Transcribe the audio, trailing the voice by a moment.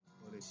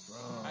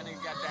I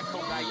didn't got that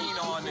cocaine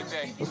on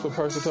today. What's the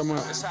person talking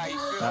about? That's how you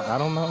feel. I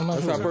don't know.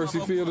 That's how Percy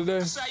feel today?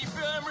 That's how you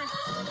feel, Emery?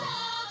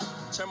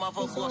 Turn my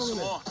vocal up some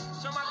more.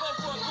 Turn my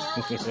vocal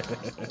up, Guru.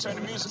 Turn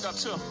the music up,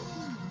 too.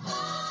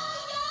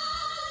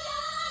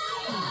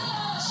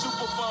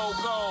 Super Bowl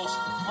goals.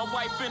 My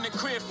wife in the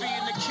crib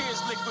feeding the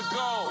kids liquid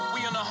gold.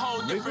 We on a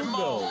whole different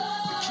mode.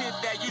 The kid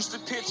that used to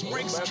pitch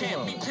bricks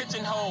can't be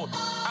pigeonholed.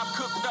 I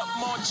cooked up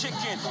more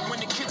chicken when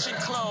the kitchen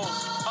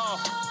closed.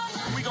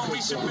 We gon'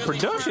 reach a really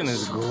Production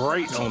is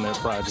great on that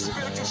project,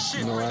 man.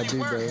 No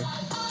idea, babe.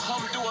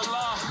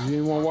 You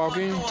didn't want to walk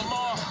in?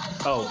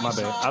 Oh, my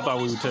bad. I thought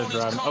we were test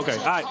driving. Okay,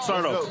 all right,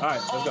 start it over. All right,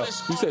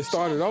 let's go. You said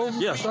start it over?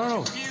 Yeah, start it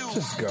over.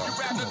 Just go.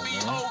 Come on,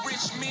 man. All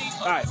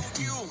right.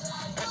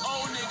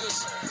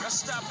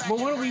 But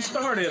where do we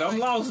start at? I'm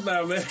lost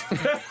now, man. Old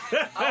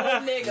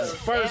niggas.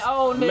 First,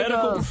 old niggas.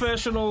 medical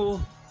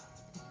professional.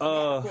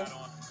 Mental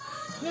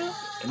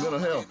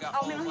health.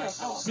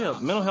 Yeah,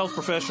 mental health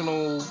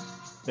professional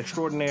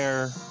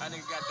extraordinaire.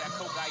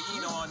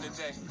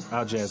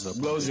 I'll jazz up.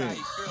 Gloria.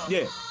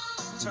 Yeah,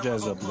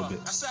 jazz up a little bit.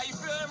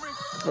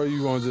 Or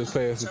you want to just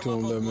pass it to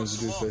them, let them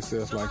introduce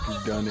themselves like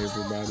you've done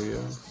everybody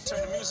else?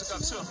 Turn the music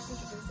up,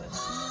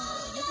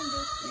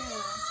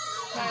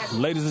 too.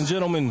 Ladies and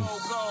gentlemen,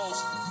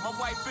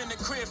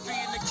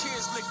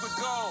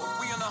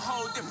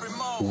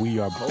 we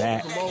are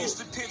back. Ooh,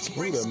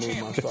 that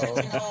moved my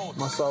soul.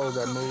 My soul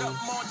got moved.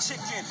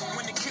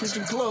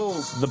 Kitchen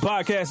closed. The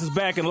podcast is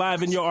back and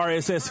live in your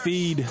RSS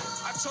feed.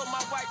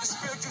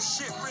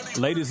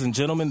 Ladies and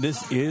gentlemen,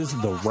 this is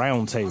the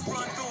Roundtable.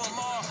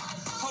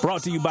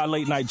 Brought to you by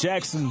Late Night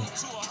Jackson.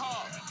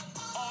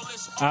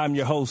 I'm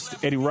your host,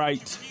 Eddie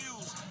Wright.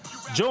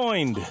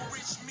 Joined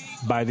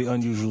by the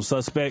unusual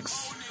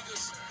suspects.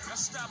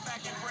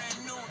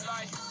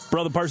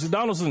 Brother Percy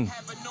Donaldson.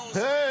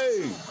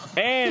 Hey!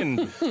 And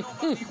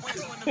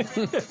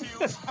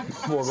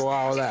Boy, go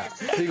all out.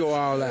 He go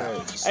all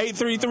out.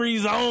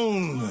 833's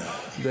own.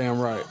 Damn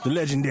right. The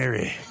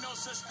legendary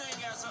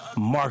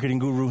marketing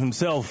guru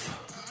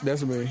himself.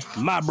 That's me.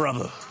 My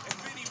brother.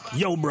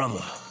 Your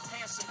brother.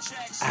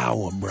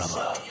 Our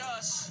brother.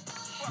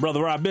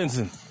 Brother Rob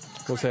Benson.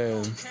 What's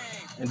happening?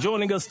 And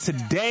joining us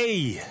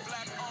today,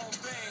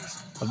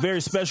 a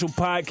very special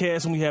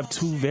podcast, and we have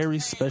two very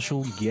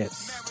special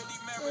guests.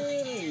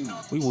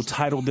 We will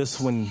title this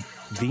one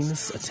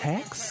Venus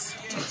Attacks.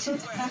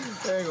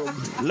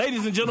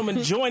 Ladies and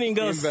gentlemen, joining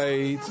us.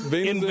 Invades.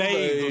 Venus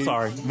Invades. I'm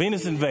sorry.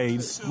 Venus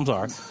Invades. I'm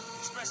sorry.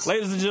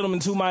 Ladies and gentlemen,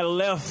 to my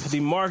left,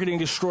 the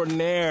marketing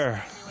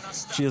extraordinaire.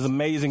 She is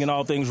amazing in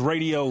all things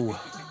radio.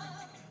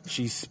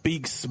 She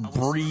speaks,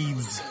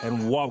 breathes,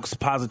 and walks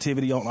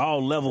positivity on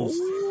all levels.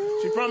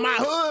 She from my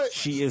hood.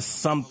 She is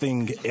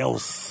something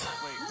else.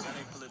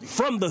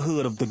 From the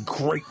hood of the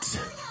great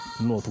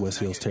Northwest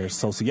Hills Terrace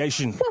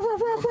Association.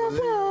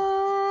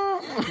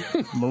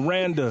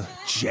 Maranda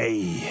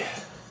J.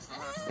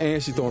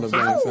 And she throwing a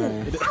bang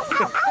sign.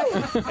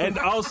 And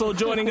also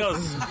joining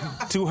us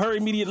to her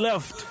immediate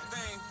left,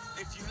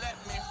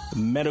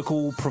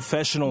 medical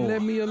professional.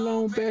 Let me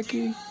alone,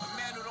 Becky.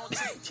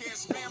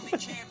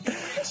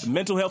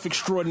 Mental health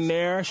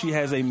extraordinaire. She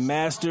has a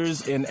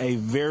master's in a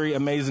very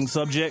amazing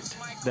subject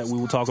that we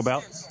will talk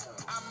about.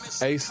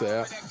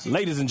 ASAP.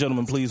 Ladies and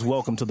gentlemen, please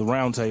welcome to the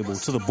roundtable,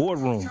 to the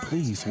boardroom.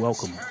 Please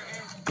welcome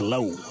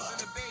Glow.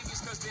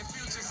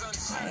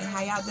 Hey,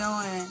 how y'all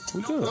doing?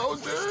 We good. Oh,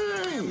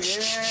 dang.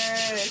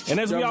 Yes. And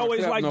as we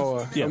always like,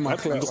 yeah, I'm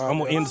clap.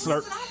 gonna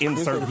insert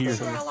here. Like,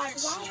 why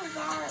was our,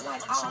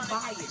 like, all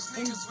biased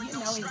and,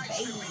 invade?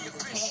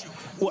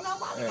 Well,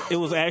 it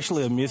was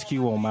actually a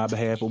miscue on my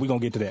behalf, but we're going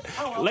to get to that.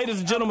 Ladies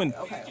and gentlemen,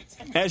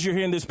 as you're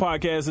hearing this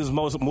podcast, it's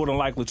more than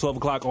likely 12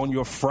 o'clock on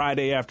your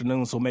Friday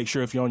afternoon, so make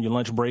sure if you're on your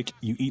lunch break,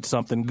 you eat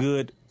something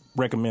good.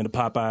 Recommend a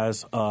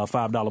Popeyes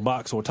 $5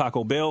 box or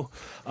Taco Bell.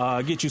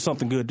 Get you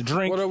something good to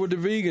drink. What up with the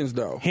vegans,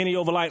 though? Henny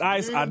over light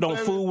ice. I don't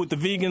fool with the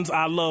vegans.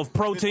 I love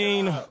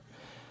protein.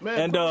 Man,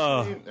 And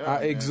I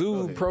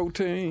exude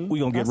protein. we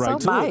going to get That's right so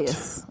to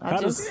biased.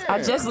 it.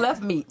 I just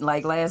left meat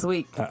like last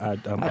week. I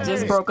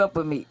just broke up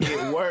with meat.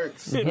 it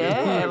works.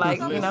 Yeah, like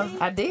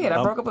I did.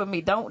 I broke up with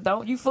meat.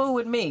 Don't you fool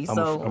with me.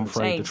 So I'm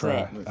afraid to change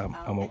try.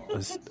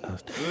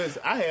 that.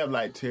 Listen, I have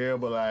like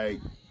terrible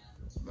like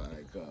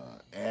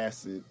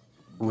acid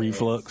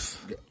Reflux.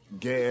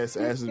 gas,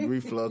 acid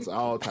reflux,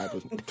 all type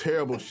of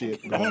terrible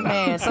shit going on.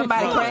 Man,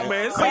 somebody crack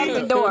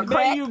the door.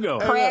 There you go.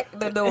 Crack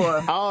the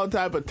door. All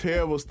type of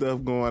terrible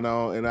stuff going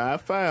on, and I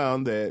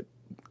found that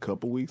a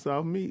couple weeks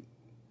off meat.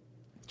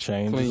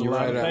 Changes Clean a you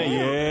lot of right out. things.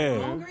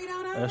 Yeah, Hungry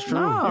down there? that's true.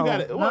 No, You got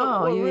it. you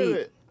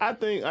really, eat. I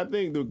think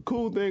the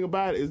cool thing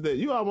about it is that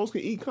you almost can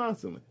eat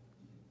constantly.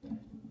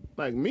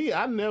 Like me,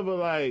 I never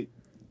like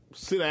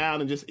sit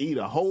down and just eat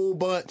a whole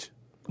bunch.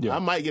 Yeah. I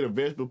might get a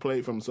vegetable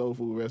plate from a soul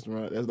food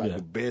restaurant. That's like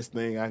the best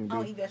thing I can do. I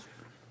don't eat vegetables.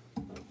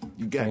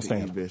 You got Can't to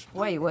stand eat them. vegetables.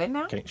 Wait, what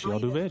now? Can't she all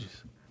do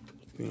veggies?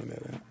 I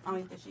don't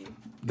eat that shit.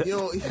 You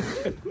don't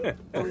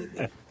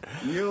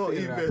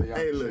eat vegetables.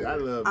 Hey, look, I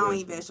love I don't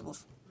eat vegetables.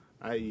 vegetables.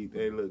 I eat,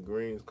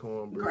 greens,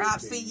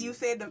 cornbread. See, you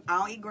said them. I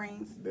don't eat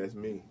greens. That's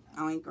me. I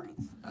don't eat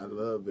greens. I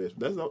love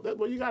vegetables. That's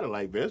what you gotta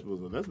like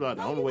vegetables. That's about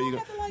the only way you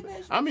have to like gonna.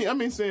 vegetables. I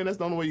mean, saying that's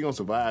the only way you're gonna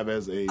survive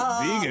as a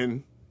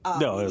vegan.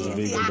 No, as a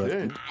vegan,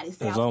 but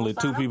there's only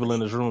 2 people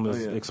in this room that's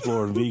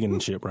exploring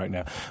veganship right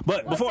now.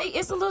 But before, see,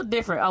 it's a little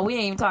different. Oh, we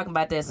ain't even talking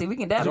about that. See,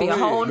 that'd be a ahead,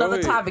 whole go nother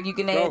ahead. topic you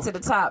can add to the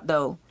top,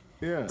 though.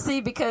 Yeah. See,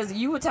 because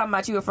you were talking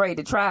about you afraid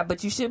to try,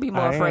 but you should be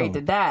more I afraid am.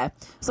 to die.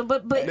 So,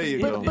 but you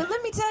go.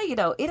 let me tell you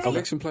though, it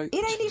Collection plate.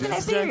 ain't even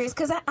that serious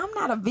because I'm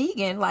not a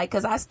vegan, like,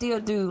 because I still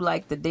do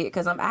like the dairy,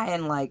 because I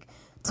hadn't like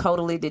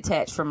totally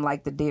detached from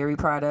like the dairy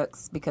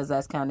products because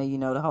that's kind of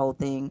the whole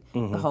thing,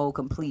 the whole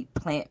complete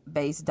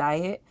plant-based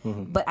diet.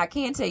 But I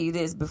can tell you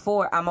this: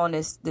 before I'm on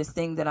this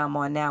thing that I'm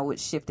on now, which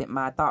shifted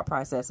my thought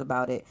process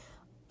about it.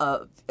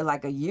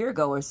 Like a year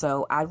ago or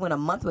so, I went a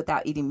month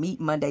without eating meat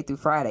Monday through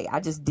Friday. I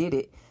just did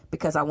it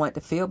because I wanted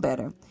to feel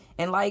better.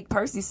 And like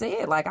Percy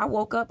said, like I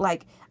woke up,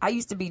 like I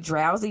used to be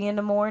drowsy in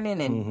the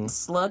morning and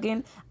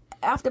slugging.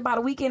 After about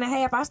a week and a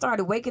half, I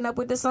started waking up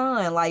with the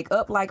sun, like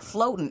up, like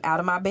floating out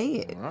of my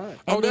bed. Right.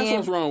 And that's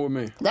what's wrong with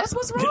me. That's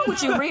what's wrong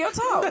with you, real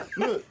talk.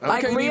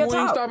 Like Can't real eat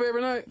talk. Wingstop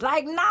every night.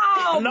 Like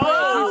no, no,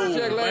 bro.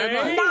 Check last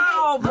night.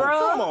 No, bro.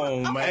 come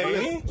on,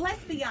 man.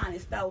 Let's be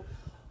honest though.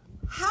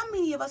 How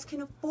many of us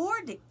can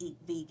afford to eat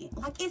vegan?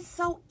 Like, it's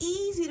so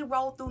easy to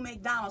roll through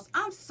McDonald's.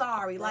 I'm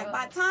sorry. Like,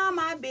 by the time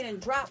I've been and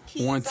dropped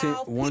kids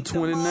off,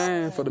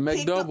 $129 for the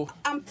McDouble.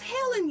 I'm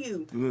telling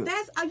you,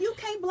 that's you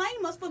can't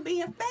blame us for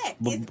being fat.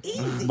 It's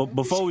easy. But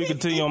before we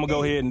continue, I'm gonna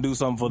go ahead and do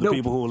something for the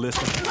people who are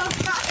listening.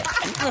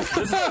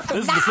 This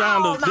is the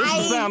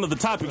sound of the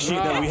topic sheet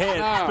that we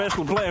had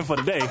special planned for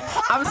today.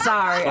 I'm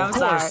sorry. I'm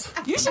sorry.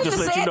 You should have Just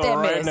let said you know that,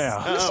 right miss.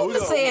 now. You should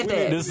have said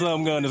that. This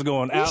gun is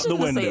going out the shouldn't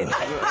have window.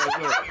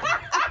 said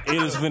It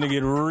is finna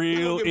get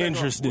real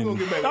interesting. We're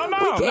gonna get back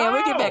on.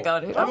 We get back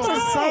on it. I'm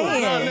just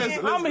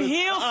saying. I'm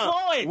here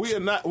for it.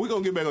 We're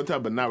gonna get back on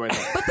top, but not right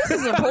now. But this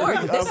is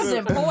important. This is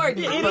important.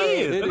 It But-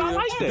 is. And I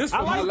like that. This I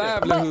for my like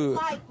that. livelihood.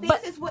 Like,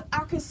 this is what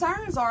our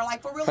concerns are,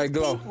 like, for real Hey,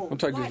 Glow, people. I'm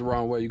taking this Like, the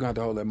wrong way. You're going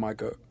to have to hold that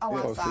mic up. Oh,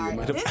 I'm Close to your sorry.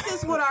 mic. This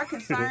is what our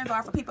concerns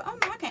are for people. Oh,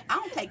 no, I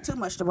don't take too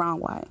much the wrong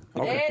way.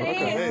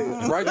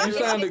 Okay. Right, you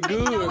sounded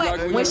good.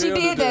 Like When she you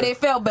did that, it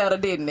felt better,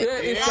 didn't it?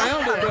 Yeah, it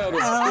sounded better.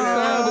 It sounded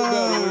better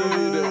when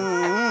you did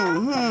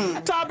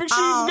that. Topic sheet's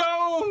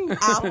gone.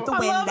 Out the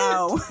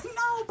window.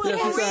 No, but Yeah,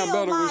 she for sound real,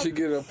 better when like, she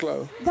get up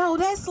close. no,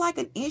 that's like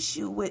an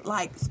issue with,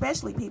 like,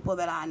 especially people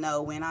that I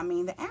know. And I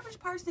mean, the average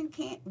person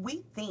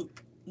we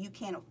think you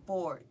can't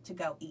afford to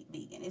go eat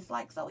vegan. It's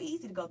like so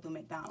easy to go through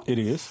McDonald's. It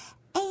is.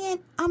 And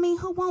I mean,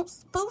 who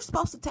wants food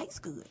supposed to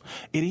taste good?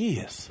 It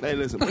is. Hey,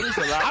 listen, but it's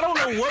a lot. I don't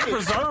know what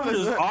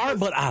preservatives are,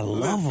 but I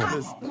love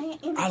them. Man,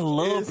 I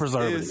love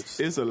preservatives.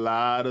 It's a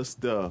lot of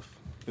stuff.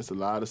 It's a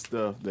lot of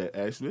stuff that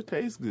actually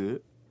tastes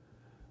good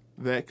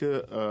that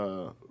could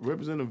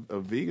represent a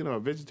vegan or a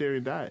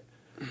vegetarian diet.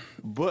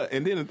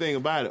 And then the thing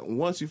about it,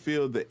 once you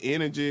feel the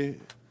energy,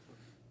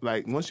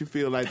 once you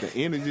feel like the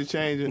energy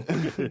changing,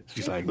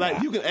 She's like,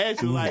 like you can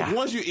actually Nah.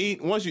 once you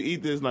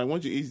eat this, like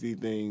once you eat these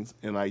things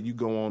and like you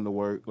go on to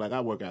work, like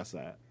I work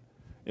outside,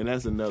 and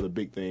that's another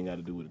big thing I got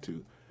to do with it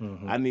too.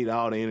 I need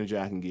all the energy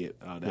I can get.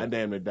 I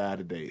damn near die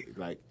today.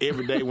 Like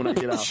every day when I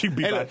get off, She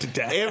be about to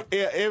die.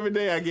 Every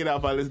day I get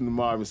off, I listen to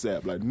Marvin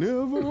Sapp. Like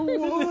never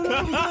would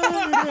have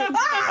made it.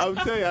 I'm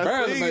telling you, I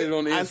Barely sing made it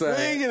on the I inside.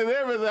 sing it and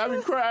everything. I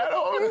be crying.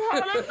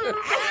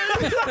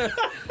 Oh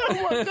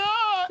my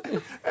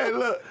God! Hey,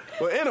 look.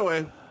 Well,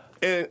 anyway.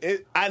 And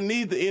I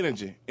need the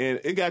energy.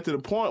 And it got to the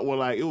point where,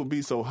 like, it would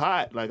be so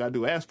hot. Like, I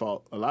do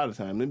asphalt a lot of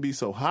times. It'd be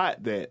so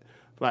hot that,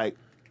 like,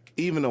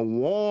 even a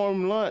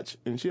warm lunch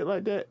and shit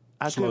like that,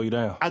 Slow you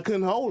down. I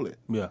couldn't hold it.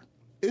 Yeah.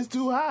 It's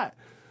too hot.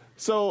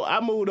 So I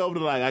moved over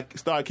to, like, I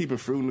started keeping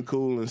fruit in the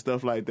cool and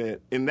stuff like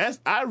that. And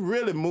I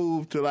really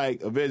moved to,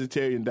 like, a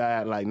vegetarian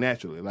diet, like,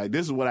 naturally. Like,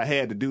 this is what I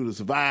had to do to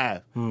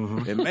survive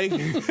and make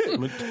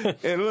it.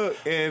 And look,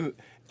 and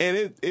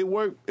it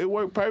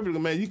worked perfectly,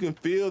 man. You can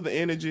feel the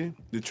energy,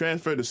 the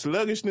transfer, the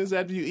sluggishness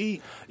after you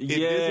eat. It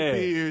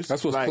disappears.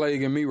 That's what's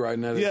plaguing me right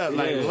now. Yeah,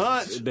 like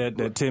lunch. That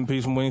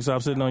 10-piece from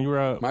Wingstop sitting on you,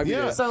 right? Might be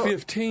Yeah. that So-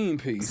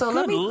 15-piece. So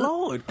let Good me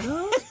Lord.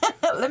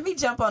 let me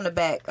jump on the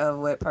back of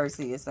what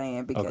Percy is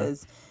saying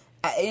because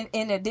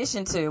in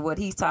addition to what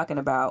he's talking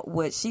about,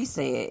 what she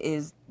said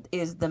is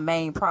the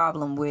main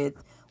problem with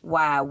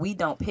why we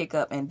don't pick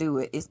up and do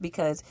it. It's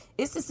because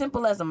it's as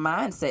simple as a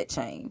mindset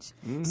change.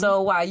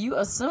 So while you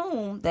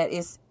assume that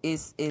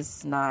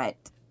it's not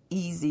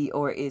easy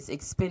or it's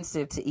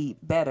expensive to eat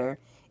better,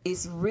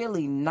 it's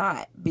really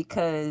not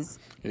because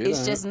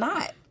it's just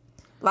not.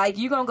 Like,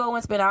 you're going to go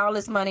and spend all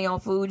this money on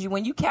food.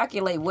 When you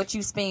calculate what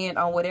you spend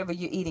on whatever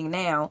you're eating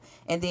now,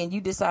 and then you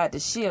decide to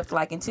shift,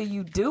 like, until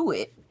you do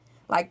it,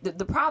 like,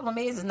 the problem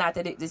is not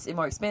that it's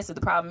more expensive.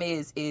 The problem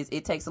is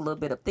it takes a little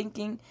bit of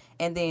thinking,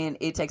 and then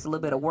it takes a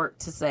little bit of work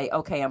to say,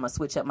 okay, I'm going to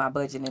switch up my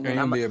budget, and then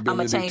I'm going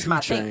to change my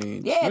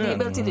thinking. Yeah, the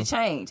ability to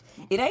change.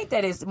 It ain't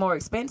that it's more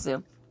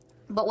expensive.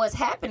 But what's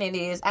happening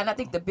is, and I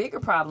think the bigger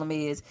problem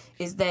is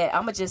that,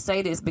 I'm going to just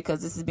say this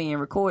because this is being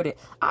recorded,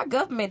 our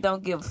government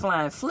don't give a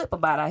flying flip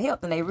about our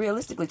health, and they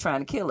realistically trying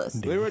to kill us.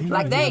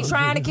 Like, they ain't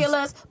trying to kill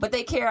us, but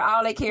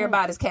all they care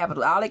about is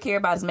capital. All they care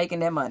about is making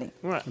their money.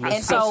 Right.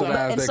 And so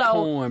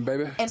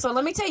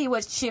let me tell you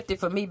what's shifted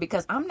for me,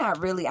 because I'm not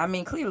really, I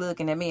mean, clearly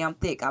looking at me, I'm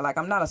thick.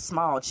 I'm not a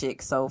small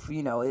chick, so,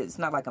 it's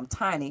not like I'm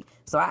tiny.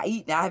 So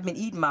I've been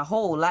eating my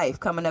whole life.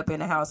 Coming up in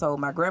the household,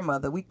 my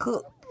grandmother, we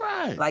cook.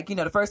 Right. Like,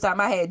 the first time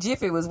I had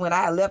Jiffy was when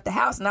I left the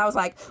house, and I was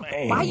like,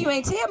 why you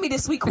ain't tell me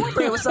this sweet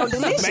cornbread was so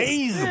delicious?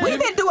 Amazing. We've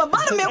been doing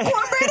buttermilk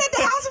cornbread at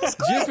the house from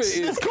scratch.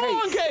 Jiffy is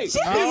corn cake.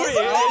 Jiffy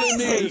is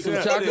amazing.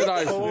 Some chocolate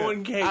ice.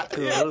 Corn cake.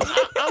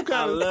 I'm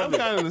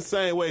kind of the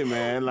same way,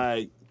 man.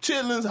 Like,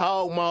 chitlins,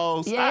 hog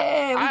maws.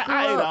 Yeah,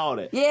 I ate all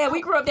that. Yeah,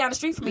 we grew up down the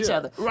street from each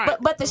other. Right.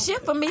 But the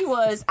shift for me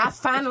was, I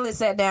finally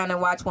sat down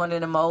and watched one of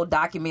them old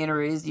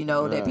documentaries,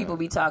 that people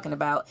be talking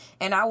about,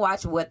 and I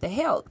watched What the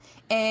Health.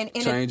 And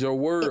Change your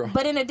world.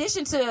 But in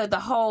addition to the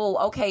whole,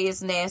 okay,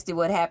 it's nasty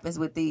what happens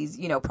with these,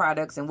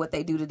 products and what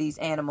they do to these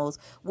animals,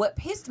 what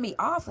pissed me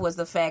off was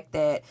the fact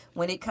that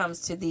when it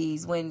comes to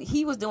these, when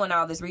he was doing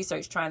all this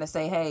research trying to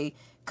say, hey,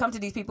 come to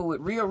these people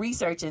with real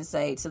research and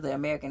say to the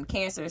American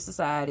Cancer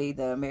Society,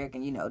 the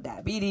American,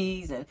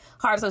 diabetes and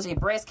heart associated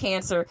breast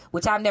cancer,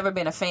 which I've never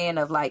been a fan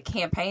of, like,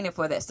 campaigning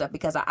for that stuff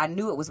because I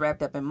knew it was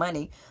wrapped up in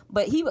money.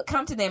 But he would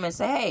come to them and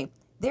say, hey,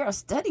 there are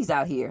studies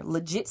out here,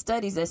 legit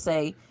studies that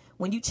say,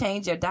 when you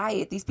change your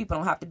diet, these people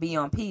don't have to be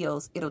on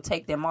pills. It'll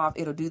take them off.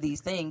 It'll do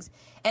these things.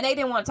 And they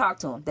didn't want to talk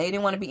to him. They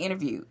didn't want to be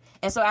interviewed.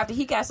 And so after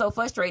he got so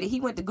frustrated, he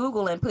went to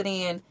Google and put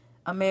in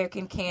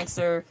American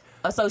Cancer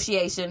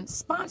Association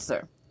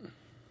sponsor.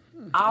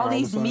 All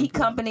these meat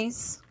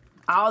companies,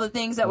 all the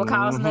things that were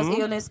causing us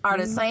illness are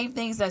the same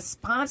things that's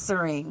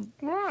sponsoring.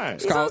 Right.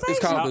 It's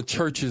called the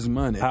church's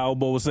money. How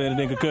Bo was saying it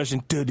in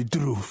concussion, dirty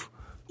doof.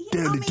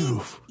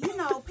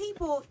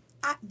 People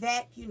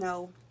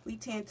we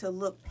tend to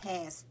look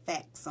past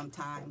facts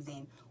sometimes,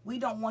 and we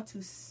don't want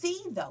to see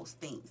those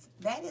things.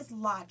 That is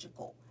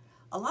logical.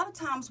 A lot of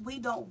times we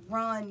don't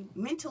run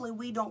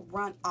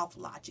off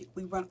logic.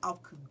 We run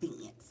off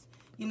convenience.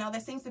 There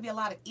seems to be a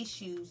lot of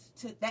issues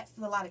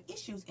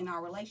in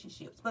our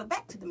relationships. But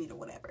back to the meat or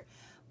whatever.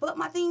 But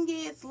my thing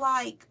is,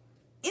 like,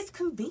 it's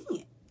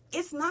convenient.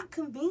 It's not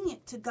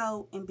convenient to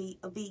go and be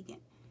a vegan.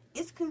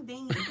 It's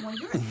convenient when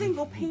you're a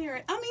single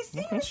parent. I mean,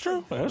 seriously. That's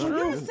true. When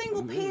you're a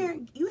single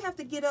parent, you have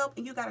to get up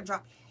and you got to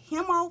drop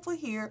him over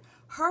here,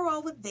 her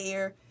over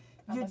there.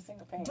 You're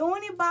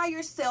doing it by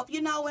yourself,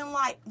 and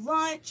like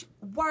lunch,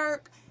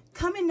 work,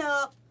 coming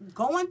up,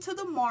 going to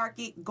the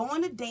market,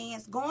 going to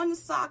dance, going to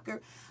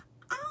soccer.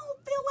 I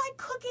don't feel like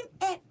cooking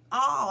at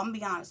all. I'm going to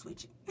be honest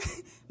with you.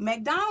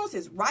 McDonald's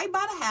is right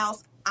by the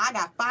house. I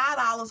got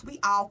 $5. We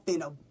all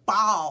finna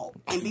ball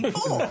and be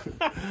full.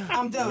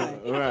 I'm done.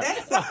 Right.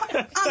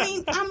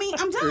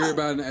 I'm done.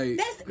 Everybody ate.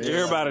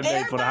 Everybody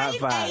ate for the high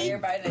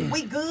five.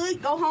 We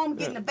good. Go home,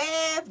 get in the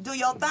bath, do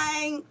your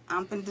thing.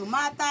 I'm finna do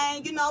my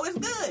thing. It's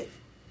good.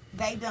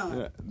 They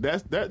done. Yeah,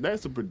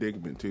 that's a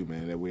predicament too,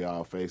 man, that we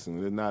all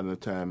facing. There's not enough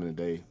time in the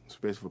day,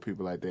 especially for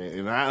people like that.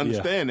 And I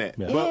understand that.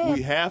 Yeah. But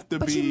we have to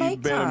be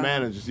better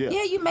managers. Yeah,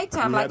 you make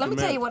time. Like, let me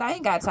tell you what I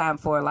ain't got time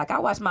for. Like, I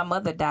watched my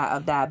mother die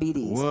of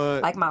diabetes.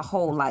 What? Like, my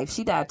whole life.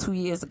 She died 2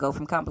 years ago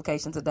from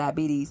complications of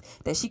diabetes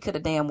that she could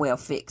have damn well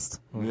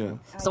fixed. Yeah.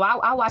 So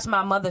I watched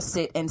my mother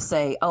sit and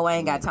say, oh, I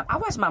ain't got time. I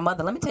watched my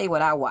mother. Let me tell you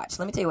what I watched.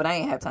 Let me tell you what I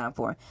ain't have time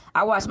for.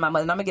 I watched my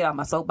mother, and I'm going to get off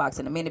my soapbox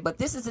in a minute, but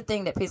this is the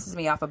thing that pisses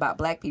me off about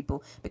black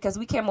people, because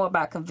we care more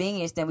about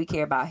convenience than we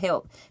care about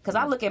health. Because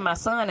I look at my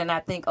son and I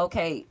think,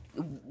 okay,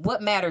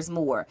 what matters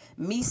more?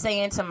 Me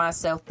saying to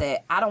myself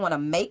that I don't want to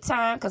make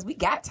time, because we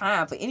got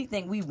time for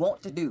anything we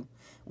want to do.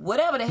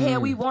 Whatever the hell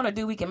we want to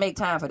do, we can make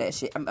time for that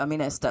shit. I mean,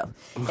 that stuff.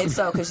 And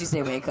so, because she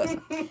said we ain't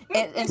cussing.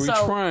 And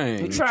so,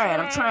 trying.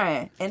 I'm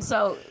trying. And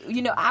so,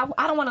 I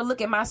don't want to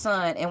look at my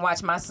son and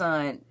watch my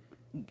son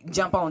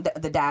jump on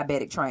the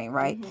diabetic train,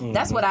 right? Mm-hmm.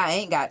 That's what I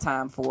ain't got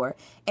time for.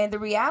 And the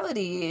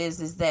reality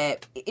is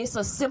that it's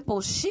a simple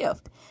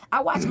shift.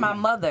 I watched my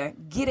mother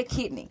get a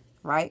kidney,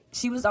 right?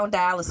 She was on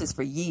dialysis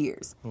for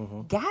years.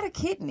 Mm-hmm. Got a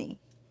kidney.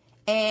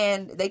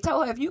 And they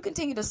told her, if you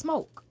continue to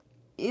smoke,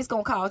 it's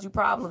going to cause you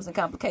problems and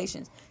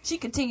complications. She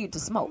continued to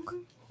smoke,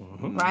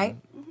 right?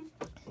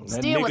 That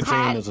Still was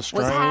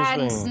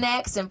hiding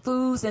snacks and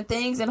foods and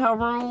things in her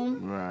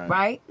room,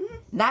 right?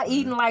 Not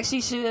eating like she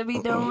should be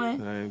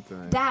doing.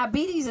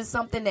 Diabetes is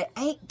something that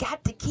ain't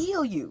got to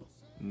kill you.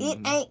 It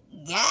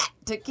ain't got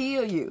to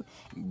kill you.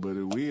 But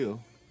it will.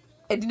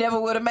 It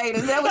never would have made it.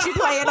 Is that what you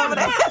playing over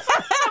there?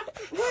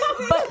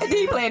 But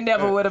he playing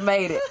never would have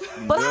made it.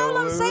 But all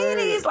I'm saying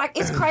is, like,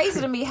 it's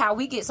crazy to me how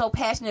we get so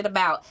passionate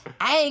about,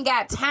 I ain't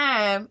got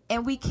time,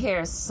 and we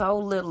care so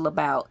little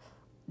about,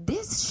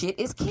 this shit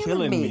is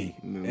killing me.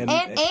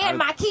 And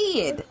my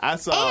kid. I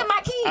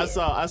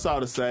saw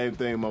the same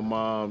thing. My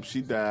mom,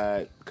 she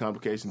died,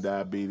 complication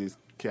diabetes,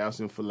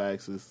 calcium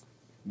phylaxis.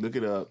 Look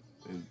it up.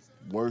 It's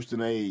worse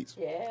than AIDS.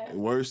 Yeah.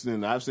 Worse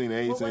than, I've seen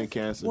AIDS and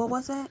cancer. What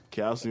was that?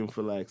 Calcium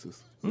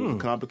phylaxis.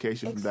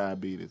 Complication from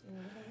diabetes.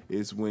 Mm-hmm.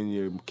 It's when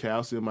your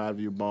calcium out of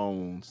your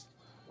bones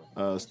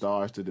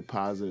starts to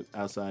deposit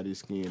outside your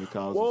skin. It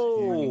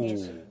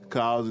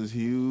causes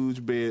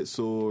huge bed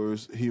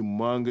sores,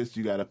 humongous.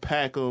 You got to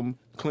pack them,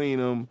 clean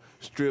them,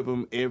 strip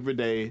them every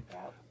day.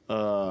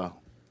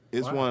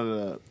 It's one of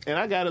the, and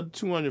I got up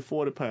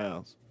 240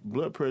 pounds.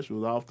 Blood pressure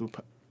was off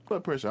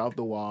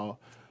the wall.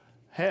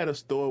 Had a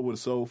store with a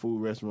soul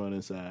food restaurant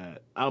inside.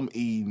 I'm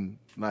eating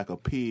like a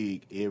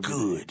pig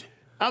every day.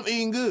 I'm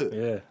eating good.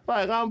 Yeah.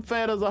 Like I'm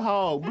fat as a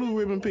hog, blue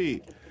ribbon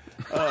pig.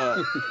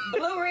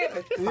 Blue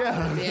ribbon.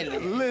 Yeah.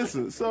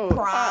 Listen, so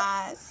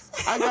Prize.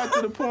 I got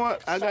to the point.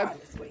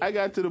 I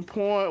got to the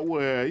point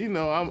where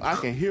I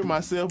can hear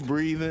myself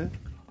breathing.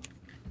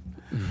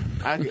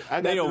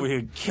 They over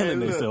here killing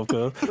themselves,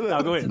 cuz.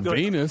 Now go ahead.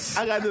 Venus.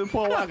 I got to the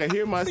point where I can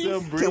hear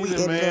myself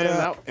breathing,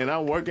 man, and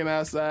I'm working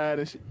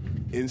outside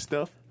and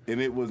stuff. And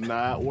it was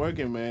not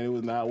working, man. It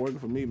was not working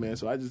for me, man.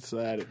 So I just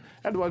decided,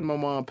 after watching my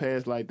mom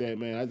pass like that,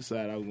 man, I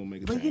decided I was going to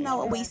make a change. But you know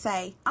what we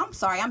say? I'm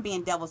sorry, I'm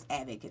being devil's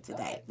advocate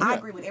today. I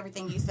agree with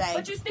everything you say.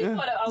 But you speak for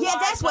the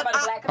that's what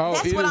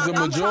a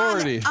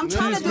majority. I'm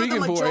trying to do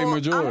the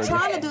majority. I'm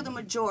trying to do the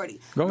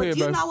majority. Go ahead,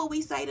 you baby. know what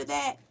we say to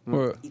that?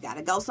 What? You got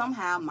to go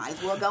somehow. Might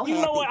as well go happy.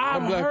 You know what?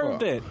 I've heard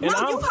that. No,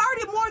 you've heard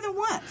it more than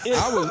once.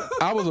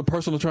 I was a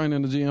personal trainer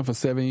in the gym for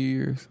 7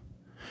 years.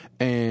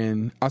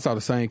 And I saw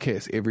the same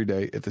cats every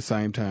day at the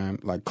same time,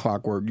 like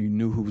clockwork. You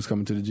knew who was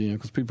coming to the gym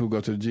because people who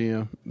go to the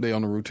gym, they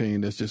on a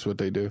routine. That's just what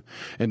they do.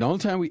 And the only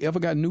time we ever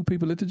got new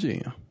people at the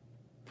gym,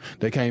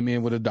 they came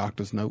in with a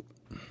doctor's note.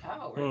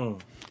 Oh, really?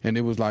 And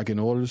it was like, in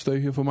order to stay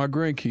here for my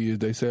grandkids,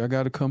 they say I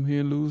got to come here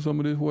and lose some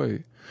of this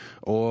weight.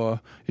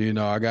 Or,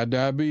 I got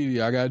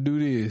diabetes, I got to do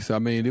this. I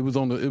mean, it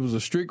was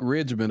a strict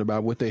regimen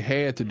about what they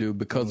had to do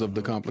because of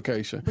the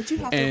complication. But you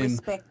have to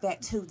respect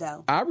that too,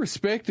 though. I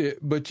respect it,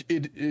 but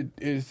it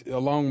is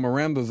along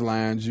Miranda's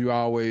lines.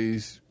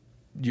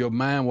 Your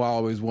mind will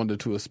always wander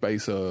to a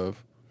space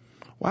of,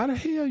 why the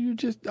hell you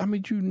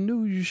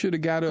knew you should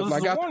have got up.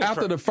 Like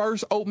after the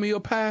first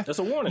oatmeal pie, that's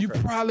a warning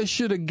track. Probably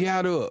should have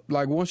got up.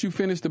 Like once you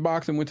finished the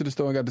box and went to the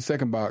store and got the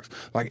second box,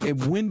 like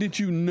when did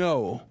you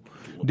know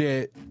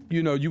that,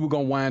 you were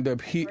going to wind up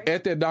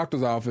at that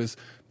doctor's office,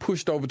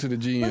 pushed over to the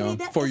gym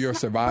for your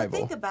survival? But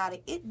think about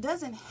it. It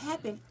doesn't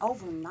happen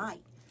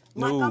overnight.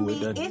 No,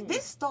 if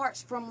this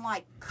starts from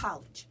like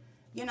college.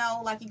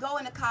 Like you go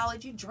into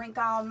college, you drink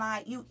all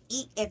night, you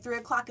eat at 3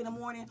 o'clock in the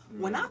morning.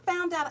 When I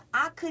found out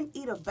I couldn't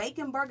eat a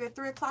bacon burger at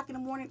 3 o'clock in the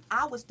morning,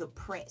 I was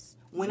depressed.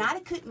 When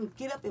I couldn't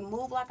get up and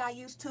move like I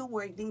used to,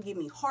 where it didn't give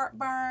me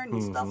heartburn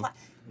and stuff like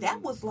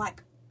that, was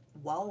like,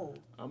 whoa.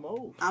 I'm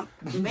old. And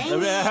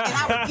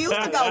I refuse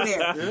to go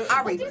there.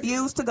 I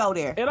refuse to go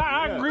there. And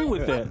I agree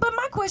with that. But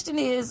my question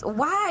is,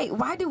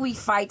 why do we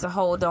fight to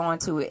hold on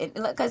to it?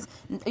 Because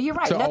you're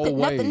right,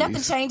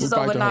 nothing changes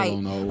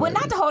overnight. Well,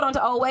 not to hold on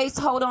to old ways,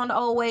 to hold on to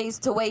old ways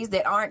to ways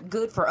that aren't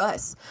good for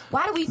us.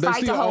 Why do we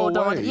fight to hold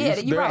on to? Yeah,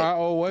 you're right. There are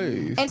old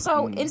ways. And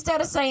so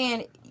instead of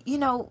saying,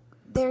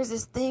 there's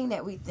this thing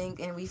that we think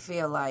and we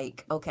feel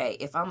like, okay,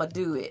 if I'm going to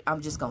do it,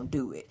 I'm just going to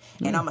do it.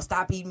 And I'm going to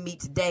stop eating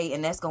meat today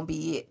and that's going to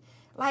be it.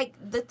 Like,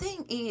 the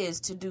thing is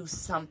to do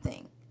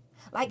something.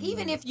 Like,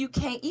 even if you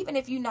can't, even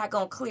if you're not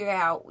going to clear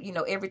out,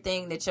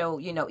 everything that your,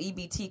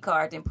 EBT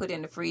card and put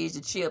in the fridge,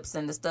 the chips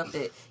and the stuff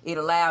that it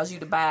allows you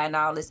to buy and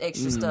all this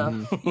extra stuff,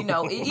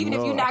 even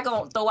if you're not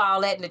going to throw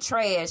all that in the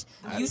trash,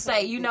 you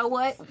say, you know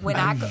what, when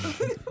I go...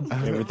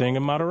 Everything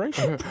in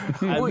moderation.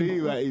 I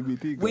need my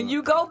EBT card. When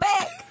you go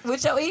back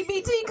with your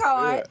EBT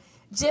card...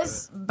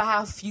 Just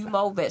buy a few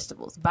more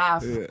vegetables, buy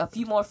a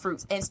few more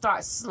fruits, and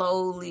start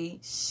slowly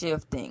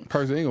shifting.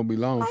 Person ain't gonna be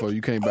long for you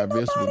can't buy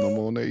vegetables no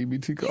more on that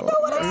EBT card. You know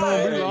what I'm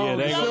saying? Yeah,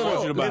 they ain't gonna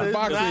want you to buy the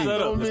box.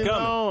 It's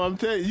coming. I'm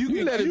telling you,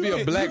 you let it be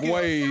a black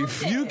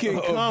wave. You can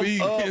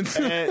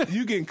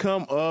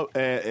come up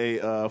at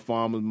a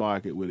farmer's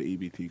market with an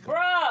EBT card.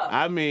 Bruh.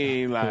 I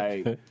mean,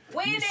 like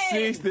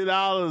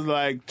 $60,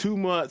 like 2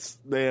 months,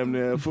 damn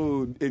near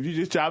food. If you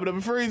just chop it up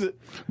and freeze it.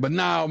 But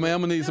now, man,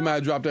 I'm gonna need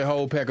somebody to drop that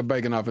whole pack of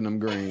bacon off in them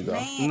greens.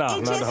 Man, no,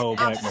 not the whole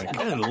pack, man.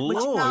 Good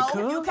Lord,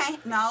 you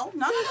can't. No.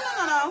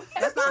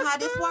 That's not how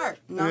this works.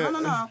 No. I'm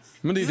gonna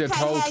need that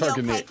whole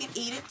turkey neck. You can't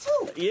eat it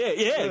too. Yeah.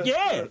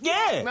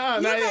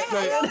 No,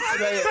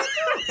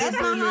 That's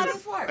not how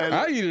this works.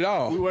 I eat it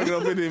all. We working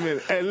on 15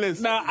 minutes. Hey,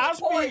 listen. Now, I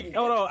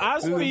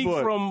speak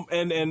from,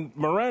 and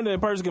Maranda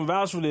and Percy can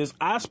vouch for this,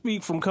 I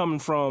speak from coming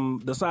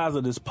from the size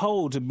of this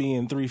pole to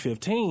being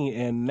 315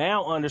 and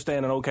now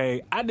understanding,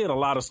 okay, I did a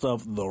lot of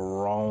stuff the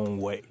wrong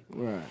way.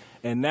 Right.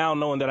 And now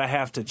knowing that I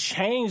have to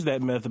change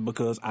that method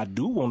because I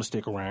do want to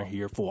stick around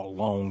here for a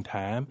long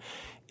time,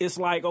 it's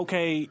like,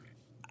 okay,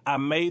 I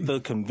made the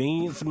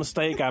convenience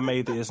mistake. I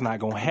made the it's not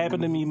going to happen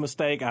to me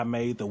mistake. I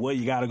made the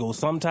you got to go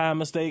sometime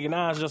mistake. And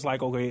now it's just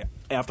like, okay,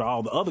 after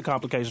all the other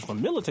complications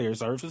from military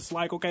service, it's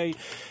like, okay,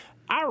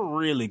 I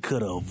really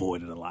could have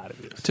avoided a lot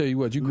of this. Tell you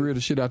what, you grilled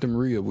the shit out them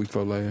ribs week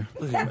before last.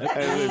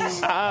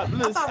 I thought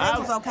ribs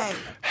was okay.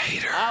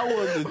 I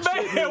was the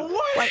chitlin.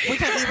 what? Wait, we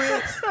can't eat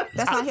ribs?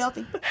 That's not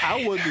healthy.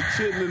 I was the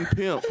chitlin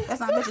pimp. That's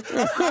not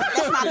vegetarian.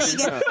 That's not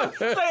vegan.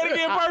 Say it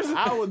again, person.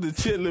 I was the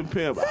chitlin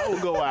pimp. I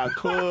would go out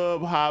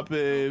club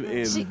hopping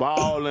and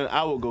balling.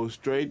 I would go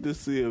straight to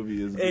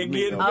Sylvia's And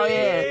get Oh,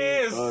 yeah.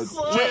 pissed.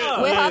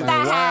 With her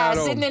thigh high,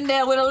 sitting in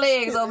there with her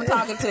legs open,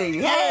 talking to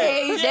you.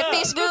 Hey, that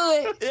fish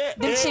good.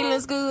 Them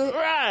chitlins good.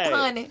 Right.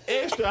 Honey.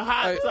 Extra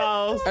hot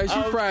sauce. Hey,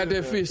 she fried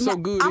that fish so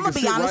good, it I'ma could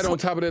be sit honest right on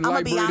with- top of that I'ma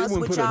light be bread. They honest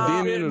wouldn't with put a y'all.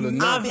 dent in it or I've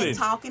nothing. been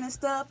talking and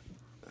stuff.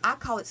 I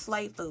call it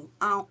slave food.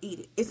 I don't eat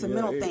it. It's a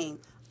mental thing.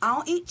 I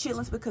don't eat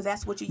chitlins because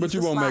that's what you But used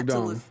you to want slide to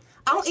McDonald's. us.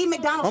 I don't eat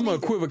McDonald's. I'm going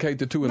to neither. equivocate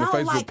the two in the No,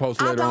 Facebook like,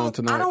 post I later on don't-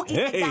 tonight. I don't eat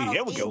Hey, McDonald's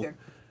there we go. either.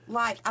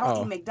 Like, I don't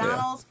Oh, eat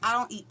McDonald's. I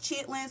don't eat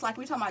chitlins. Like,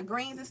 we talking about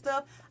greens and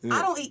stuff.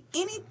 I don't eat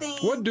anything.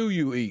 What do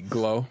you eat,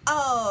 Glow?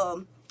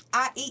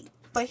 I eat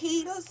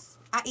fajitas.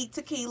 I eat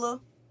tequila.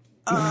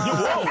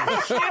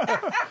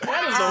 That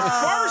is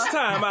the first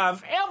time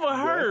I've ever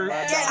heard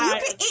Yeah,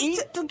 you can eat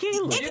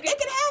tequila. It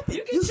can happen.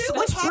 What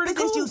That's happens pretty is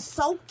cool. you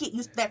soak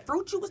it. That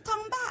fruit you was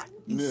talking about.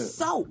 You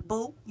soak,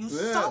 boo. You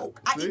soak.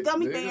 I See? eat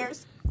gummy There you go.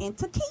 bears and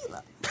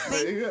tequila. There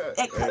See, you go.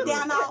 it cut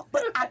down all,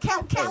 but I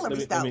count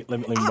calories though. let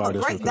me I have borrow a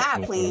this great real quick.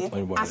 diet Let me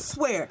plan. borrow I this.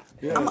 swear.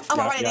 I'm gonna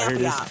write it down for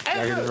y'all. Y'all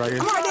hear this right here?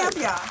 I'm gonna write it down for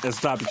y'all. That's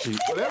the topic sheet.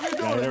 Whatever you're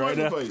Got doing, it right right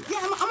there. for you. Yeah,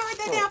 I'm gonna write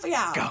that down for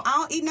y'all. I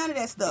don't eat none of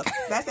that stuff.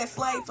 That's that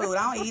slave food.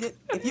 I don't eat it.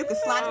 If you can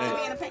slide it to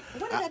me in a pan.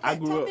 What is that? I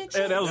grew up- topic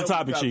Yeah, that was a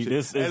topic sheet.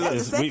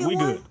 We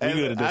good. We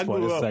good at this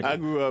point. It's I second.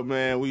 grew up,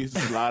 man. We used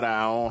to slaughter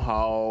our own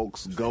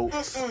hogs,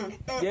 goats.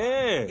 Yeah.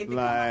 If you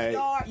Like-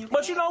 yard, you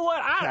But you know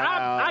what?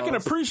 I can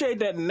Cows. appreciate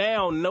that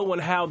now, knowing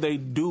how they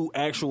do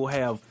actually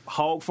have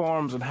hog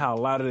farms and how a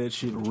lot of that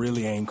shit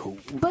really ain't cool.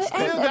 But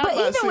got about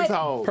even 6 with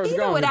hogs. First, go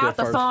even on with without that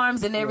the first.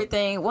 farms and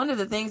everything, one of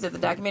the things that the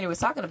documentary was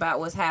talking about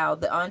was how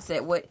the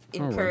onset, what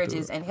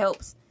encourages and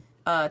helps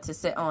to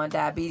set on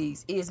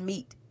diabetes is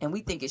meat, and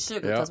we think it's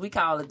sugar Yep. because we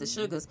call it the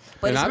sugars,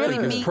 but And it's I really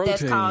think it's meat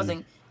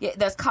protein.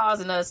 that's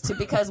causing us to,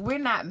 because we're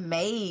not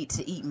made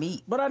to eat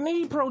meat. But I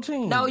need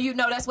protein. No, you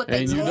know that's what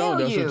they And you tell don't.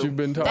 That's you. what you've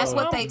been told. That's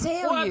what they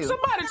tell Well, you.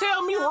 somebody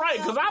tell me right,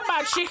 because I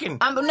buy chicken.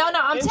 I'm And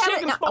telling.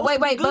 chicken's supposed Wait,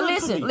 to be but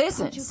good for me.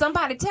 listen.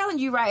 Somebody telling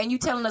you right, and you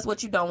telling us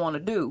what you don't want to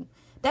do.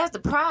 That's the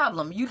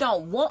problem. You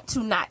don't want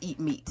to not eat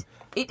meat.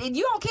 You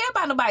don't care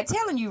about nobody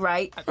telling you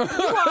right. You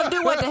want to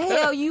do what the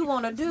hell you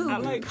want to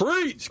do.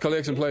 Preach,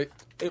 collection plate.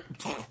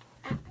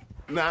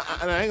 Nah,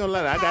 I ain't gonna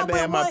lie. I got to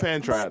have my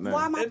pantry out now.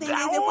 Why my thing is,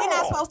 if we're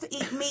not supposed to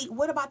eat meat,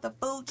 what about the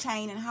food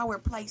chain and how we're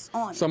placed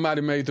on it? Somebody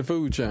made the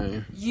food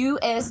chain.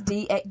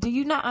 USDA. Do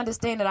you not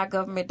understand that our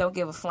government don't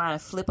give a flying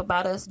flip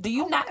about us? Do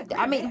you not?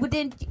 I mean, but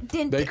then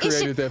They it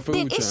created that food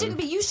then it chain. shouldn't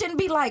be. You shouldn't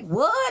be like,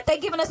 what? They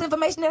giving us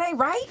information that ain't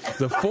right.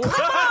 The four. Come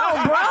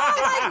on, bro.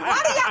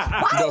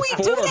 Like, why do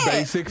we do four that?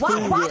 basic Why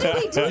food. do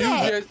we do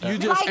that? You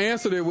just Like,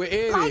 answered it with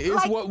Eddie. like- It's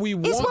like, what we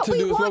it's want what to we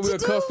do. It's what want we're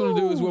to accustomed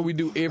to do. It's what we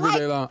do every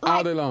day long, all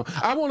Like- day long.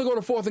 I want to go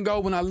to Fourth and Go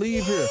when I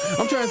leave here.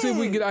 I'm trying to see if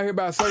we can get out here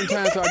by a certain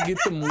time so I get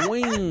them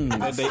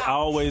wings. They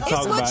always It's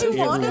talk what about you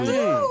want to every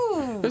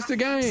week. do. It's the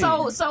game.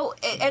 So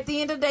at the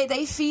end of the day,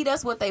 they feed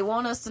us what they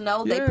want us to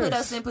know. They put Yes.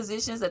 us in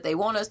positions that they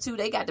want us to.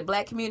 They got the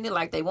black community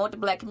like they want the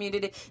black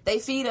community. They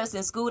feed us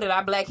in school that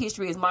our black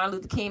history is Martin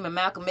Luther King and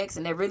Malcolm X,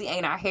 and that really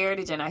ain't our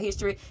heritage and our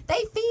history.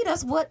 They feed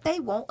us what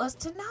they want us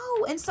to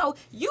know. And so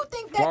you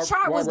think that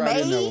chart was right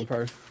in that one, made?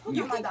 Percy.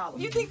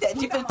 You think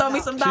that you can throw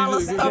me some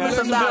dollars? She Throw me look-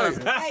 some yeah, dollars.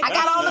 that's I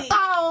got on the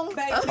thong.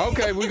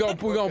 Okay, we're gonna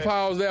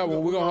pause that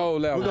one. We're gonna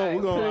hold that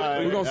one.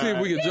 We're gonna see if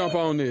we can jump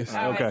on this.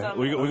 Okay,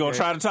 we're going to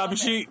try the topic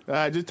sheet. All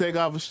right, just take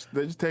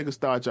a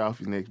starch off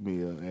your next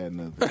meal. Add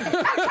another.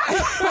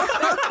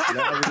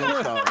 Now we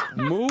gonna start.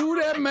 Move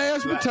that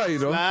mashed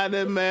potato. Slide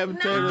that mashed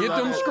potato. Get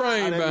them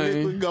strained, man.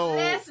 Liquid gold.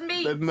 That's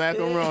meat. That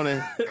macaroni.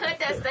 Cut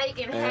that steak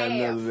in Add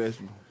half. another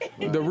vegetable.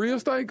 The real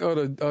steak or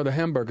the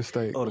hamburger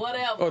steak?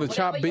 Whatever. Or the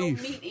chopped Whatever your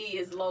beef. meat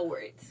is, lower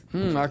it.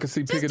 I can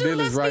see do Piccadilly's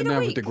less right meat a now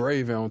with week. the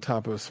gravy on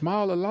top of it.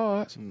 Small or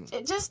large?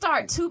 Just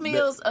start 2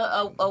 meals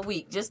a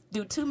week. Just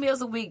do 2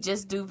 meals a week.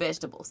 Just do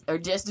vegetables or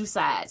just do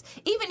sides.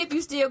 Even if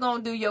you still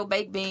gonna do your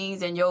baked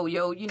beans and your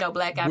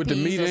black eyed peas With the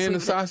meat and the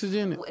sweet sausage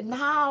in it?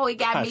 No, it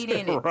got meat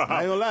in it. I ain't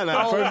gonna lie.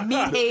 Now, Oh,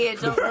 meathead.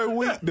 the first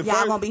week,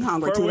 Y'all gonna be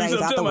hungry 2 days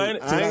out the week. 2 I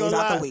ain't days gonna out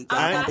lie. the week. Y'all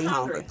I gonna be ain't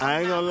hungry. I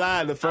ain't gonna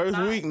lie. The first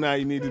week now,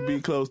 you need to be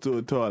close to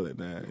a toilet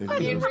now.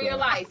 In real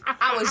life,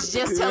 I was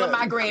just telling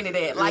my granny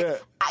that. Like, Yeah.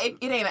 it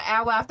ain't an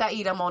hour after I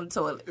eat, I'm on the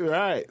toilet.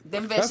 Right.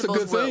 Them That's a vegetables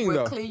good thing, will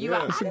though. clear you Yeah,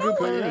 out. It's a I good know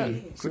thing.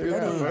 it. It's a good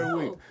thing. First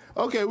week.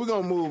 Okay, we're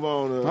gonna move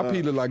on. My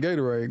pee look like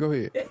Gatorade. Go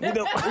ahead.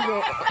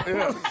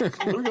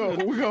 We're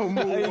gonna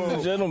move Ladies and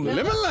on. gentlemen.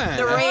 Let me line.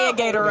 The red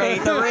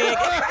Gatorade. The red.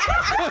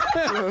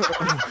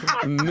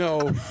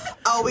 No.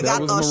 Oh, we That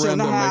got was Usher in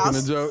the Maranda house.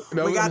 making a joke.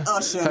 That We was- got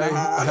Usher in the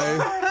house. Hey,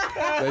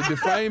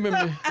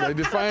 they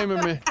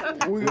defaming me.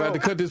 We got to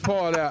cut this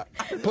part out.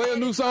 Play a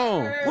new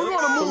song. We're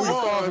gonna So we move can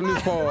start on. from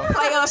this part.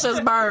 Play Usher's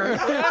Burn.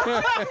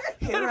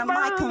 Here are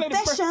my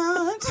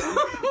confessions.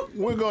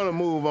 We're gonna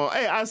move on.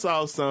 Hey, I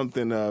saw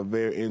something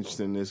very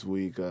interesting this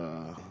week.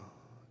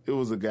 It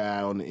was a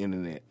guy on the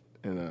internet,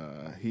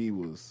 and he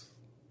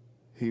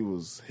he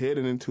was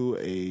heading into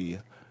a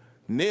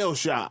nail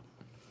shop.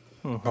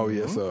 Oh,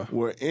 yes, sir.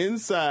 Where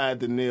inside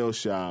the nail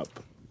shop,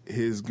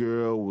 his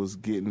girl was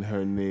getting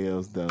her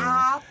nails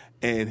done.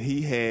 And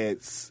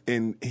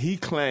he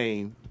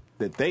claimed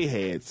that they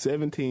had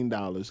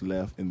 $17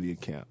 left in the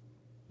account.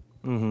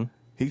 Mm-hmm.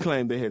 He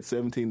claimed they had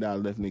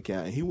 $17 left in the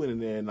account, and he went in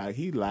there and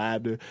he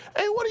lied to her.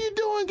 Hey, what are you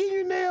doing getting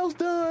your nails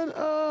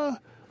done?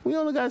 We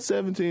only got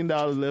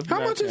 $17 left. How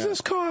much is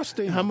this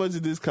costing? How much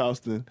is this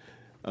costing?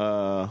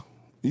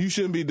 You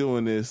shouldn't be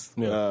doing this.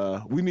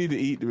 Yeah. We need to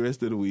eat the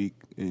rest of the week.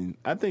 And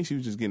I think she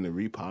was just getting a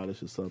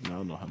repolish or something. I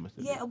don't know how much.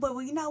 Yeah, but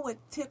you know what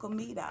tickled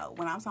me though?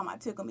 When I was talking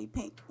about Tickle Me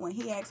Pink, when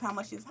he asked how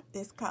much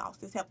this cost,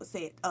 this helper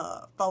said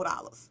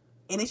 $4.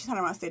 And then she turned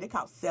around and said it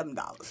cost $7.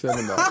 $7.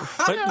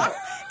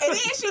 And then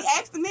she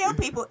asked the nail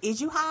people, "Is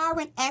you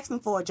hiring?"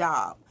 Asking for a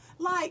job.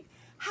 Like,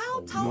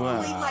 how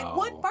totally, like,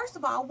 what, first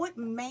of all, what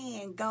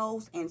man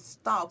goes and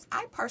stalks?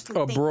 I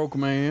personally think. A broke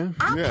man.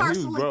 I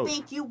personally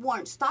think you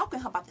weren't stalking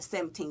her about the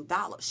 $17.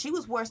 She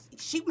was worse.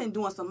 She'd been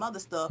doing some other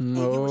stuff, and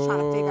you was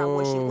trying to figure out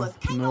where she was.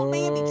 Can't no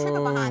man be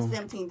tripping behind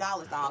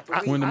 $17,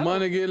 dog. When the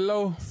money get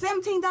low.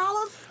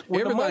 $17?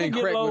 Everything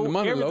crack when the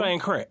money low. Everything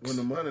cracks. When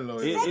the money low.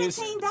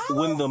 $17?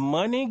 When the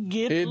money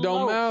get it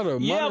low. Don't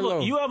matter.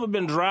 You ever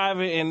been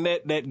driving and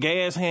that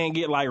gas hand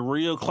get like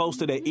real close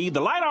to that E?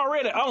 The light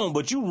already on,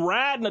 but you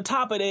riding the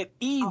top of that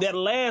E, that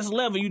last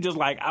level, you just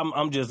like,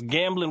 I'm just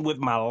gambling with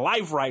my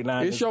life right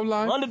now. It's your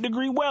life.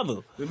 100-degree weather.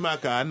 It's my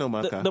car. I know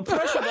my car. The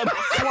pressure. I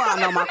swear I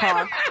know my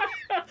car.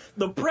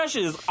 The pressure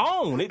is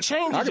on. It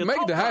changes. I can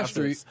make it to High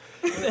Street.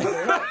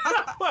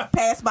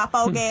 Pass by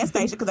 4 gas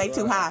stations because they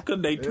too high.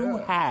 Because they too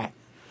high.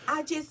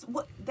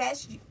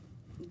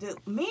 The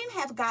men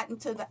have gotten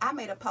to the. I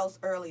made a post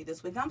earlier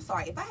this week. I'm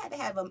sorry if I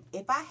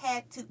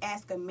had to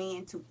ask a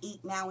man to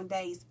eat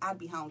nowadays, I'd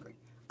be hungry.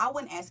 I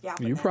wouldn't ask y'all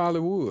for You nothing. probably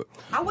would.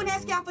 I wouldn't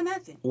ask y'all for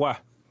nothing. Why?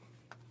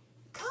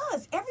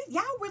 Cause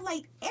y'all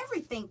relate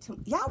everything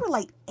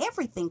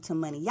to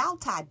money. Y'all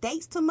tie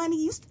dates to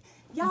money.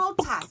 Y'all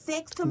tie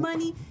sex to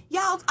money.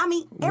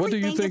 Everything What do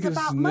you think is is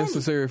about money.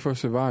 necessary for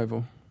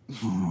survival?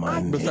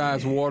 Money.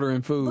 Besides water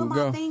and food. But my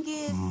Go. thing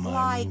is,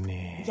 like,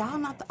 y'all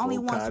not the only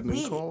ones cotton with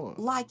and it. corn.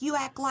 Like, you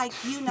act like,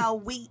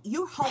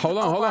 you're holding Hold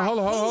over our head.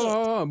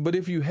 on. But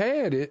if you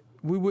had it,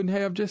 we wouldn't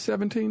have just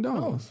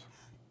 $17.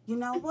 You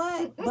know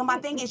what? But my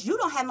thing is, you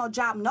don't have no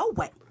job no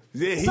way.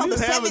 Yeah, he So the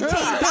was having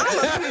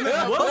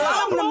 $17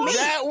 belong to me.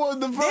 That was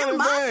the funny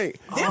thing.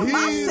 They're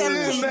my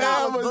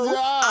 $17, boo.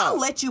 I'll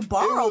let you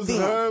borrow it was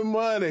them. Her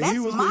money. That's he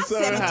was my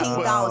concerned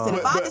 $17. And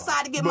if I but-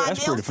 decide to get my that's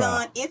nails pretty fine.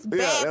 done, it's Yeah,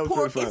 that was poor.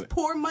 pretty funny. It's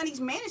poor money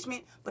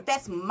management. But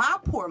that's my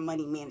poor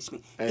money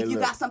management. Hey, if you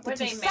look. got something Were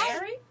to they say,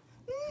 married?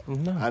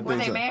 I Were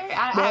think they so. married?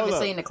 I But haven't hold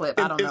up. seen the clip.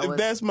 I don't know.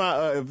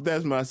 If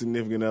that's my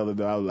significant other,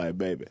 though, I was like,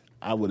 baby,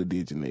 I would have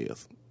did your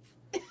nails.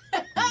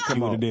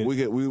 Come on, We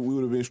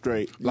would have been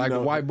straight. Like the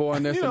white boy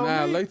in that you know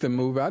Sanaa me. Lathan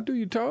movie. I do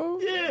you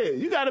told? Yeah,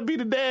 you got to be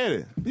the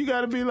daddy. You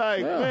got to be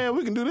like, man,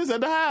 we can do this at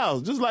the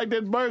house, just like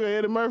that burger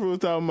Eddie Murphy was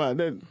talking about.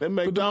 That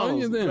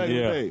McDonald's. onions in it. back in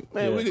the Yeah. day.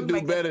 Man, Yeah. we can we do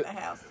make better. it at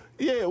the house.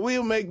 Yeah,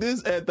 we'll make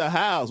this at the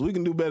house. We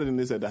can do better than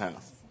this at the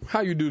house. How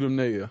you do them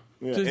nails?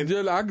 Yeah,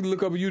 I can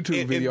look up a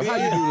YouTube video. and How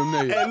you then- do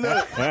them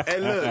nails?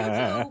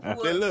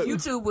 And look,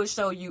 YouTube will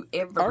show you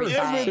Earth.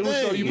 everything. It will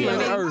show you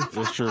planet Yeah. Earth.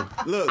 That's true.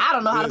 look. I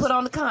don't know how to listen. put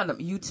on the condom.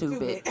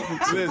 YouTube it.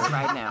 Listen.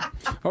 Right now.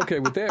 Okay,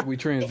 with that, we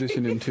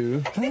transition into...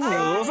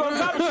 What's on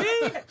top of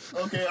you?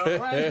 Okay, all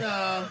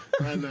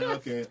right now,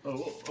 okay.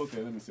 Oh,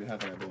 okay. Let me see. How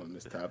can I go on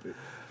this topic?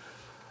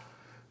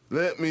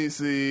 Let me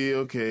see.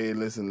 Okay,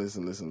 listen.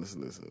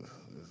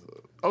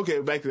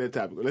 Okay, back to that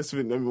topic. Let's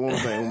one more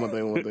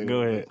thing.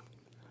 Go ahead.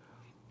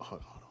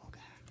 Hold on, okay.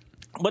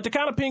 But to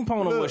kind of ping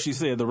pong on what she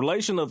said, the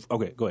relation of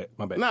okay, go ahead,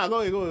 my bad. Nah, go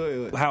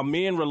ahead. How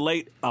men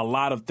relate a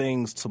lot of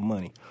things to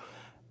money.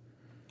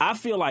 I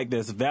feel like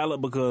that's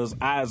valid because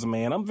I, as a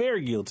man, I'm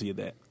very guilty of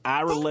that.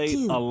 I relate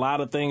a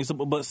lot of things,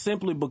 but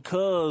simply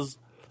because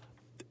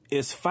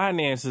it's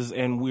finances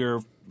and we're,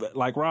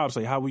 like Rob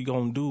say, how we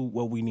gonna do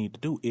what we need to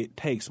do? It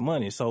takes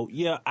money. So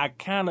yeah, I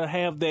kind of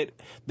have that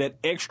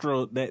extra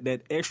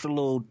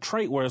little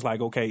trait where it's like,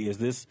 okay, is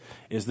this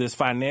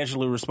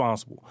financially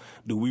responsible?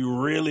 Do we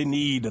really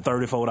need the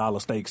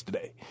 $34 steaks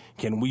today?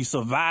 Can we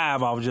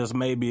survive off just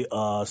maybe a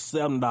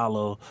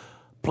 $7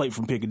 plate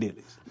from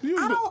Piccadilly's?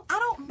 I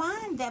don't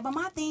mind that, but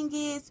my thing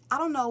is, I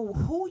don't know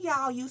who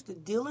y'all used to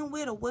dealing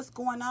with or what's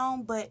going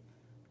on, but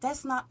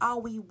that's not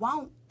all we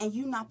want, and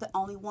you're not the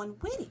only one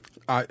with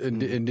it.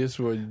 And this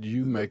where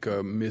you make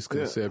a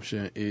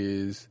misconception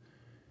is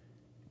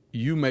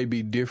you may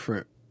be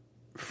different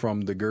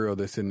from the girl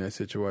that's in that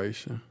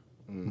situation.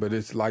 But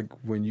it's like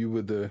when you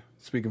were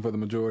speaking for the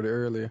majority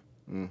earlier.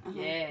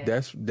 Yeah.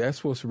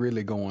 That's what's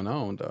really going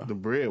on, though. The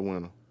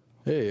breadwinner.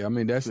 Yeah, I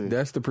mean that's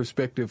the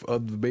perspective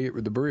of the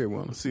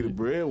breadwinner. See, the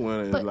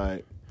breadwinner is But-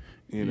 like,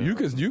 You know? You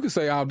can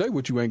say all day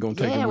what you ain't gonna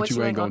take and what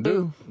you ain't gonna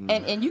do.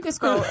 And you can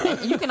scroll.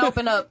 You can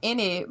open up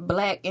any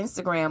black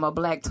Instagram or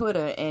black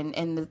Twitter,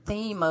 and the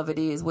theme of it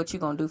is what you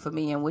gonna do for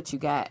me and what you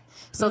got.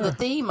 So the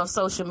theme of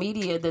social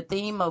media, the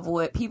theme of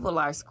what people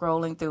are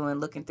scrolling through and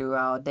looking through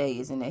all day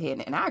is in their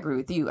head. And I agree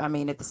with you. I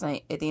mean, at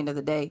the end of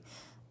the day,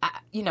 I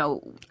ain't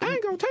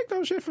gonna take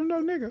those shit from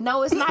no nigga.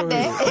 No, it's not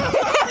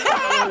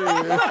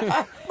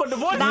that. But the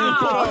voice is put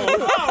on.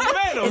 Oh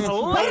man, it was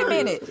hilarious. Wait a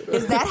minute.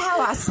 Is that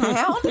how I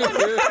sound?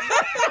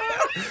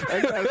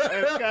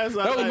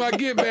 That was my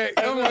get back.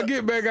 I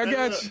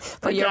got you.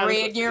 For your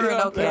red urine?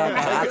 Okay.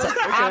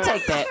 I'll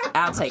take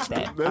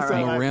that. All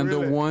right. Miranda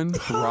really? 1,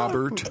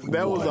 Robert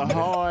That 1. was a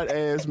hard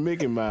ass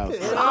Mickey Mouse.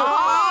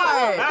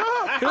 Hard.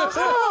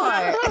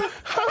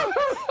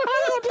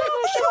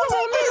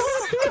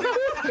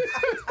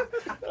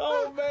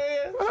 Oh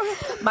man!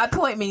 My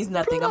point means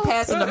nothing. I'm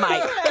passing the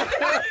mic.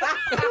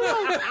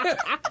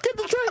 Get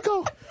the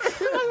Draco.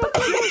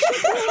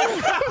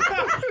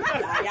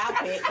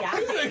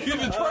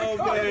 Y'all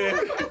man!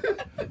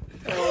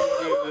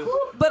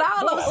 But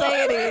all I'm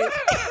saying is,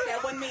 that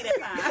wasn't me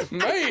that time.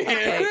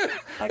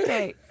 Man.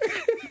 okay,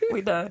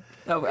 we done.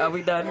 Are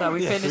we done? Are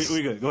we finished?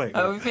 We good. Go ahead.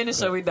 Are we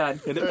finished? Or we done?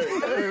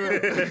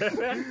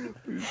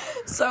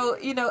 So,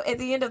 at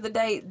the end of the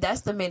day,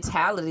 that's the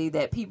mentality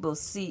that people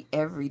see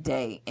every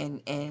day.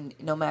 And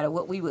no matter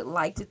what we would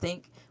like to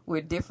think,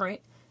 we're different.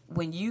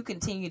 When you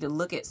continue to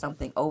look at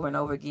something over and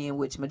over again,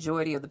 which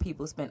majority of the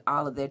people spend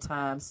all of their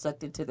time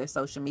sucked into their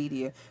social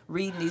media,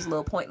 reading these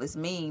little pointless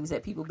memes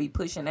that people be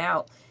pushing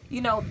out,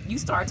 you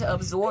start to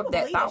absorb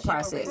that thought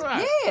process.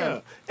 Right.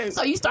 Yeah.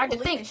 So you start to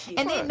think.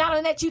 And then not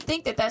only that, you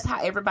think that that's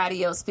how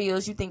everybody else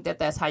feels. You think that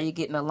that's how you're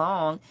getting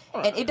along.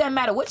 And it doesn't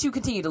matter what you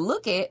continue to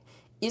look at.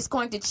 It's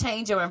going to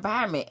change your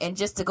environment. And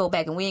just to go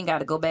back, and we ain't got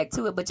to go back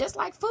to it, but just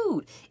like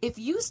food, if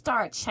you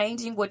start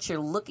changing what you're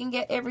looking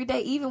at every day,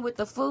 even with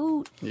the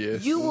food,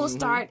 Yes. you will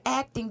start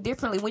acting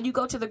differently. When you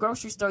go to the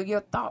grocery store,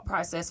 your thought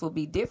process will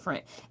be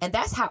different. And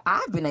that's how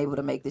I've been able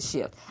to make the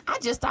shift. I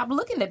just stopped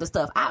looking at the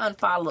stuff. I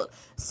unfollowed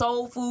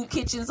Soul Food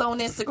Kitchens on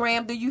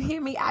Instagram. Do you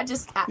hear me? I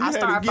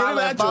started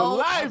following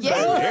both.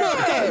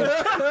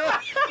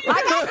 Yeah.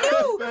 Like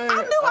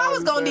I knew I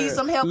was going to need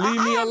some help.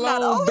 Leave me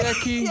alone,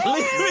 Becky.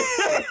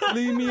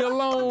 Leave me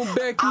alone,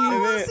 Becky. I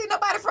don't want to see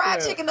nobody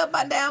fried chicken up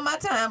and down my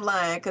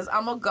timeline because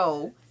I'm going to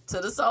go to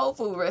the soul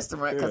food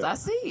restaurant because I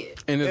see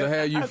it. And it'll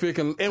have you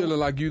feeling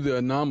like you the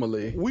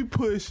anomaly. We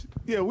push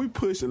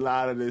a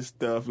lot of this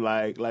stuff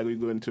like we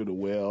go into the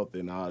wealth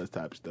and all this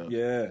type of stuff.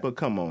 Yeah. But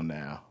come on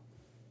now.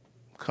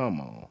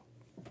 Come on.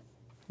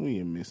 We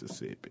in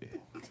Mississippi.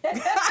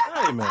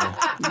 Hey man,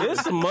 there's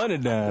some money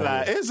down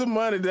Like, it's some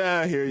money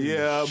down here,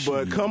 yeah,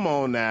 but come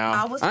on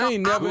now. I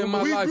ain't never in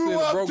my We life grew seen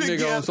a up broke nigga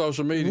together. on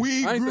social media.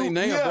 I ain't seen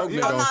name broke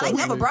nigga on I social ain't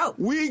never media. broke.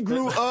 We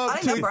grew up. I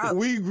ain't never broke.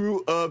 We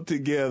grew up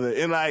together,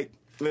 and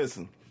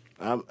listen.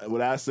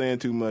 Without saying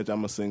too much,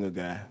 I'm a single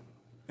guy,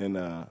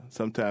 and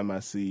sometimes I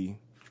see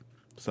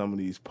some of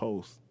these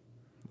posts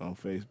on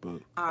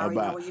Facebook I already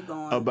know where you're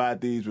going.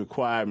 about these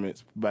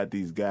requirements about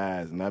these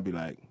guys, and I be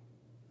like,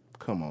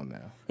 "Come on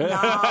now." No.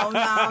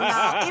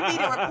 It be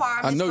the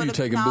requirements. I know for you the,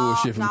 taking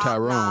bullshit from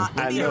Tyrone.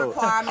 It be the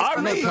requirements. I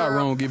for know the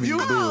Tyrone giving you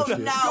the bullshit.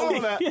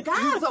 No,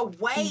 guys are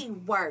way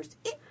worse.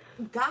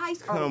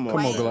 Guys are Come on.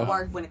 way Come on, Glo.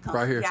 worse when it comes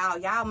Right here.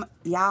 to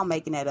y'all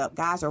making that up.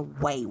 Guys are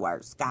way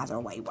worse.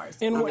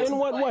 In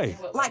what way?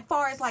 Like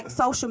far as like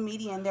social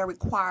media and their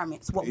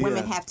requirements, what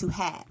women have to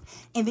have,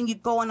 and then you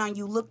go on,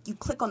 you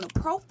click on the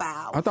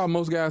profile. I thought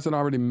most guys had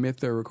already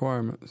met their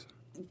requirements.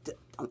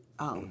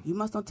 Oh, you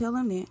must don't tell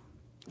them that.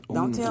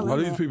 Don't tell All him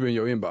these that. people in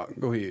your inbox.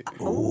 Go ahead.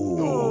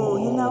 Oh,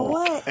 you know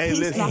what? Hey,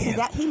 listen.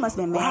 He must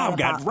have been mad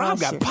Rob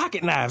got Usher.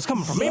 pocket knives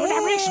coming from every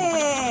direction.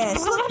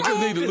 Yes. You just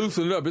need to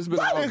loosen it up. It's been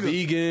all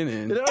vegan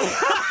and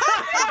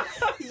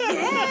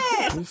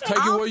Yes. just take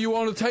it where you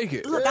want to take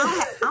it. Look,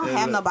 I don't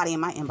have nobody in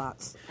my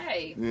inbox.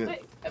 Hey,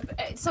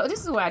 so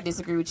this is where I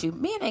disagree with you.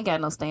 Men ain't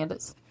got no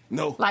standards.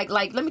 No. Like,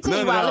 let me tell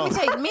you No, why. no. Let me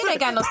tell you, men ain't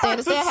got no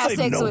standards. They'll have Say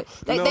sex no.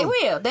 with. They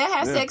will. They'll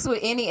have sex with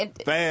any.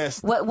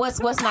 Fast. What's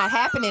not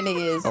happening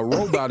is. A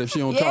robot if she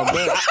don't Yeah. talk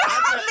back.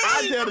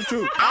 I tell the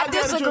truth. I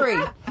tell the truth.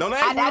 disagree. Don't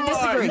ask me I why.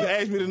 disagree. You can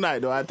ask me tonight,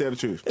 though. I tell the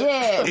truth.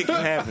 Yeah, It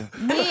can happen.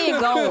 men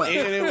going.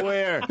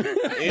 Anywhere.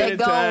 They Anytime.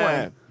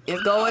 going.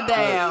 It's going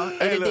down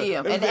Hey, in the look, DM,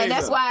 let me and tell you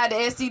that's something. why the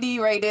STD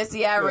rate, the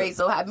STI rate.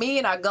 So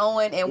men are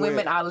going and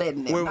women are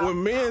letting it.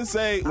 When men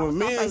say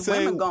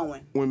women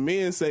going. when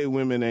men say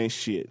women ain't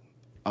shit,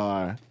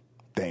 damn,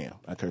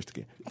 I cursed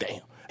again.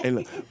 Damn. And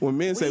look, when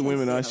men say done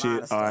women are said a lot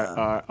shit, of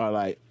stuff. are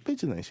like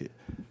bitches ain't shit.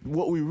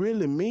 What we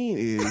really mean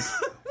is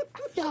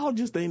y'all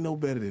just ain't no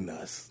better than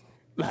us.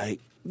 Like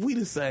we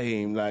the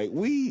same. Like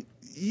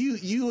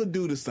you will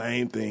do the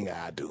same thing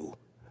I do.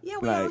 Yeah,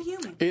 we all Like,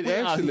 human. It We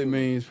actually out here.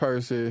 means,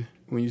 Percy,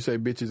 when you say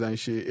bitches ain't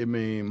shit, it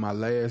means my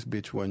last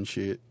bitch wasn't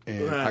shit,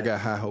 and I Right.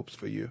 got high hopes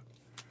for you.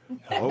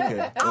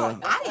 Okay.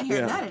 I didn't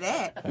hear none of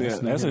that. Yeah.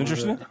 That's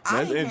interesting.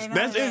 That's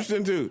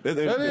interesting too. That's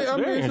interesting. I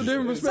mean, it's a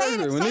different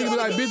perspective. When say niggas be that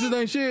like, again. bitches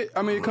ain't shit,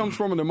 I mean, it comes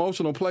from an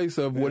emotional place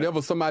of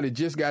whatever somebody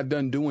just got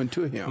done doing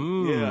to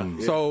him. Yeah.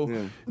 So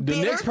the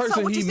Bitter? next person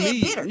So what he you said,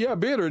 meets, bitter?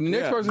 bitter. The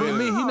next Yeah, person he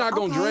bitter. meets, he not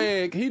gonna Okay.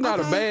 drag. He not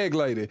a Okay. bag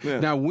lady. Yeah.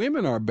 Now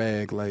women are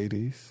bag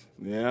ladies.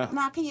 Yeah.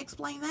 Now, can you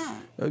explain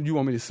that? You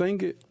want me to sing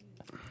it?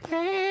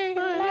 You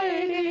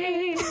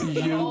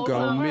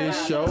gon'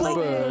 miss your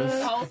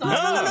bus.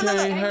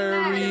 Can't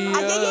hurry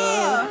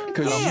up,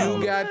 cause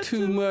you got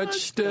too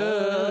much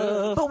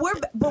stuff. But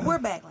we're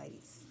back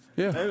ladies.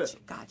 Yeah.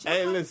 Gotcha.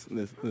 Hey,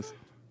 listen.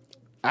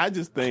 I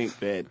just think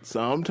that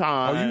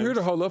sometimes. Oh, you here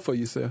to hold up for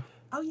yourself.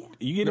 Oh yeah.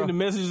 You get any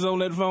messages on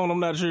that phone?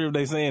 I'm not sure if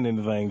they saying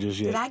anything just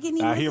yet. Did I get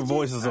any I hear messages?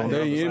 voices on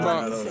They the other side.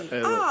 inbox. Let me see.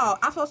 Hey, look. Oh,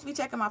 I'm supposed to be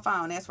checking my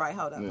phone. That's right.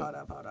 Hold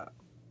up.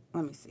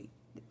 Let me see.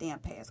 The damn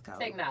passcode.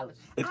 Technology.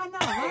 I know,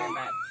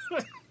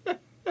 right?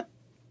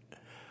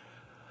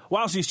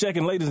 While she's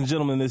checking, ladies and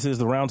gentlemen, this is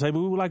the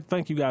Roundtable. We would like to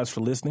thank you guys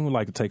for listening. We'd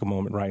like to take a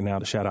moment right now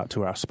to shout out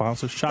to our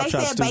sponsors, Chop They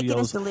Shop said bacon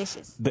is Studios.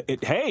 delicious.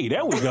 Hey,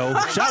 there we go.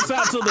 Shouts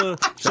out to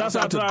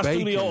our bacon.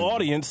 studio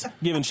audience,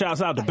 giving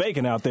shouts out to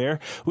Bacon out there.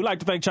 We'd like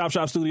to thank Chop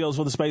Shop Studios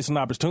for the space and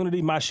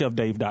opportunity.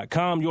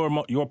 MyChefDave.com,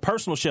 your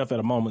personal chef at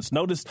a moment's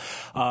notice.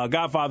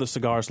 Godfather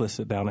Cigars, let's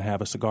sit down and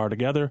have a cigar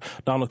together.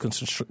 Donald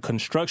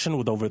Construction,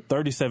 with over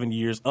 37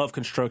 years of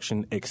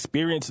construction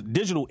experience.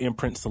 Digital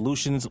Imprint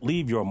Solutions,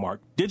 leave your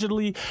mark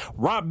digitally.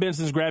 Rob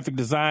Benson's Graphic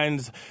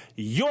Designs,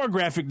 your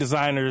graphic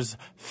designer's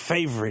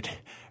favorite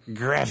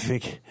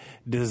graphic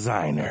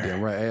designer.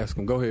 Yeah, right. Ask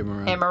him. Go ahead,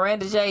 Miranda. And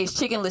Miranda J's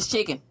Chickenless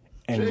Chicken.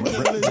 And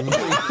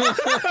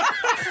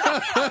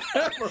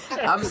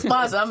I'm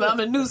sponsor. I'm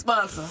the new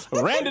sponsor.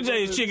 Miranda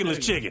J's Chickenless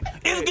Chicken.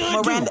 It's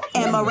good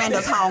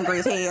Miranda's hungry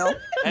as hell.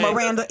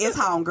 Miranda is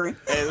hungry.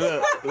 Hey,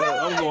 look.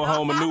 I'm going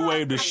home a new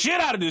wave the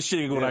shit out of this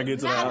chicken when I get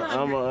to the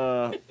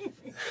house.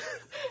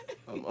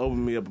 I'm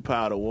opening me up a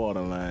powder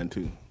water line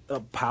too.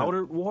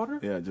 Powdered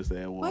water? Yeah, just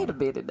add water. Wait a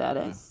minute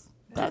now.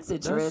 That's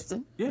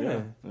interesting.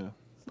 Yeah.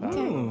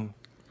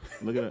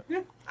 Look at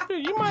that. I've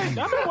been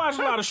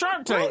watching a lot of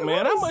Shark Tank,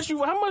 man. How much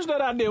that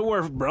idea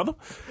worth, brother?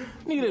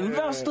 Need an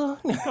investor?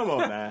 Come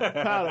on now.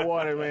 Powder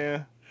water,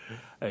 man.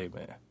 Hey,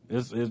 man.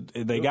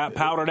 They got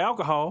powdered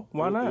alcohol.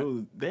 Why not?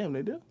 Damn,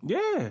 they do.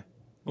 Yeah.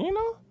 You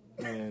know?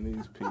 Man,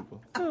 these people.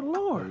 Good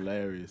Lord.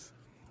 Hilarious.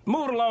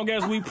 Moving along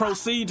as we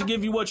proceed to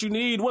give you what you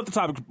need. What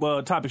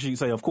the topic sheet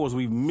say? Of course,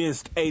 we've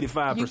missed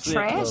 85%. You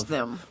trashed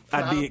them.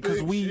 I did,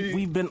 because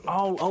we've been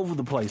all over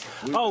the place.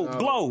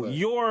 Glow,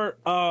 your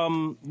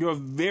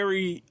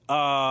very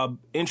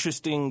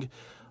interesting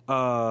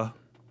help.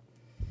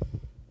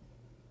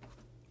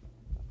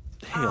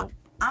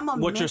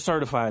 What you're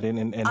certified in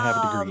and have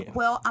a degree in.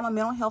 Well, I'm a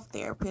mental health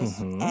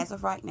therapist as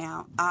of right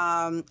now.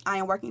 I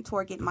am working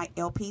toward getting my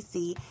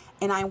LPC,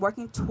 and I am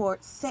working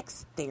toward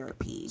sex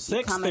therapy.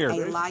 Becoming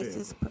a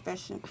licensed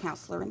professional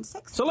counselor in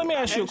sex So let me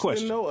ask you a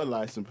question. I know a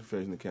licensed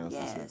professional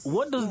counselor. Yes.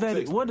 What does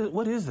that?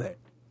 What is that?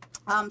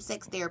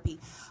 Sex therapy.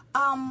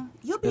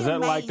 You'll be Is that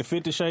amazed. like the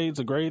 50 Shades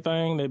of Grey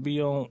thing that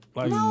be on?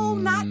 Like, No,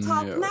 not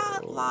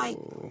like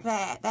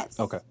that. That's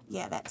Okay.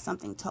 Yeah, that's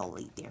something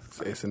totally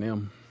different.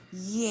 S&M.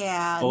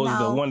 Yeah, or is it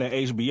no. the one that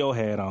HBO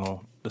had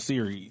on the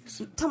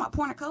series? Talking about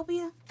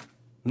pornocopia?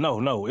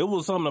 No, it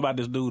was something about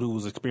this dude who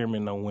was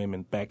experimenting on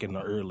women back in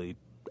the early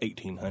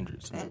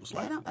 1800s. And it was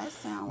like, That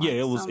sound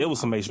yeah, like it was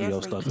some HBO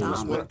Jeffrey stuff. It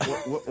was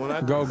Dahmer. When I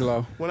Go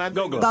Glow. When I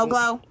Go think Glow.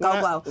 Go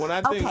glow. When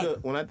I think Okay.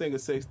 when I think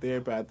of sex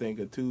therapy, I think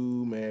of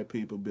two mad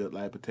people built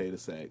like potato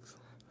sacks,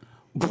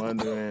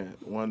 wondering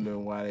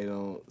why they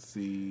don't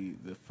see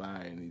the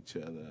fire in each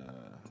other,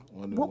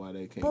 wondering why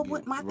they can't But get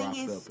what my rocked thing up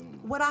is, in them.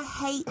 what I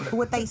hate,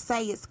 what they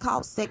say is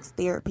called sex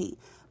therapy,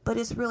 but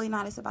it's really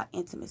not. It's about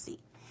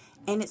intimacy,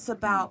 and it's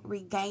about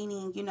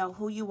regaining,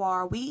 who you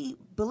are. We,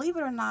 believe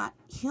it or not,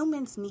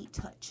 humans need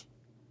touch.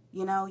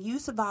 You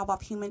survive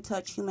off human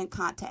touch, human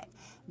contact.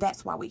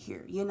 That's why we're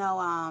here.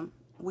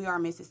 We are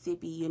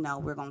Mississippi.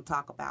 We're going to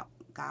talk about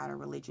God or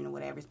religion or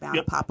whatever is bound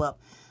to pop up.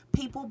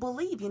 People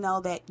believe,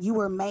 that you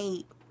weren't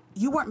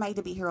made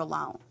to be here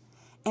alone.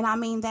 And I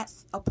mean,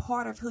 that's a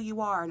part of who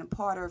you are and a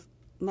part of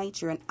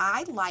nature. And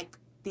I like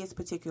this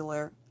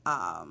particular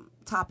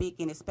topic,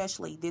 and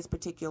especially this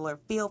particular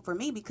field for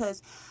me,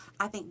 because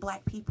I think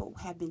Black people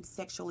have been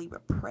sexually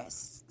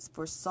repressed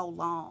for so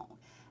long.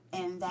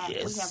 And that we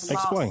have lost.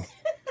 Explain.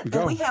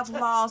 And we have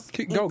lost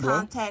Go, Glow.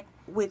 contact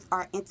with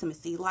our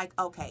intimacy. Like,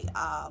 okay,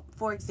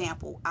 for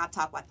example, I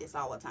talk about this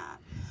all the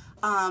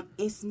time.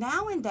 It's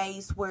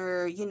nowadays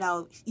where,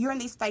 you're in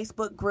these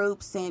Facebook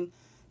groups and,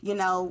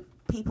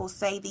 people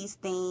say these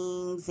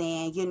things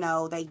and,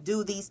 they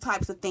do these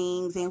types of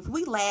things. And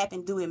we laugh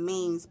and do it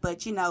means.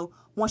 But,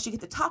 once you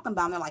get to talking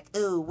about them, they're like,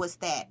 ooh, what's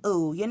that?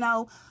 Ooh,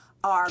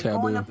 or Taboo.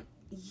 growing up.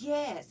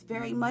 Yes,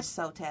 very much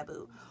so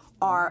taboo.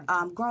 Or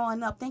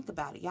growing up, think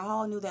about it.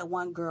 Y'all knew that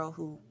one girl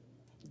who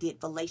did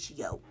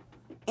fellatio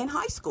in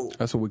high school.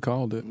 That's what we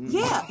called it.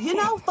 Yeah,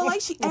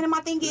 fellatio. And my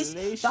thing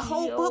is, the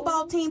whole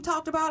football team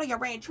talked about her. You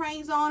ran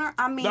trains on her.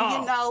 I mean,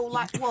 okay.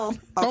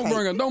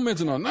 Don't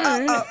mention her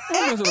name. Don't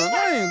mention her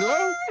name,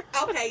 girl.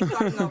 Okay,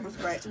 starting over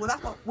scratch.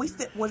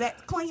 Was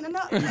that clean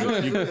enough? That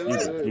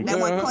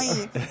wasn't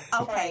clean.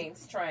 Okay.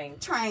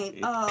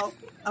 Train.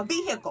 A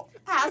vehicle.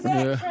 How's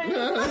that?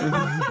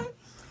 Yeah.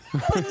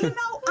 But and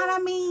I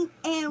mean,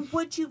 and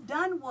what you've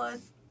done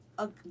was,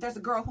 there's a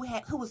girl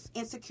who was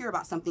insecure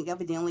about something,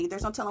 evidently.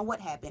 There's no telling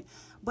what happened.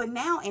 But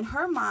now in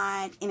her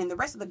mind and in the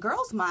rest of the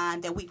girls'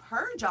 mind that we've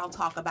heard y'all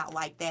talk about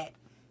like that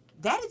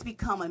has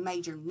become a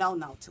major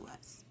no-no to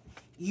us.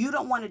 You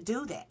don't want to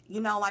do that.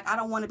 I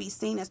don't want to be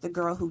seen as the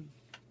girl who,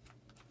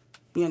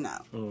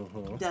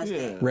 does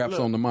that. Raps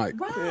on the mic.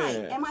 Right.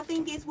 Yeah. And my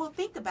thing is, well,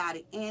 think about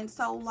it. And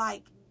so,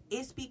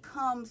 it's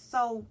become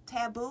so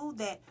taboo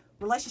that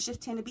relationships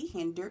tend to be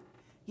hindered.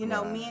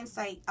 Men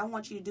say, I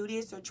want you to do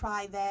this or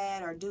try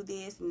that or do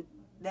this and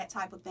that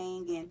type of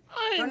thing, and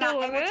they're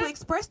not able to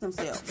express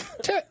themselves.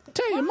 Tell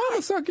your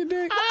mama suck your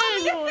dick.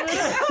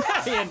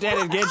 Your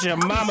daddy get your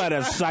mama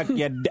to suck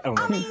your dick.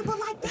 Think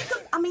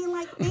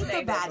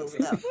about it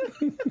stuff.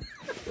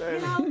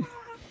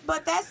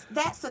 But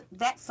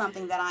that's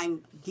something that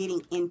I'm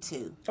getting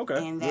into.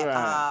 Okay. And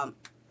that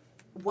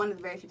one of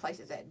the very few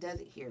places that does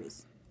it here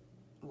is,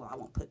 I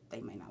won't put,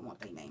 they may not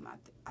want their name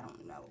out there. I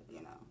don't know,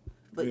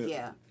 But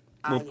yeah.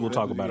 We'll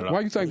talk about it.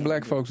 Why you think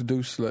black folks do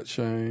slut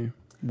shame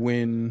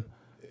when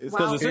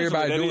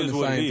everybody doing the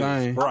same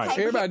thing? Right.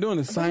 Okay, everybody doing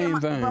the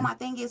same thing. But my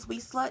thing is, we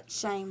slut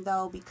shame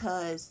though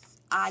because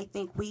I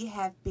think we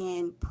have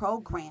been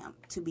programmed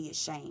to be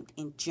ashamed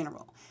in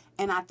general,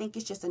 and I think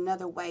it's just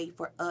another way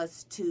for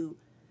us to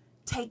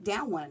take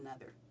down one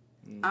another.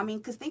 I mean,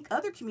 because think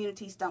other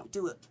communities don't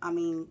do it. I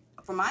mean,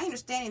 from my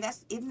understanding,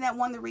 isn't that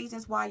one of the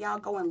reasons why y'all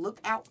go and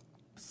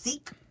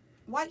seek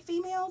white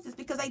females? Is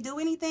because they do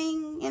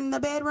anything in the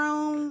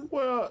bedroom?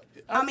 Well,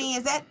 I mean,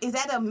 is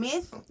that a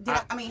myth?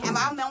 Am I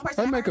the only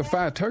person? They make a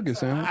fried turkey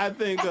sandwich. I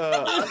think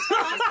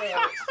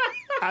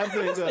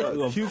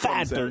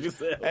fat turkey.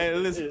 Hey,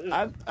 listen,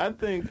 I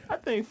think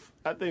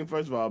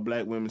first of all,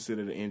 black women sit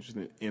at an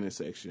interesting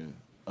intersection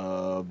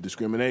of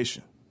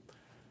discrimination.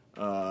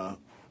 For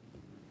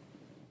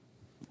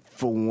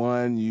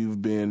one,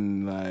 you've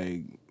been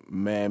like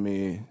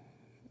mammy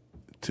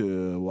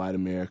to white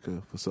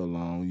America for so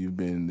long. You've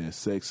been their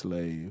sex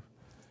slave.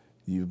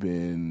 You've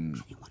been. I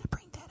didn't want to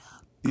bring that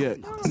up. Yeah,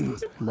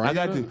 I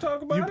got to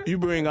talk about it. You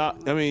bring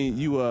up. I mean,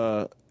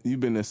 you've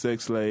been a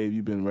sex slave.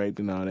 You've been raped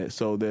and all that.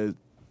 So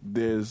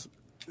there's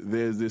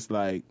this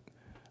like,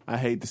 I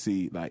hate to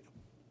see like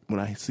when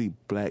I see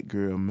black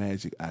girl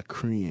magic, I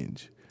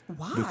cringe.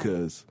 Why?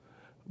 Because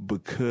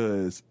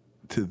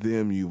to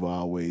them you've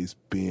always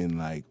been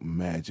like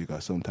magic or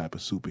some type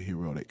of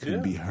superhero that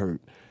couldn't be hurt.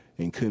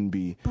 And couldn't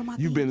be.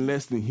 You've been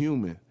less than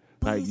human.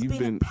 Like you've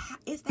been.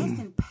 That's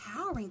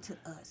empowering to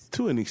us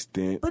to an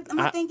extent. But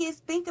my thing is,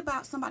 think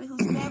about somebody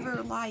who's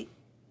never like.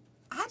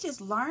 I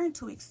just learned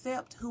to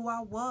accept who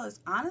I was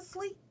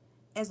honestly,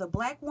 as a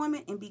black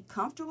woman, and be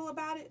comfortable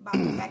about it. By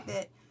the fact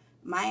that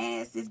my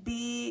ass is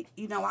big.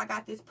 I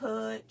got this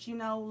pudge.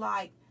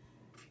 Like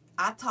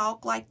I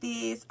talk like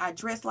this. I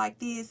dress like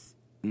this.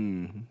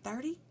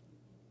 30.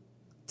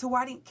 To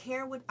where I didn't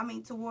care what.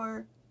 To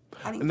where.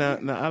 No,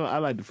 I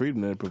like the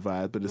freedom that it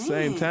provides, but at the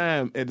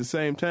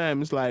same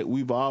time, it's like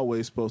we've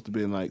always supposed to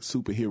be like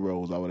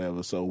superheroes or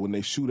whatever. So when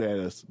they shoot at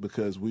us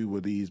because we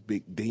were these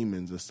big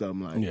demons or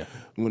something, like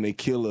when they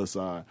kill us,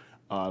 or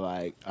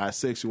like our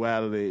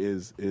sexuality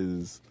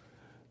is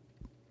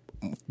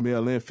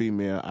male and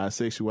female. Our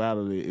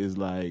sexuality is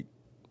like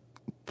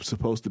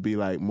supposed to be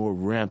like more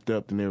ramped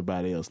up than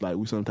everybody else. Like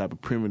we're some type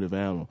of primitive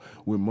animal.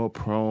 We're more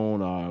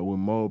prone or we're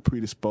more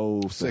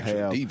predisposed to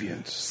have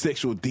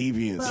sexual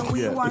deviance. But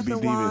we weren't the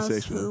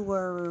ones who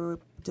were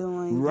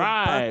doing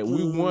right.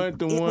 We weren't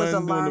the ones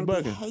doing the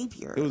bucking.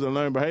 Behavior. It was a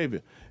learned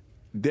behavior.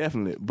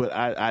 Definitely. But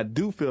I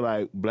do feel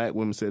like black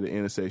women sit at the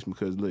intersection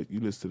because look, you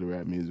listen to the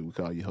rap music, we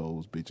call you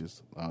hoes,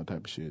 bitches, all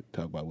type of shit,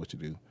 talk about what you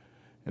do.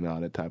 And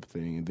all that type of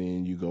thing. And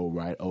then you go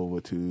right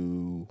over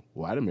to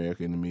white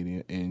America in the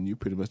media, and you're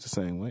pretty much the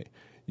same way.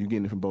 You're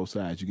getting it from both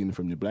sides. You're getting it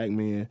from the black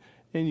men,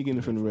 and you're getting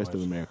it from the rest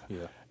of America.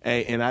 Yeah.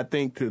 And I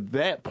think to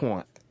that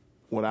point,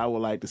 what I would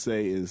like to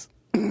say is,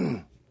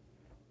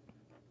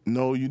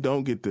 no, you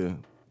don't get to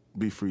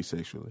be free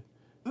sexually.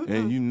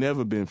 And you've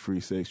never been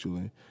free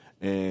sexually.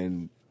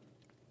 And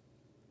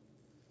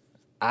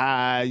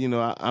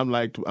I'm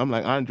like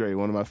Andre.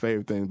 One of my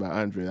favorite things about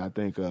Andre, I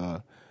think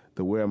the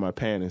wear my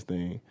panties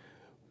thing.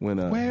 When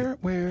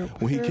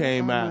he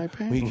came out,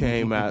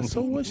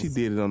 so what she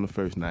did it on the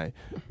first night.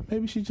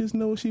 Maybe she just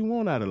know what she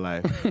want out of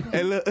life.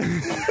 And look, he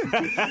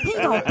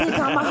gonna think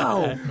I'm a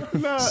hoe.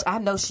 No, I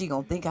know she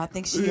gonna think I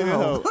think she a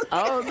hoe.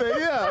 I don't think,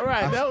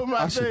 right. That was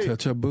my thing. I should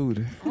touch her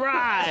booty.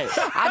 Right.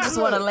 I just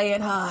want to lay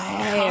in her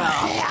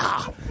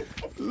hair.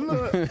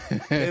 Look,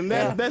 and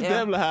that's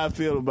definitely how I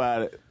feel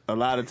about it. A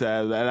lot of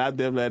times, and I've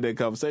definitely had that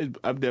conversation.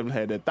 I've definitely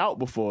had that thought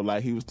before.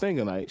 Like he was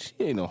thinking, like she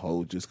ain't no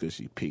hoe just because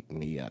she picked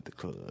me out the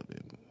club,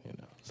 and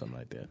something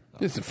like that.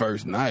 It's the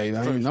first night.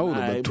 I ain't know it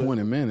but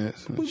 20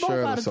 minutes. We both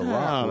Share out the of Ciroc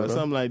town or with her.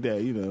 something like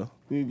that, you know.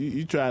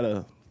 You try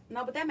to...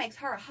 No, but that makes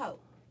her a hoe.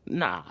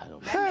 Nah, I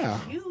don't. How?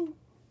 You,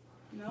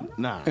 no.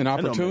 Nah. An that don't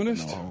make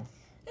opportunist? it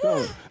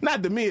no.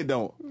 Not to me, it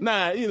don't.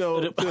 Nah, you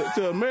know,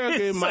 to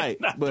America it might,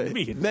 not but to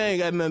me, it they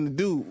ain't got nothing to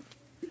do.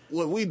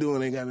 What we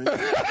doing ain't got nothing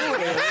to do.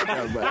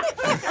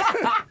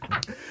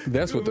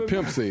 That's what the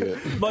pimp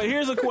said. But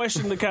here's a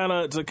question to kind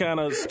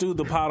of stew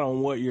the pot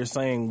on what you're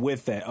saying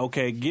with that.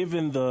 Okay,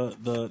 given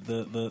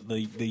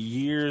the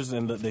years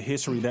and the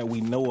history that we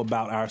know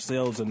about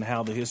ourselves and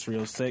how the history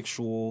of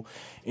sexual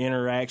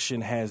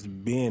interaction has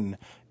been,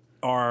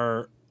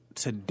 are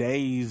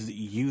today's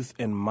youth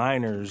and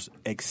minors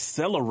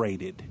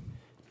accelerated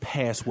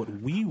past what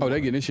we were? Oh, they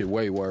getting this shit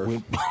way worse.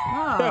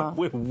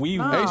 What we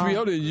were.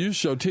 HBO didn't use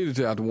show titties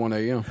till after 1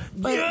 a.m.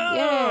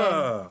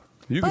 Yeah.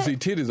 You can see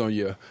titties on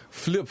your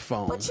flip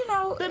phone. But you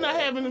know, They're not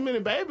having as many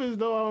babies,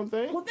 though, I don't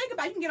think. Well, think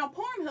about it. You can get on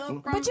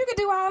Pornhub. but you can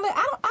do all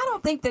that. I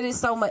don't think that it's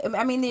so much.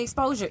 I mean, the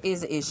exposure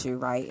is an issue,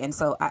 right? And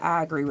so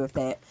I agree with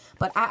that.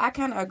 But I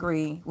kind of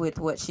agree with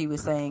what she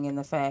was saying in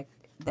the fact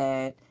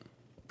that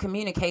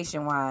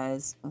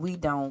communication-wise, we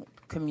don't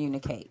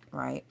communicate,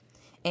 right?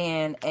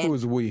 And Who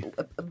is we?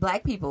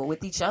 Black people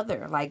with each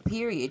other, like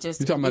period. Just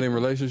You talking about in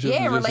relationships?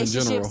 Yeah, or just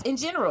relationships in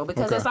general,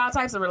 because Okay. there's all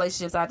types of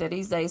relationships out there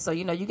these days. So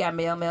you know, you got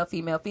male,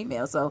 female,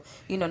 female. So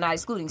you know, not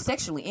excluding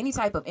sexually, any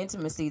type of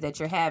intimacy that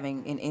you're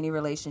having in any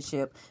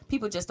relationship,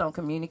 people just don't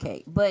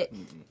communicate. But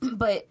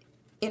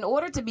in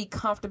order to be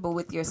comfortable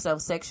with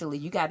yourself sexually,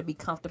 you got to be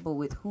comfortable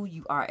with who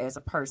you are as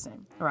a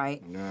person,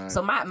 right?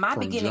 So my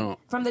beginning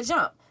from the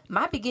jump,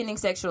 my beginning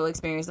sexual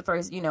experience,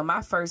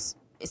 my first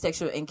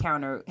sexual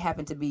encounter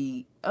happened to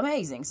be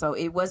amazing. So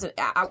it wasn't,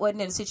 I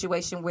wasn't in a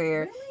situation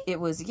where it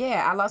was,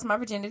 I lost my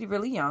virginity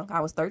really young. I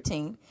was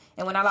 13.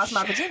 And when I lost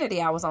my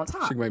virginity, I was on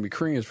top. She made me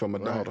cringe from my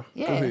daughter.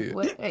 Yeah, Go ahead.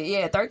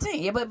 well,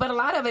 13. Yeah, but a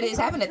lot of it is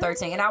happened at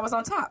 13, and I was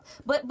on top.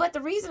 But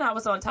the reason I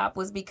was on top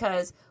was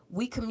because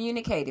we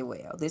communicated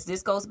well.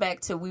 This goes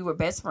back to we were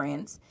best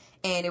friends,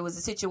 and it was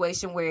a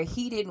situation where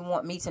he didn't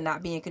want me to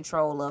not be in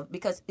control of,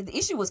 because the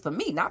issue was for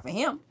me, not for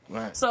him.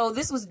 Right. So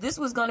this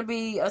was going to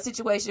be a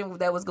situation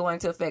that was going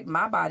to affect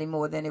my body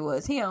more than it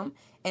was him,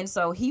 and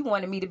so he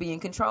wanted me to be in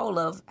control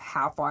of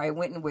how far it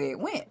went and where it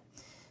went.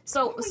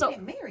 So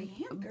didn't marry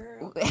him,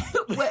 girl.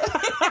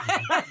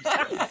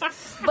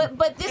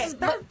 but this is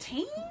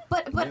 13.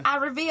 But I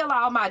reveal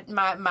all my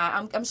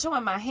I'm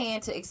showing my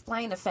hand to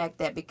explain the fact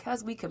that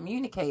because we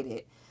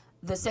communicated,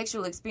 the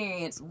sexual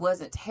experience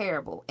wasn't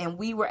terrible, and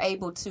we were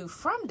able to,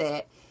 from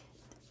that,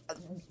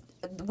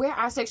 where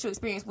our sexual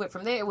experience went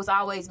from there, it was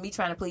always me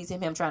trying to please him,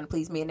 him trying to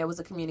please me, and there was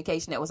a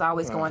communication that was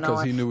always going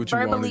on, he knew what you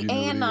verbally wanted, you knew and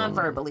what he wanted.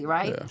 non-verbally,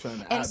 right? Yeah. Trying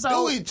to And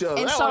outdo each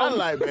other. That's what I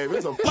like, baby.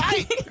 It's a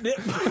fight.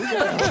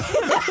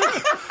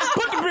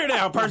 Put the beer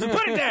down, person.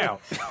 Put it down.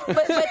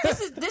 but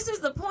this is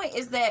the point,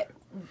 is that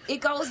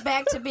it goes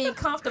back to being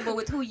comfortable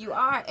with who you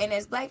are. And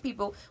as Black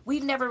people,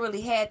 we've never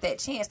really had that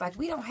chance. Like,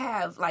 we don't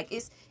have, like,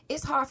 it's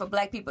hard for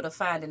Black people to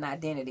find an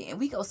identity, and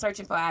we go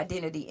searching for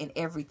identity in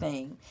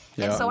everything.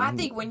 Yeah. And so I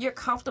think when you're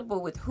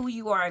comfortable with who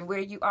you are and where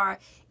you are,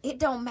 it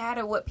don't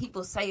matter what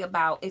people say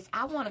about, if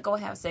I want to go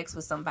have sex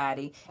with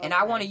somebody and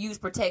I want to use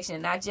protection,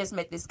 and I just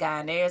met this guy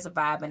and there's a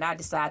vibe and I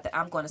decide that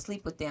I'm going to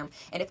sleep with them,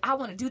 and if I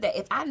want to do that,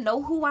 if I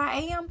know who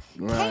I am,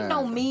 can't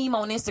no meme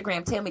on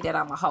Instagram tell me that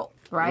I'm a hoe,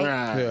 right?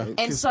 Yeah.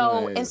 And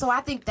so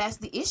I think that's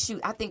the issue.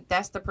 I think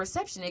that's the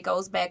perception. It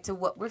goes back to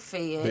what we're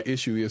fed. The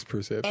issue is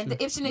perception. And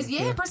the issue is,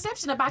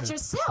 perception about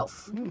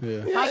yourself.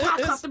 Yeah. Like how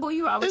comfortable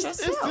you are with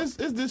yourself.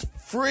 It's this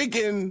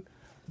freaking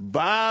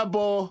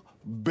Bible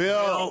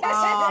Belt.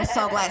 Oh, I'm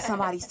so glad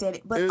somebody said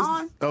it. But Go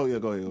on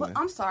ahead.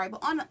 I'm sorry,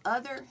 but on the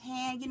other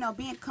hand,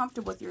 being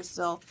comfortable with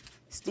yourself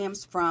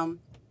stems from,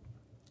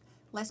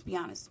 let's be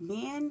honest,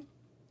 men,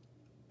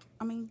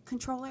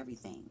 control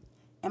everything.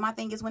 And my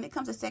thing is, when it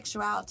comes to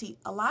sexuality,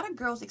 a lot of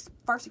girls'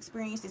 first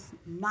experience is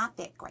not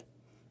that great.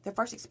 Their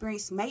first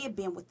experience may have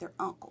been with their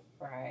uncle.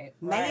 Right.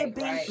 May have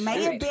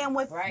been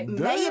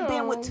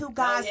with two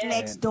guys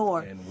next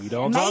door. And we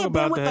don't May talk have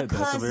been about with that. a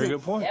That's a very cousin.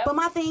 good point. But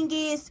my thing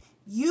is,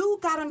 you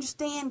got to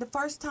understand, the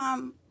first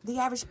time the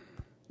average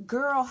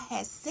girl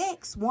has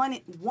sex, one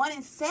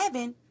in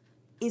 7,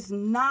 is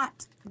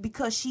not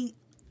because she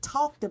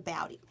talked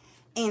about it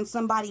and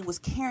somebody was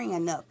caring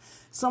enough.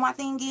 So my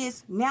thing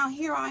is, now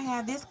here I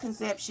have this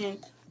conception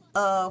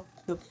of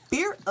the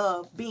fear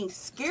of being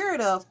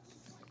scared of,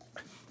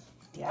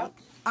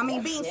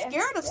 being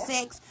scared of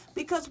sex,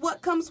 because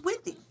what comes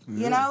with it,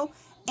 you know?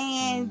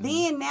 And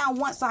then now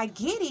once I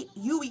get it,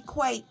 you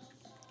equate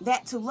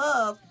that to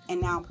love,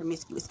 and now I'm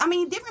promiscuous.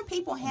 Different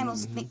people handle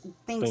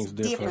things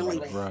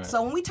differently. Right.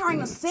 So when we turn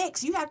to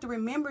sex, you have to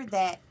remember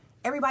that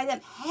everybody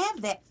doesn't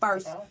have that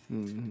first.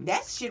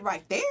 That shit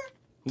right there.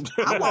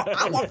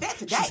 I want that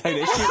today. Hey,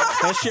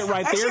 that shit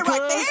right That there, shit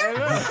right cuz.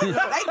 there. They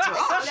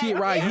draw Shit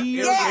that. right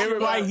here.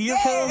 Right here,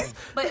 cuz.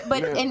 But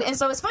and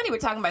so it's funny we're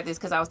talking about this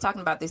because I was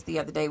talking about this the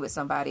other day with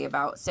somebody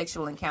about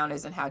sexual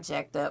encounters and how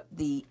jacked up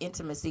the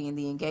intimacy and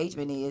the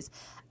engagement is.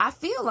 I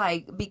feel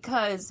like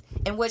because,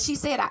 and what she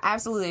said, I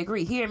absolutely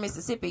agree. Here in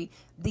Mississippi,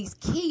 these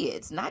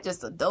kids, not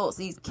just adults,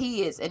 these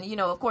kids, and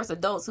of course,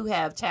 adults who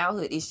have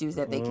childhood issues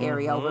that they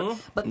carry over,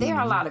 but there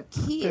are a lot of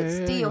kids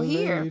still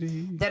here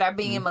that are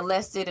being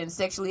molested and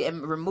sexually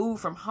and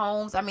removed from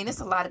homes. I mean, it's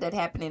a lot of that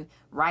happening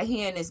right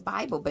here in this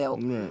Bible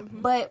Belt.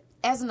 But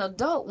as an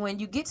adult, when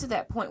you get to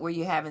that point where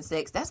you're having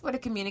sex, that's where the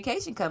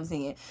communication comes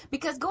in.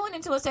 Because going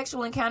into a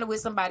sexual encounter with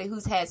somebody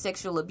who's had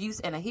sexual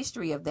abuse and a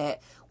history of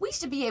that, we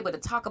should be able to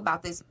talk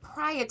about this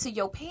prior to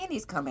your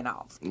panties coming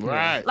off.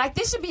 Right. Like,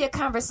 this should be a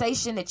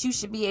conversation that you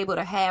should be able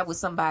to have with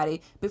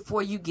somebody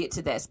before you get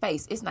to that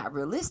space. It's not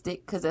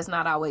realistic because that's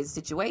not always the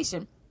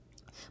situation.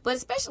 But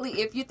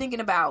especially if you're thinking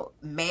about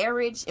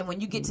marriage and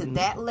when you get to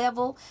that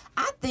level,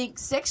 I think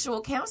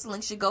sexual counseling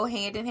should go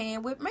hand in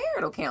hand with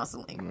marital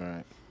counseling.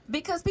 Right.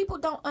 Because people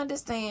don't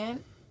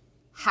understand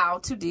how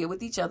to deal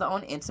with each other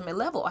on an intimate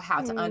level or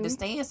how to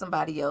understand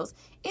somebody else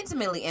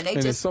intimately. And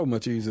It's so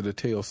much easier to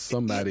tell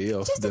somebody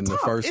else just to than the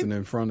talk. person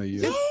in front of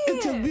you.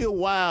 It took me a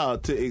while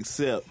to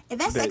accept.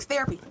 And that's sex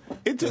therapy.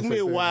 It took me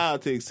a while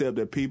to accept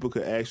that people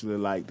could actually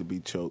like to be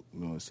choked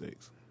during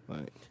sex.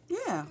 Like,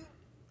 Yeah.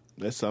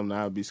 that's something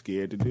I'd be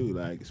scared to do.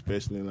 Like,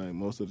 especially like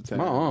most of the time.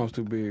 My arm's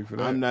too big for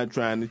that. I'm not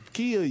trying to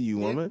kill you,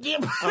 woman.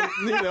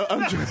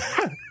 I'm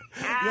trying.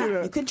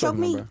 You couldn't choke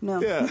me?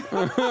 No. Yeah.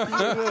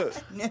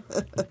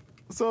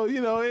 So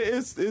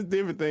it's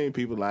different things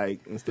people like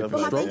and stuff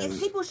But like my that. thing is,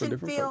 people should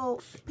different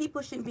feel,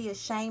 people shouldn't be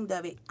ashamed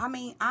of it. I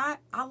mean, I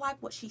like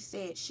what she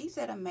said. She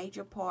said a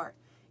major part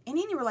in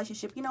any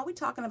relationship. We're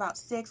talking about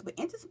sex, but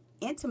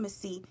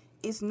intimacy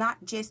is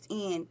not just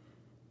in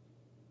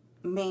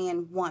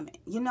man, woman.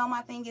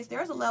 My thing is,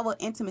 there's a level of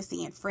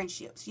intimacy in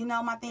friendships.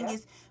 My thing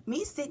is,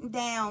 me sitting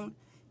down,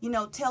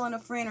 telling a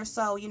friend or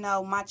so,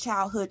 my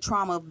childhood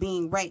trauma of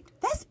being raped.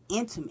 That's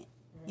intimate.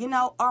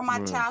 Or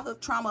my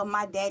childhood trauma of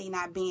my daddy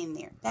not being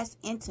there. That's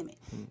intimate.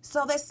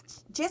 So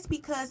that's just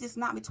because it's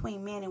not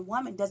between man and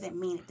woman doesn't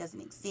mean it doesn't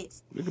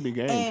exist. It could be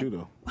game too,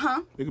 though.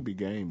 Huh? It could be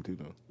game too,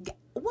 though.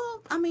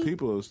 Well, I mean,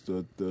 People will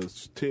tell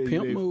you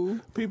Pimp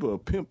move. People will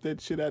pimp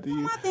that shit out of you.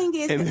 my thing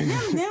is, And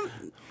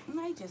them,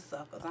 they just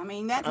suckers. I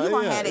mean, that you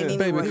gonna have that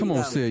anywhere Baby, come you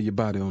on, go. sell your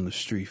body on the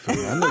street for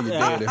me. I know your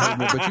daddy hurt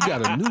me, but you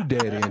got a new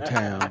daddy in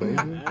town, baby.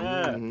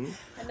 I know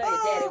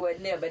your daddy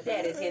wasn't there, but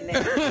daddy's here now.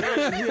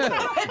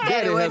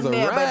 Daddy has a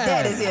but ride.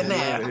 daddy's here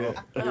now.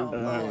 Yeah. Oh,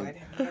 Lord.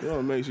 You want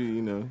to make sure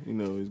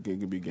it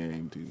could be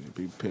game too.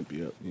 People pimp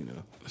you up,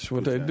 That's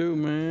what they do,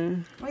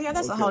 man. Well, yeah,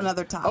 that's a whole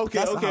nother topic. Okay,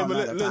 That's a okay, whole but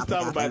nother let's topic,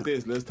 talk I about think.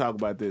 this. Let's talk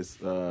about this.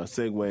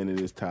 Segue into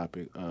this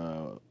topic.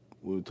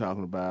 We were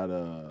talking about.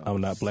 I'm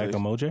not black,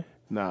 I'm OJ?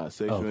 Nah,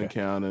 sexual Okay.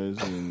 encounters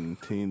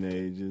and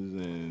teenagers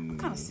and I'm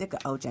kind of sick of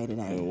OJ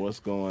today. what's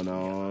going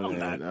on.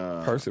 I'm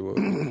And, Percy was.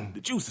 The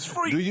juice is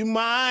free. do you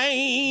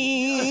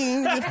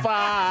mind if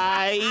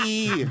I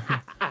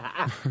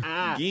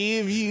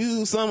give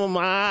you some of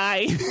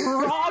my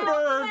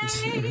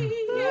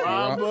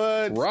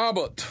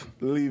Robert.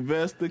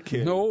 Sylvester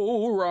Kelly?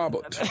 No,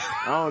 Robert.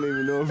 I don't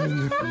even know if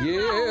it's...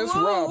 Yes,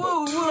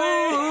 Robert.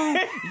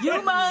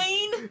 You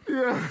mind?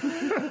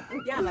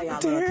 Y'all know y'all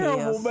love Terrible,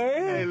 kills. man.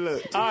 Hey,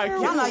 look. All right,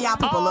 Y'all know y'all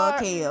people love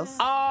kills.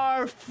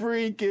 Our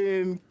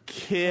freaking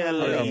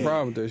Kelly. I got a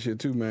problem with that shit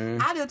too,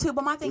 man. I do too,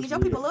 but my thing is, your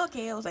people love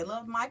kills. They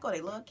love Michael.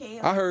 They love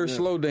kills. I heard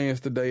slow dance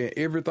today and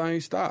everything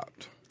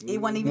stopped. It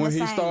wasn't even When the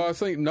he same. started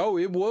singing, no,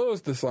 it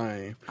was the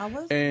same. Oh,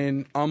 was it?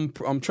 And I'm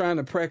trying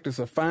to practice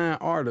a fine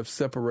art of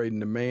separating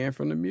the man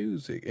from the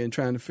music and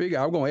trying to figure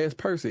out. I'm going to ask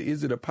Percy,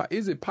 is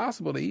it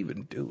possible to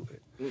even do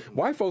it?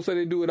 White folks say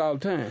they do it all the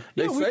time.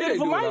 They Yeah, we say did they it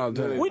for do it Mike. all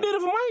the time. We did it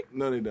for Mike.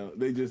 No, they don't.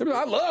 They just... I mean,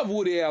 I love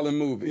Woody Allen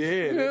movies.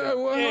 Yeah,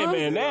 well, Hey,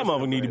 man, that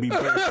motherfucker need to be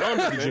put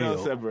under the They don't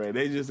jail. separate.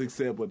 They just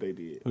accept what they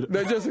did.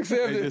 They just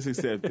accept They it. just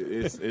accept it.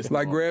 It's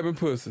Like normal. grabbing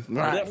pussy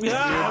Right.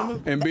 Yeah.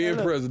 and being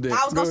president.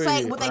 I was gonna Go say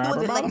ahead. what they do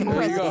with elected There you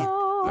president.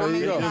 go. There you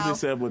They go. just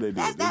accept what they did.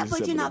 That's They that, just but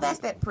accept what they that's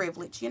did. that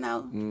privilege,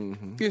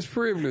 It's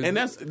privilege. And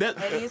that is and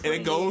what it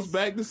it goes is.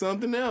 back to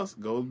something else.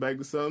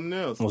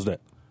 What's that?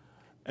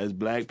 As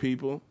black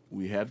people,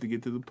 we have to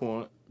get to the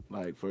point.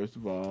 Like, first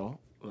of all,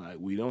 like,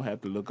 we don't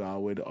have to look all the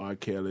way to R.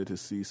 Kelly to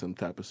see some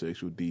type of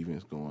sexual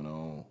deviance going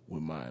on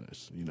with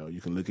minors. You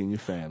can look in your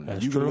family.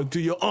 That's you true. can look to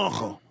your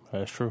uncle.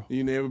 That's true.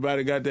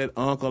 Everybody got that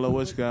uncle or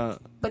what's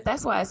got. But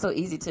that's why it's so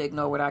easy to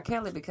ignore with R.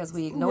 Kelly because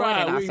we ignore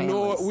Right, it in our we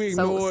ignore- families. we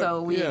ignore it,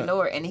 so we yeah.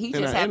 ignore it, and he In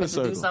just our happens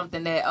inner to do circle.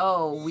 something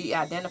that we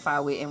identify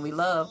with and we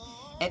love.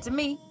 And to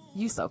me,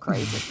 you so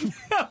crazy.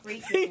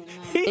 He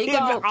hit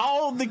go-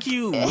 all the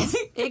cues.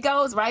 It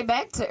goes right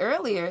back to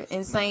earlier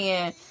in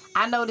saying,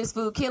 I know this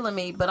food killing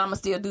me, but I'm going to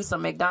still do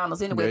some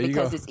McDonald's anyway There you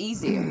because go. it's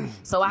easier.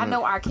 So I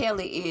know R.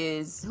 Kelly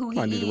is who he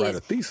I need is. to write a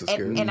thesis,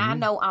 girl. and I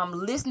know I'm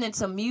listening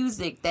to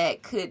music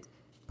that could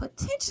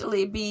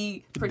potentially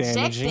be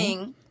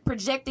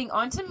projecting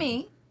onto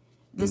me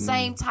the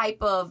same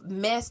type of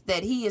mess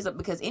that he is,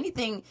 because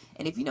anything,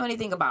 and if you know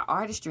anything about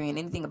artistry and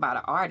anything about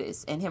an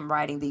artist and him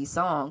writing these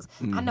songs,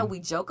 I know we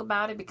joke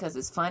about it because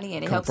it's funny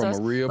and it helps us.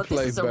 From a real but place,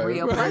 this is a baby.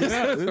 real place.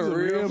 It's a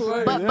real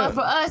place. But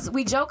for us,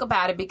 we joke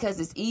about it because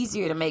it's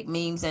easier to make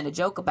memes and to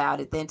joke about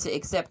it than to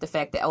accept the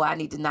fact that, oh, I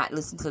need to not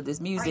listen to this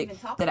music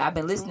that I've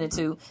been listening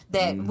to.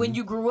 That when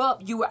you grew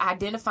up, you were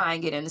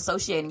identifying it and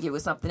associating it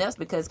with something else,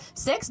 because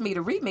Sex Me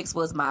the Remix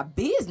was my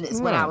business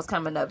when I was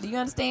coming up. Do you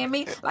understand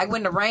me? Like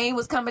when the rain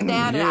was coming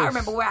down and I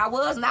remember where I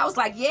was and I was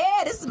like,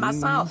 yeah, this is my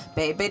song.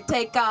 Baby,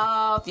 take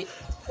off.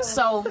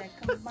 So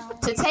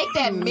to take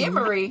that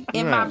memory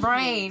in my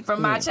brain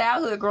from my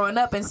childhood growing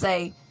up and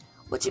say,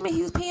 what you mean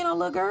he was peeing on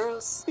little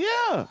girls?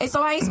 Yeah. And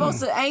so I ain't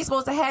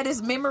supposed to have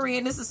this memory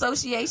and this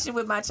association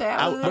with my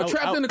childhood. But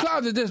Trapped in the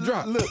Closet just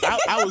dropped. Look,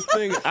 I was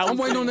thinking. I'm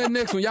waiting on that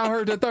next one. Y'all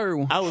heard that third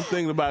one? I was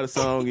thinking about a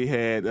song he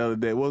had the other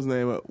day. What's the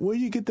name of it? Where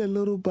you get that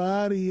little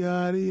body,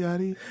 yaddy,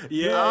 yaddy?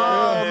 Yeah.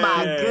 Oh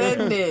my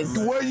goodness.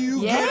 Where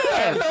you get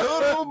that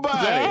little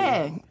body?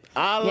 Yeah.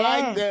 I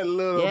like that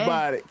little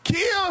body.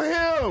 Kill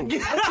him.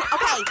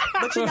 Okay,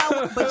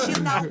 but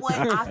you know what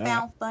I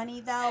found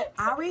funny though?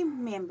 I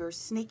remember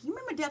sneak. You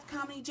remember Def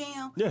Comedy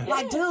Jam? Yeah.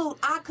 Like, dude,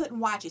 I couldn't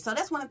watch it. So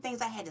that's one of the things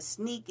I had to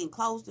sneak and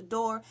close the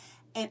door.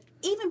 And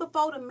even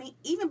before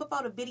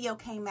the video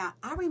came out,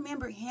 I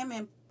remember him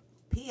in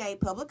PA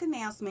public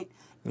announcement,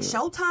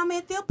 Showtime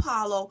at the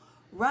Apollo,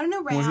 running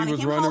around and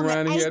him holding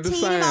an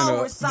 18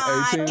 over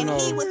sign, and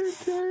he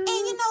was, and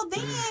you know,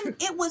 then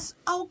it was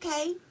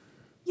okay.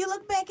 You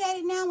look back at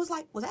it now and was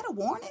like, was that a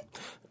warning?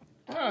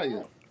 Oh,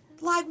 yeah.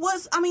 Like,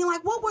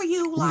 what were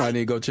you You like? might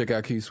need to go check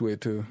out Keith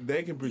Sweat, too.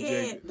 They can project.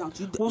 Yeah, don't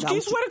you? Was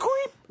Keith Sweat a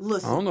creep?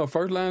 Listen, I don't know,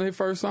 first line of his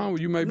first song,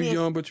 you may be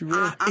young, but you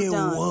real. I'm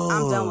done. was.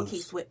 I'm done with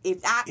Keith Sweat.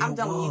 I'm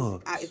done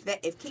with music.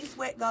 If Keith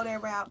Sweat go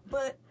that route,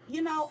 but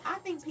you know, I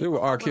think It people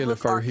was R. Kelly overlook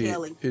first R. hit.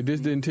 Kelly. If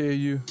this didn't tell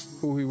you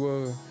who he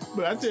was,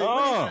 But I tell you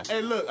what,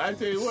 hey, look, I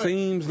tell you what.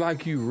 seems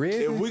like you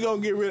ready. If we gonna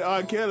get rid of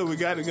R. Kelly, we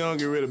got to go and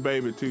get rid of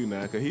Baby too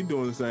now, cause he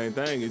doing the same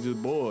thing. It's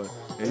just boy.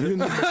 And you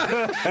know,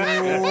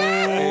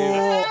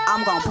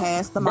 I'm gonna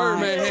pass the mic.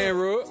 Birdman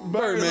hand rub.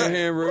 Birdman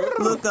hand rub.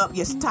 Look up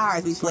your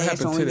tires be flashing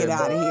happened when we to get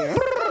that out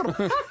of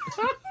here.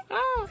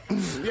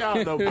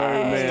 y'all know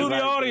Birdman. Studio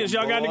like audience,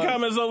 y'all got boy. any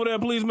comments over there?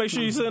 Please make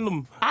sure you send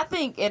them. I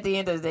think at the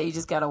end of the day, you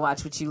just gotta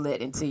watch what you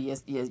let into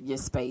your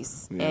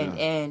space. Yeah.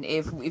 And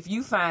if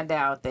you find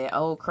out that,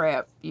 oh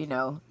crap, you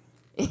know,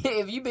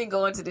 if you've been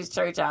going to this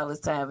church all this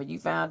time and you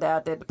found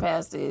out that the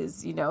pastor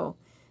is, you know,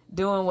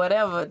 doing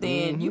whatever,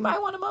 then you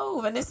might want to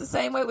move. And it's the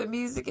same way with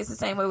music. It's the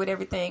same way with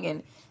everything.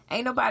 And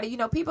ain't nobody, you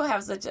know, people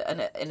have such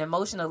an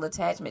emotional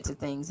attachment to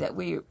things that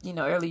we're, you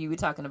know, earlier you were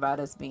talking about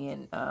us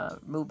being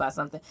moved by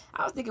something.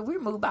 I was thinking we're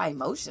moved by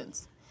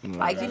emotions.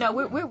 Like, you know,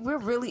 we're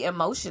really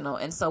emotional.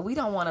 And so we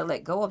don't want to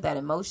let go of that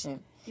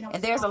emotion. You know,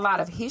 and there's a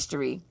lot of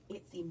history.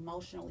 It's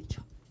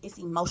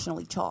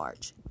emotionally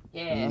charged.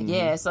 Yeah,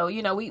 yeah. So,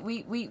 you know,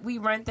 we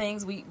run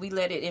things, we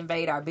let it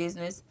invade our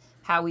business,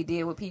 how we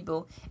deal with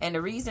people. And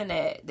the reason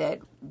that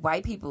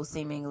white people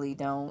seemingly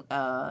don't,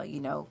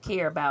 you know,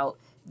 care about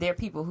their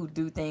people who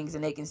do things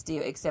and they can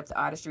still accept the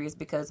artistry is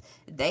because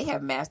they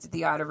have mastered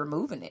the art of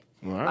removing it.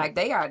 Right. Like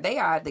they are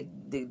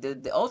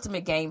the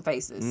ultimate game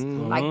faces.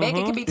 Like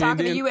Becky can be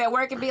talking to you at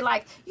work and be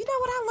like, you know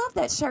what, I love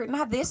that shirt,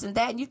 not this and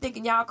that, and you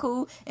thinking y'all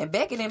cool, and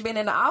Becky done been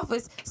in the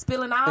office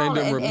spilling all And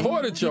then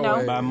reported you your know,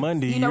 ass. By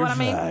Monday, you know you're what I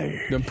mean?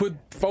 fired. Then put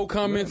 4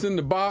 comments in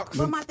the box.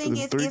 But my thing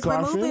is three-car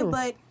removing, film.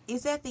 but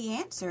is that the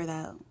answer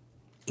though?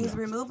 Is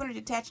removing or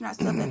detaching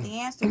ourselves at the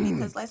answer?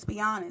 Because let's be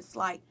honest,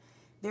 like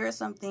there are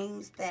some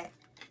things that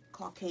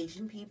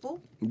Caucasian people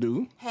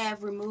Do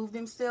have removed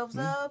themselves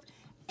of,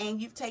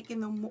 and you've taken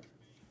the,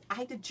 I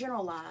hate to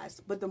generalize,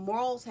 but the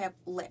morals have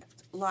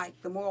left. Like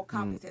the moral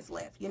compass has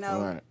left. You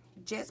know, Right.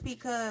 just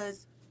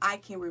because I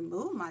can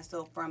remove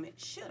myself from it,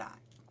 should I?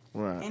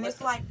 right. And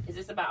it's like, Is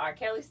this about R.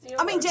 Kelly still?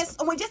 I mean,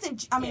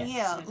 or-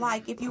 yeah.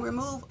 Like if you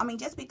remove, I mean,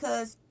 just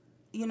because,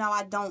 you know,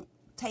 I don't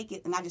take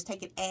it and I just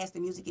take it as the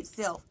music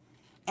itself,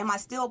 am I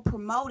still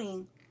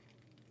promoting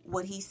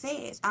what he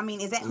says? I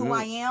mean, is that who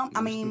I am?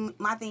 I mean,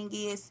 my thing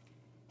is,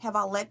 have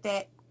I let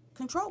that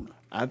control me?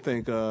 I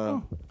think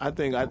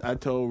I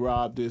told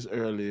Rob this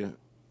earlier,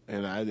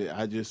 and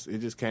it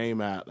just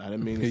came out. I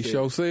didn't mean to He say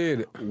sure it. said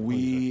it.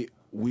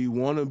 We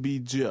want to be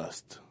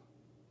just,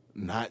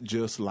 not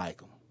just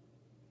like them.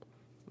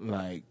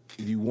 Like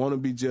you want to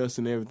be just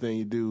in everything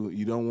you do.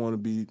 You don't want to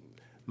be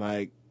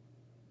like.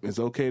 It's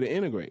okay to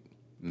integrate,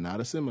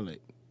 not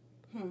assimilate.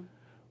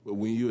 But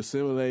when you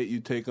assimilate, you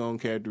take on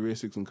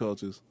characteristics and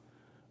cultures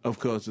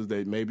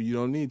that maybe you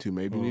don't need to.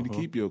 Maybe you need to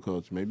keep your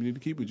culture. Maybe you need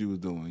to keep what you was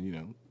doing. You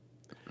know,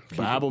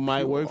 Bible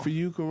might work for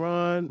you.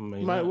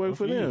 Quran might work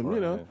for them. You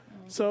know,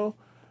 so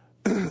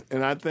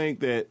and I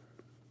think that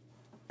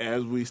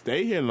as we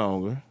stay here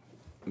longer,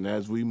 and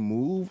as we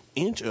move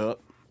inch up,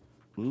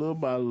 little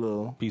by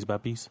little, Piece by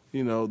piece.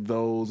 you know,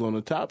 those on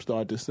the top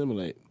start to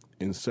assimilate,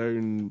 and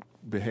certain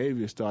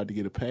behaviors start to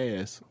get a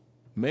pass.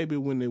 Maybe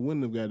when they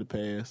wouldn't have got a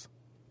pass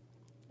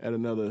at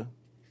another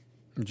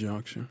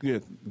Junction.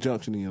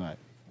 junction in your life.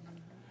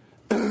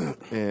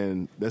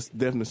 And that's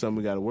definitely something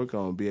we got to work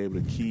on. Be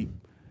able to keep.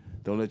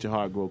 Don't let your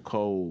heart grow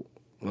cold.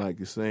 Like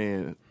you're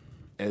saying,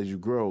 as you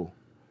grow,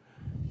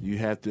 you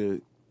have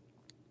to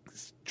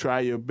try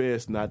your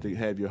best not to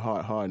have your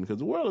heart hardened, because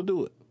the world will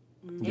do it.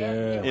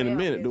 Yeah. In a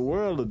minute, the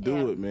world will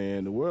do it,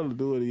 man. The world will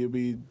do it. You'll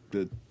be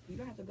the. You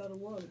don't have to go to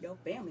war. Your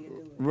family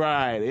will do it.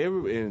 Right.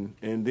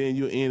 And then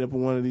you'll end up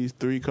in one of these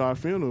 3-car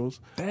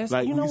funerals. That's,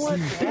 like you know what?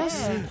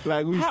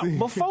 Like we see.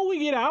 Before we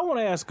get out, I want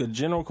to ask a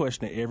general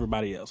question to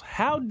everybody else.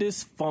 How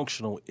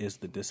dysfunctional is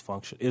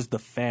the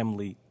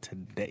family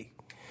today?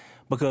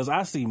 Because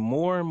I see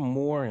more and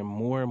more and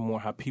more and more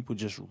how people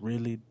just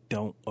really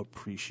don't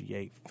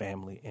appreciate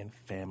family and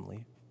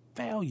family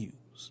values.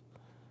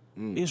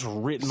 It's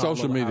written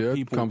social all over media. how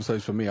people, conversation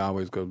for me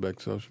always goes back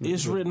to social media.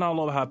 it's written all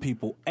over how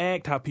people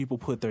act, how people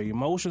put their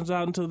emotions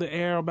out into the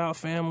air about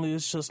family.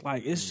 It's just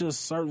like, it's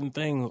just certain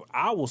things.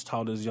 I was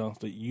taught as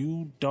youngster,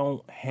 you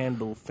don't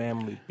handle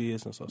family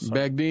business or something.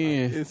 Back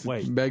then,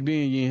 Wait. you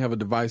didn't have a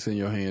device in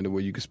your hand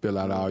where you could spill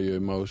out all your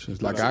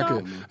emotions. Like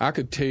I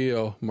could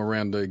tell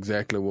Maranda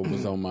exactly what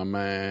was on my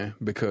mind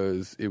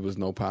because it was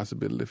no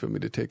possibility for me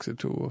to text it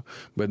to her.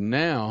 But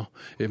now,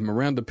 if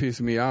Maranda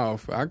pissed me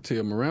off, I could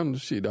tell Maranda,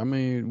 shit, I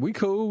mean, we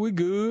cool, we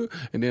good.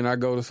 And then I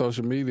go to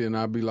social media and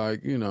I be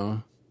like, you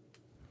know,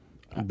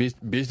 bitch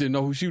didn't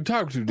know who she was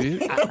talking to,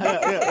 did you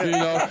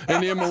know?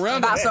 And then Miranda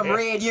About some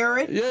red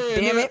urine.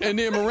 Yeah, and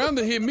then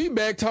Miranda hit me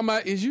back talking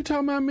about, is you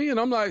talking about me? And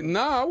I'm like,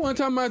 nah, I wasn't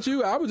talking about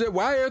you. I was just,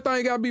 why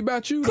everything got to be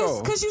about you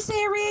though? Because you said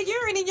red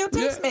urine in your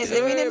text message.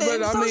 Yeah, I mean, in the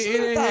but I mean, it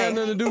social ain't had thing.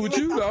 nothing to do with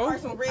you though.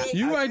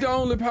 You ain't the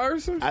only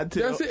person.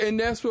 That's it, and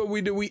that's what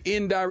we do. We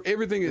indirect.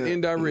 Everything is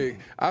indirect.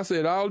 I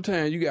said all the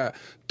time, you got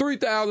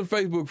 3,000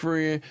 Facebook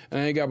friends, and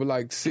I ain't got but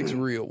like 6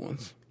 real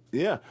ones.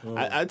 Yeah,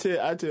 I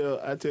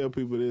tell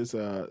people this.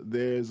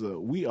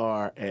 We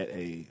are at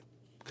a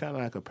kind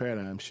of like a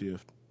paradigm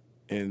shift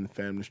in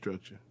family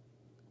structure.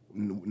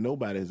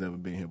 Nobody has ever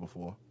been here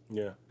before.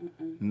 Yeah.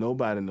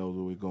 Nobody knows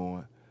where we're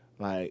going.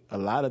 Like a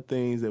lot of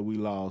things that we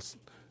lost,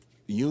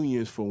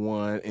 unions for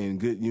one, and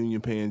good union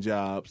paying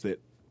jobs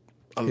that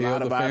a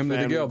lot of our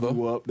families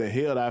grew up, that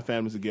held our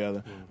families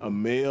together. A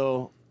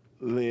male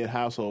led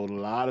household, a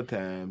lot of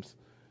times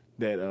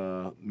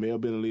that male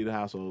been lead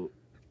household.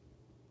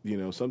 You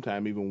know,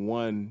 sometimes even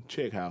one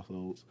check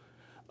households.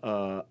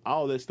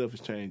 All that stuff is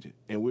changing,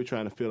 and we're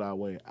trying to fill our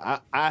way.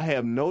 I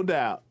have no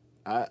doubt.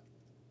 I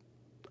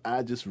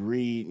just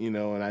read, you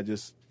know, and I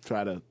just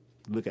try to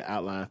look at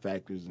outline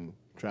factors and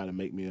try to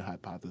make me a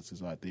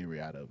hypothesis or a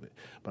theory out of it.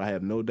 But I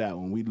have no doubt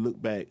when we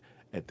look back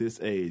at this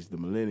age, the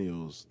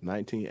millennials,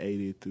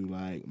 1980 through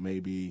like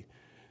maybe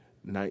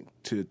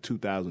to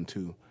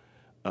 2002,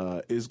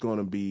 it's going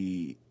to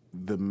be,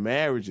 the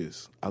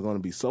marriages are going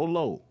to be so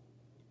low.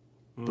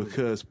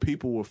 Because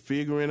people were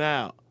figuring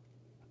out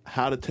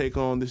how to take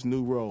on this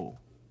new role,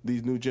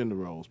 these new gender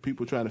roles.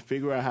 People trying to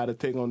figure out how to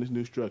take on this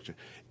new structure.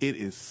 It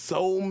is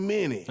so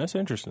many. That's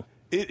interesting.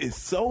 It is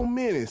so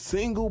many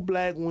single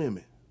black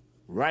women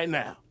right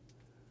now.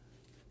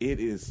 It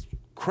is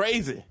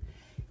crazy.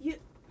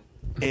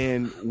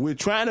 And we're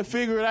trying to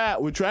figure it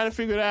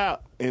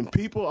out. And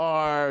people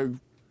are...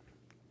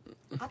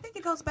 I think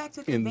it goes back to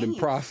in convenience. the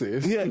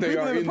process. Yeah, they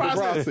are in the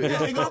process.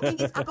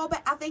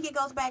 I think it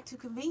goes back to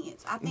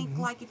convenience. I think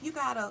like if you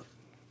got a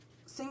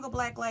single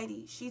black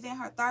lady, she's in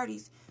her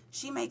 30s,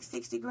 she makes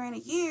 $60,000 a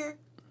year.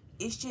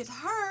 It's just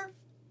her.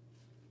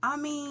 I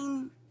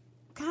mean,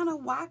 kind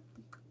of why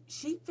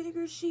she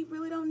figures she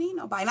really don't need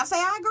nobody. And I say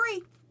I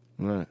agree.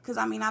 Right. Because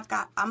I mean,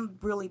 I'm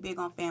really big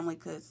on family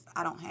because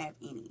I don't have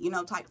any, you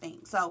know, type thing.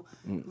 So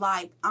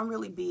like I'm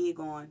really big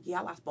on. I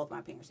lost both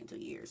my parents in 2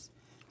 years.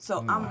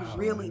 So I'm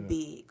really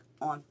big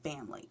on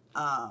family.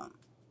 I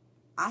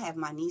have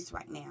my niece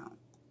right now.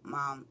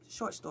 Mom,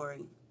 short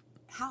story.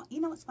 How, you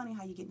know, it's funny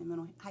how you get in the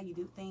mental, how you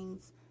do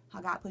things,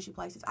 how God push you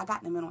places. I got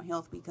into mental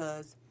health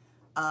because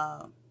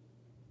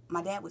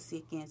my dad was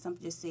sick and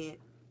something just said,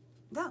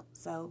 go.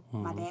 So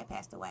my dad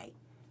passed away.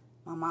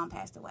 My mom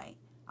passed away.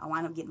 I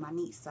wound up getting my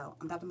niece. So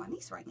I'm adopting my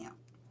niece right now.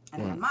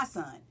 And I have my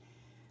son.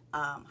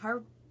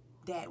 Her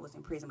dad was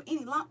in prison.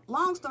 But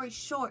long story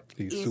short,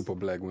 These super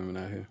black women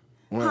out here.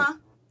 Right. Huh?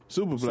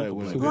 Super black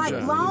women. Like,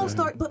 long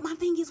story, but my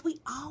thing is we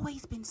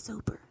always been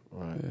super.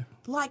 Right.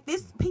 Like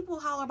this, people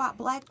holler about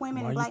black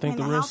women Why and you black men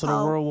think in the the rest of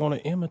household. the world want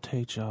to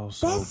imitate y'all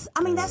so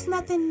That's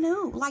nothing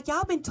new. Like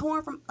y'all been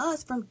torn from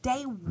us from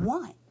day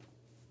one.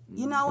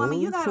 You know, I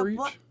mean, you got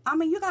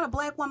a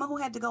black woman who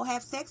had to go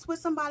have sex with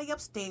somebody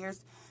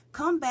upstairs,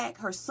 come back,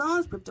 her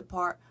son's ripped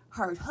apart,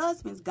 her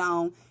husband's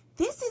gone.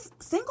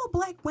 Single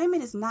black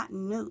women is not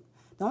new.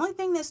 The only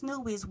thing that's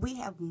new is we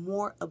have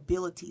more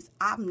abilities.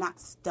 I'm not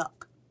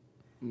stuck.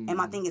 And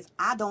my thing is,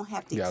 I don't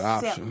have to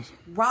accept. Options.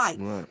 Right.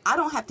 I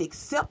don't have to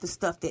accept the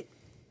stuff that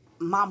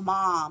my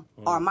mom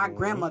or my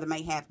grandmother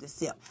may have to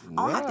accept. I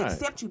don't have to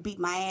accept you beat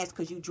my ass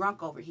because you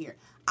drunk over here.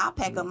 I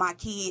pack up my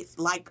kids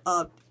like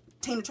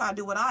Tina try to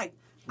do what I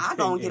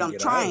go and get them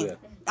trained.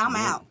 I'm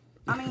out.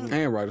 I mean,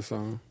 And write a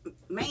song.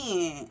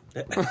 Man.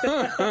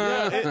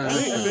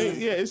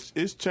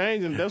 It's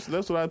changing. That's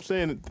what I'm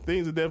saying.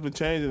 Things are definitely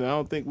changing. I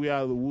don't think we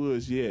out of the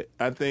woods yet.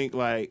 I think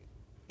like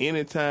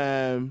every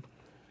time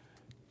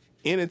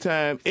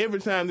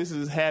this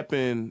has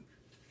happened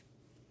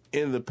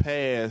in the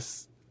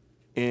past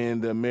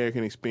in the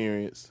American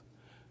experience,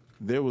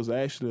 there was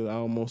actually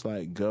almost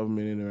like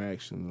government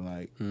interaction,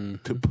 like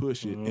to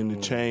push it and to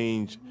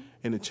change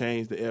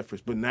the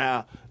efforts. But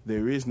now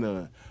there is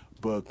none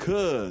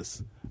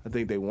because I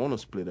think they want to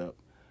split up.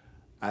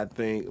 I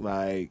think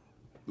like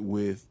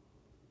with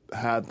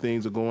how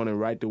things are going in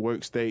right to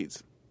work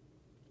states,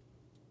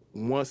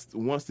 once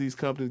these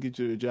companies get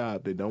you a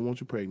job, they don't want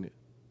you pregnant.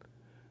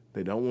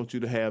 They don't want you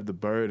to have the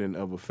burden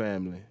of a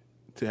family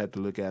to have to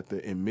look after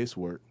and miss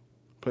work.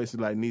 Places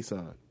like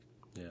Nissan.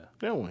 Yeah.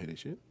 They don't want to hear that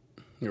shit.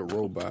 You're a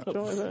robot. They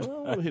don't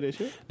want to hear that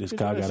shit. This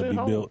car got to be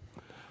built.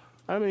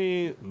 I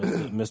mean,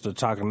 Mr.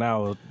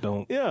 Takanawa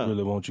don't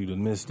really want you to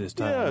miss this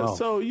time off.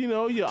 So your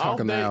off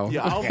day,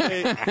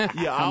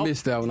 I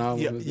missed that one.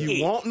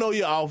 You won't know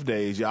your off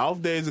days. Your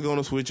off days are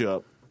gonna switch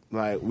up.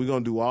 Like we're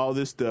gonna do all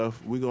this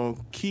stuff. We're gonna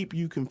keep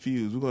you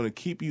confused. We're gonna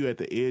keep you at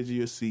the edge of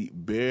your seat,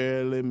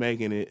 barely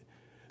making it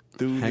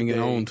through. Hanging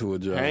on to a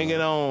job.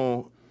 Hanging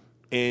on.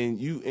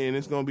 And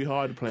it's gonna be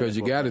hard to plan because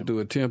you got it through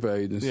a temp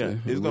agency. Yeah,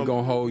 we're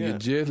gonna hold you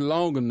just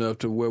long enough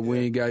to where we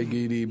ain't got to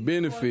give you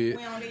benefit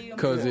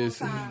because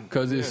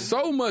it's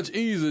so much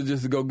easier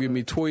just to go give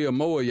me 12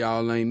 more of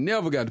y'all. I ain't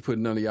never got to put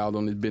none of y'all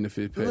on this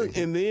benefit package. Look,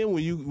 and then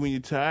when you're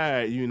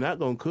tired, you're not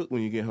gonna cook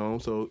when you get home.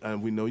 So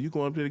we know you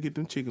going up there to get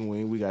them chicken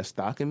wings. We got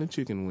stock in the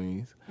chicken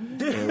wings. And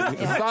you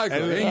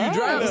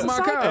drive my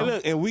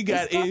car. And we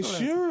got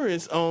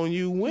insurance on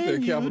you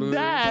when you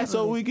die,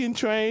 so we can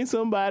train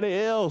somebody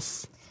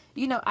else.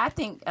 I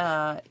think,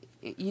 a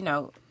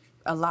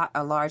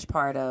large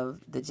part of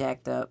the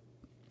jacked up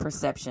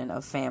perception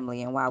of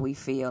family and why we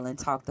feel and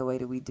talk the way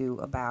that we do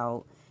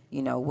about,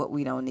 what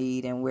we don't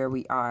need and where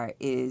we are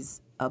is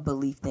a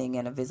belief thing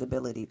and a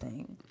visibility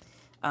thing.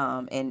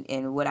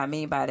 And what I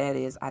mean by that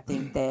is I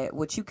think that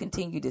what you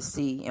continue to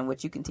see and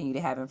what you continue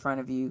to have in front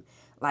of you,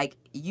 like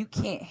you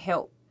can't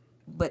help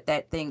but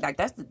that thing, like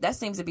that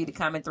seems to be the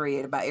common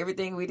thread about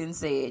everything we didn't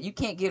say. You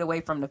can't get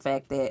away from the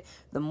fact that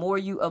the more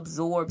you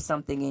absorb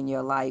something in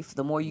your life,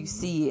 the more you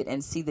see it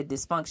and see the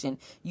dysfunction,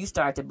 you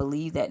start to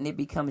believe that and it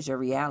becomes your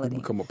reality.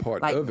 You become a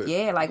part of it.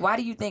 Yeah, like why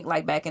do you think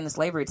like back in the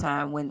slavery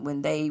time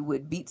when they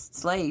would beat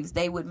slaves,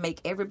 they would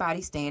make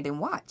everybody stand and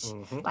watch.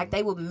 Like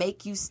they would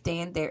make you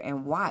stand there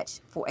and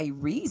watch for a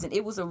reason.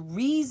 It was a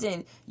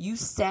reason you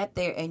sat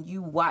there and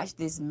you watched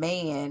this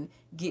man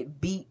get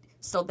beat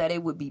so that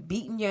it would be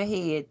beating your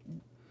head.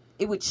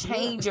 It would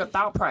change your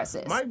thought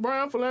process. Mike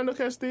Brown, Philando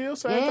Castile,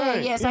 same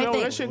thing. Yeah, same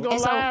thing. That shit go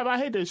live. I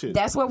hate that shit.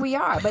 That's where we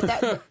are. But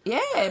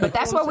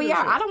that's where we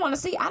are. I don't want to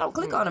see. I don't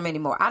click on them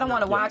anymore. I don't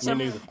want to watch them.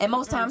 And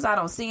most times I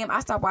don't see them. I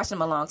stopped watching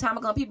them a long time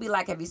ago. People be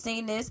like, "Have you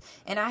seen this?"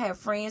 And I have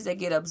friends that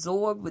get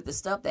absorbed with the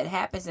stuff that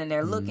happens, and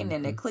they're looking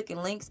and they're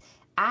clicking links.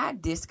 I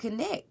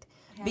disconnect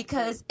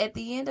because at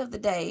the end of the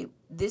day,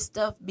 this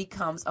stuff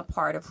becomes a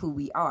part of who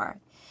we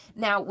are.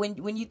 Now,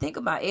 when you think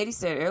about, Eddie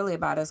said earlier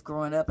about us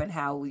growing up and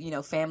how,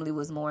 family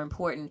was more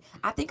important,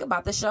 I think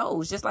about the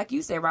shows, just like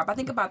you said, Rob. I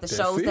think about the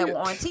shows that were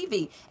on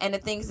TV and the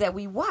things that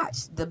we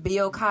watched, the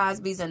Bill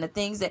Cosbys and the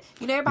things that,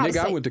 everybody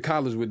I went to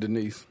college with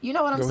Denise. You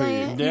know what I'm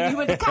saying? You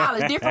went to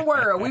college, different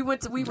world. We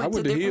went to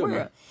different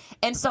world.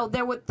 And so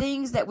there were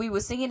things that we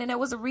were seeing, and there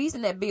was a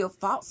reason that Bill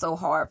fought so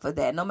hard for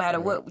that, no matter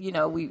what,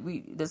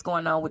 we that's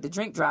going on with the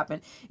drink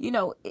dropping.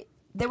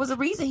 There was a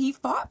reason he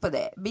fought for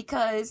that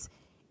because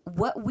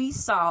what we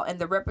saw and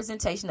the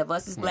representation of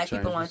us as black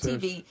people on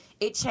TV,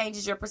 it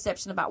changes your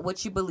perception about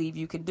what you believe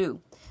you can do.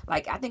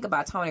 Like, I think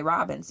about Tony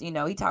Robbins, he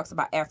talks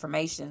about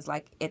affirmations.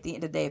 Like, at the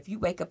end of the day, if you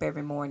wake up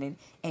every morning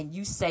and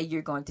you say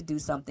you're going to do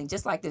something,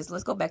 just like this,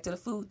 let's go back to the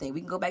food thing.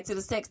 We can go back to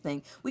the sex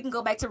thing. We can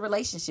go back to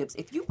relationships.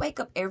 If you wake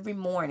up every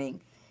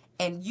morning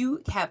and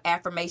you have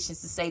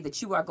affirmations to say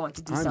that you are going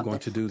to do something. I'm going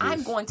to do this.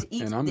 I'm going to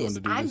eat and this.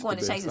 I'm going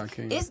to change this.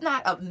 It's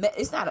not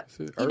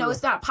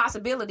a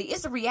possibility.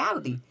 It's a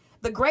reality.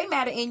 The gray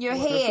matter in your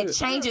head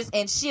changes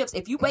and shifts.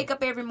 If you wake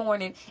up every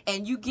morning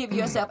and you give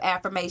yourself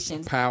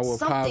affirmations,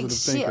 something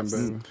shifts.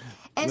 Thinking,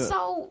 and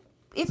so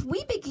if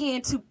we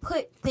begin to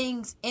put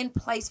things in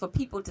place for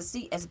people to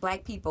see as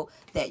black people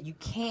that you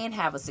can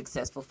have a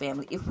successful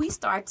family, if we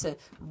start to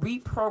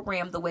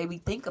reprogram the way we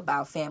think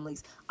about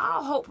families,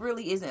 our hope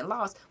really isn't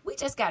lost. We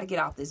just got to get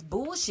off this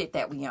bullshit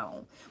that we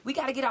own. We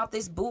got to get off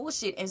this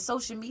bullshit, and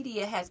social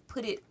media has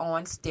put it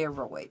on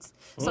steroids.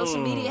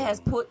 Social media has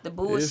put the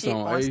bullshit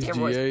on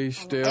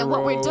steroids. And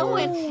what we're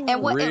doing,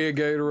 and what Red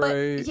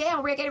Gatorade.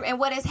 Red Gatorade. And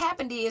what has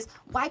happened is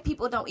white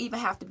people don't even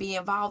have to be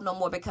involved no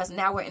more because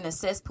now we're in a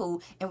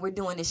cesspool and we're doing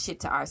doing this shit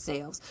to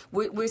ourselves.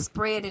 We're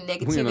spreading We're in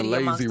a negativity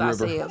amongst lazy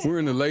river. ourselves. We're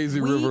in a lazy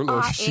river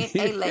of shit.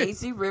 We are in a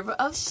lazy river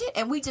of shit,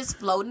 and we just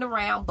floating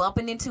around,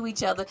 bumping into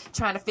each other,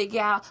 trying to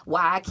figure out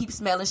why I keep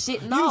smelling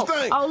shit. No, You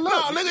stink. oh look,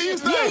 No, nigga, you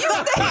stink. Yeah,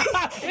 you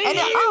stink. And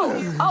then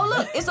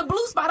look, it's a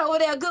blue spot over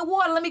there, good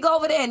water. Let me go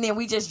over there, and then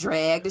we just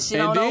drag the shit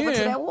And on then over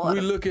to that water.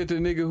 we look at the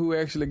nigga who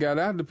actually got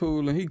out the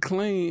pool and he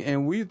clean,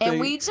 and we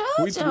think we judge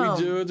we him.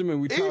 judge him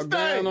and we talk stink.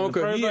 down on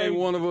because he ain't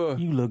one of us.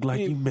 You look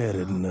like you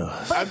better than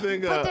us. I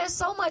think. But there's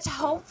so much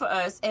hope for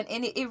us, and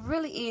it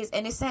really is.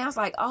 And it sounds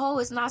like, oh,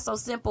 it's not so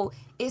simple.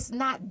 It's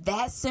not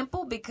that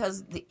simple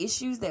because the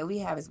issues that we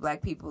have as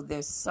black people,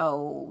 they're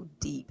so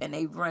deep and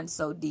they run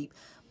so deep.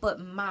 But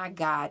my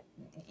God,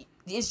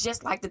 it's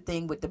just like the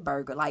thing with the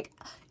burger. Like,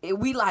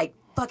 we like,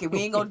 fuck it, we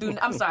ain't gonna do,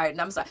 I'm sorry,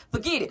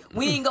 forget it.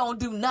 We ain't gonna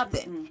do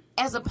nothing.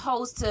 As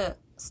opposed to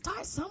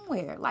start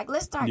somewhere. Like,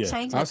 let's start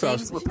changing the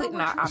things we're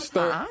putting our eyes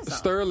on.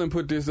 Sterling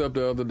put this up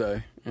the other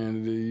day,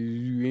 and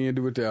you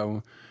ended with that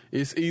one.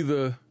 It's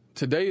either,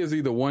 today is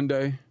either one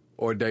day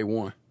or day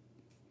one.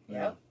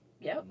 Yep.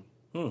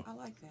 I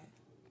like that.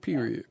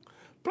 Period.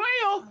 Player.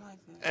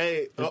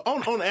 Hey,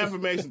 on the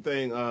affirmation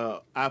thing,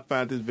 I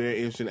found this very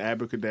interesting.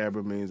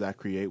 Abracadabra means I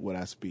create what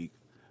I speak.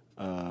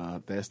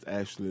 That's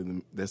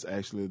actually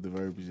the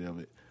verbiage of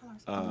it.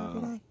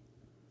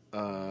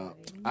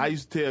 I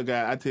used to tell a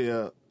guy,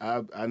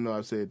 I know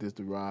I've said this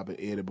to Rob and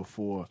Eddie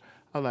before.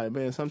 I'm like,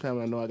 man,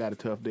 sometimes I know I got a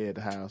tough day at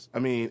the house. I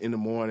mean, in the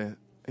morning.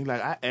 And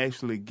like, I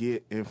actually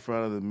get in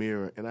front of the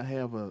mirror and I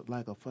have a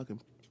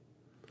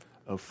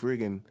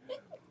friggin'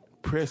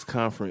 press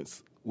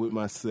conference with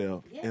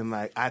myself. Yes. And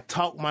like, I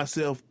talk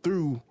myself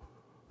through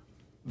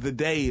the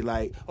day.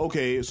 Like,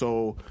 okay,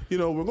 so, we're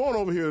going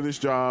over here to this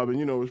job and,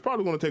 it's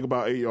probably going to take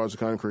about 8 yards of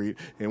concrete.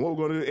 And what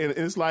we're going to do, and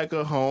it's like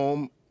a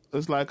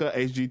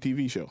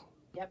HGTV show.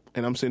 Yep.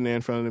 And I'm sitting there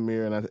in front of the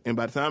mirror and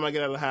by the time I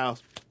get out of the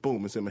house,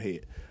 boom, it's in my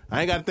head.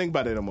 I ain't got to think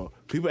about that no more.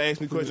 People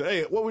ask me questions.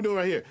 Hey, what we doing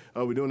right here?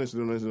 Oh, we doing this,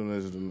 doing this, doing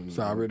this. It's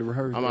already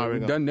rehearsed. I'm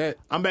already done that.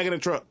 I'm back in the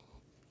truck.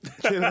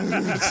 Chilling.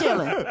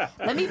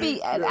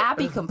 I'll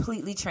be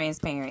completely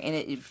transparent.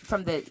 And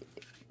from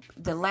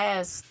the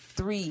last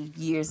 3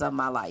 years of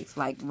my life,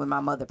 like when my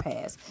mother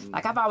passed,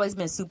 like I've always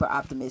been super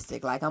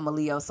optimistic. Like I'm a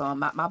Leo, so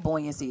my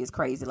buoyancy is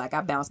crazy. Like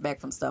I bounce back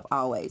from stuff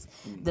always.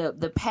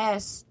 The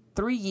past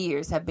 3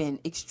 years have been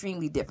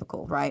extremely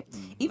difficult, right?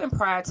 Even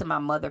prior to my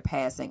mother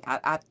passing,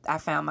 I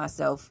found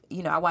myself,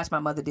 I watched my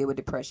mother deal with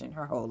depression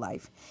her whole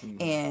life.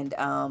 And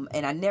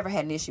I never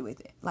had an issue with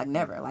it. Like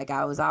never. Like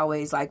I was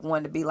always like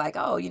one to be like,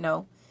 oh,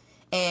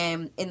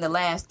 and in the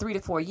last 3 to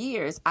 4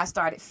 years, I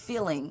started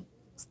feeling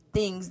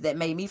things that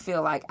made me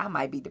feel like I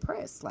might be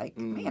depressed. Like,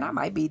 man, I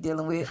might be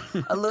dealing with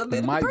a little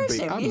bit of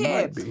depression.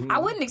 I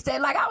wouldn't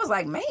extend, like, I was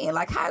like, man,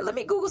 like, let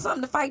me Google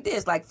something to fight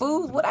this. Like,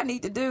 food, what I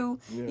need to do,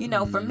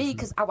 for me,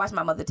 because I watched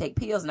my mother take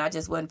pills and I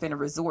just wasn't finna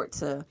resort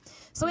to.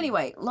 So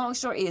anyway, long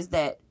short is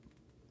that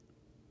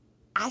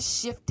I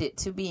shifted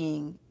to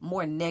being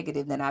more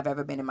negative than I've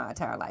ever been in my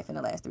entire life in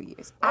the last 3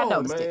 years. I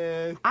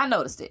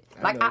noticed it.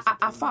 Like,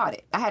 I fought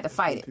it. I had to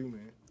fight it.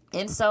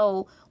 And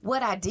so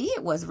what I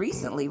did was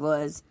recently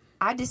was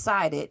I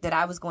decided that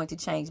I was going to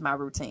change my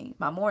routine,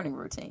 my morning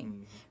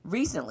routine,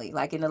 recently,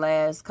 like in the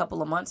last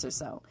couple of months or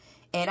so.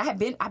 And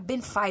I've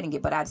been fighting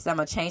it, but I decided I'm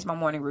going to change my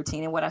morning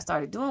routine. And what I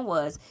started doing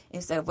was,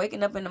 instead of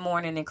waking up in the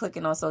morning and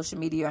clicking on social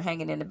media or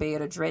hanging in the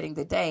bed or dreading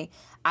the day,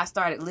 I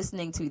started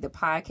listening to either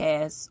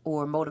podcasts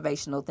or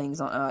motivational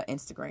things on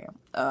Instagram.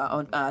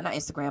 Not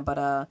Instagram, but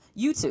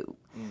YouTube.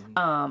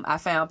 I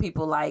found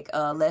people like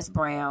Les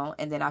Brown,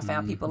 and then I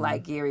found people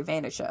like Gary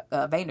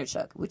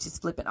Vaynerchuk, which is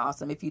flipping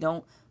awesome. If you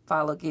don't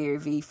follow Gary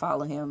V,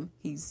 follow him.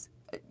 He's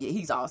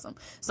awesome.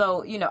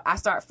 So, I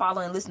started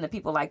following and listening to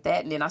people like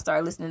that, and then I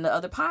started listening to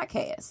other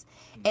podcasts.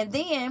 And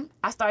then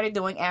I started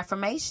doing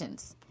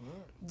affirmations.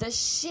 The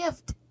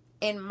shift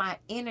in my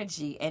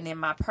energy and in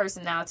my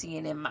personality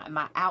and in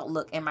my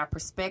outlook and my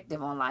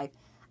perspective on life,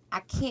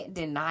 I can't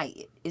deny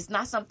it. It's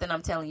not something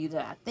I'm telling you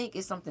that I think.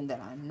 It's something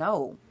that I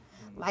know.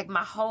 Like,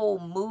 my whole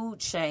mood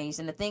changed,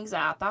 and the things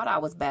that I thought I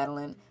was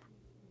battling,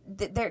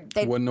 they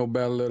wasn't no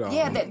battle at all.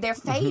 Yeah, they're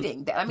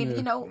fading. I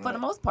mean, for the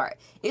most part,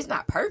 it's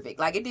not perfect.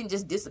 Like, it didn't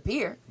just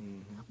disappear.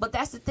 But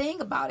that's the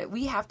thing about it.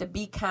 We have to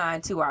be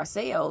kind to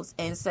ourselves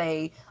and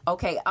say,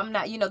 okay, I'm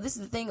not, this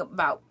is the thing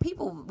about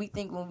people. We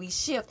think when we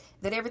shift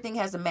that everything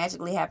has to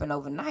magically happen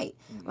overnight.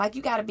 Like,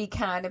 you got to be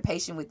kind and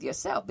patient with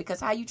yourself, because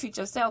how you treat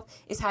yourself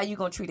is how you're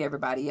going to treat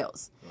everybody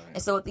else. Right.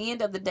 And so at the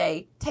end of the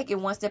day, take it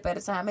one step at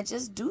a time and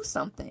just do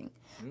something.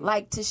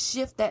 Like, to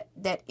shift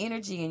that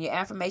energy and your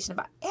affirmation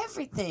about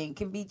everything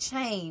can be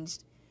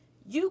changed.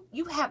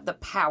 You have the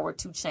power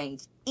to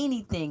change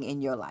anything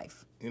in your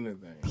life.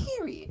 Anything.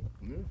 Period.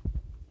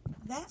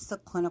 That's a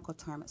clinical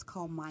term. It's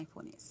called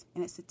mindfulness,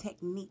 and it's a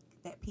technique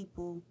that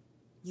people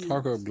use.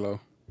 Talk up, Glow.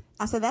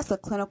 I said that's a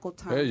clinical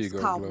term. There you it's go,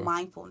 called Glow.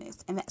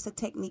 mindfulness, and that's a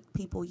technique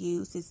people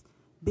use. Is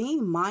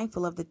being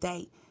mindful of the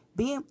day.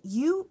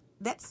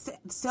 That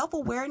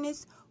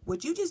self-awareness.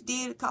 What you just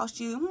did cost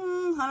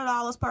you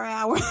 $100 per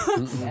hour.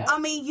 I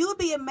mean, you'll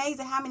be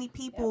amazed at how many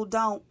people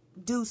don't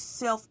do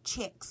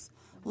self-checks.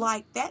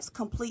 Like, that's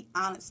complete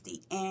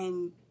honesty.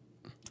 And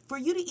for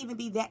you to even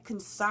be that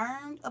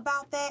concerned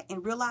about that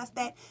and realize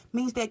that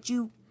means that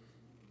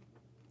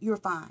you're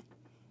fine.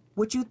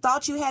 What you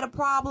thought you had a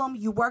problem,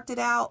 you worked it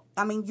out.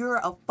 I mean, you're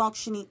a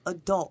functioning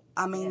adult.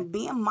 I mean,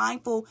 being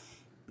mindful,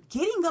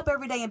 getting up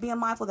every day and being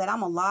mindful that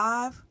I'm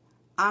alive.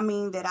 I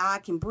mean, that I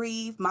can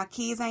breathe. My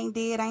kids ain't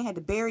dead. I ain't had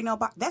to bury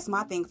nobody. That's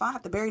my thing. If I don't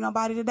have to bury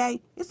nobody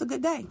today, it's a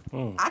good day.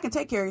 I can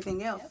take care of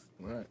everything else.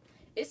 Right.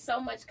 It's so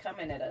much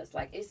coming at us.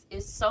 Like,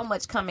 it's so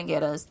much coming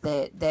at us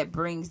that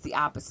brings the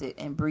opposite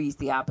and breeds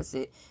the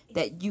opposite,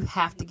 that you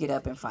have to get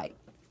up and fight.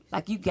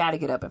 Like, you got to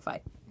get up and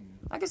fight.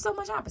 Like, it's so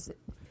much opposite.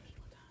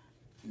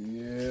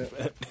 Yeah.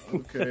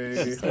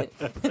 Okay.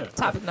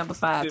 Topic number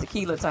 5,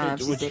 tequila time.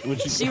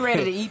 She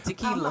ready to eat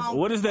tequila.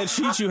 What is that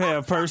sheet you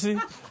have, Percy?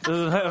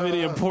 Does it have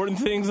any important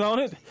things on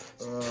it?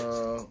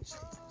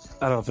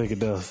 I don't think it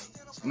does.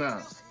 Nah.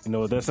 You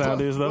know what that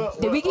sound is, though?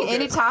 Did we get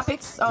any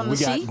topics on the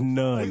sheet? We got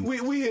none.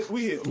 We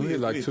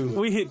hit like 2.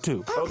 We hit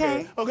 2.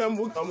 Okay, I'm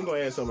gonna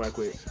add something right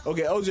quick.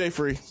 Okay, OJ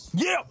free.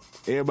 Yeah.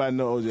 Everybody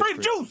know OJ Free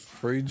juice.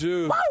 Free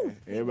juice. Woo!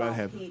 Everybody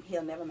happy.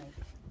 He'll never make it.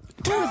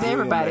 Who's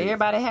everybody?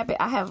 Everybody happy?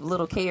 I have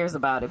little cares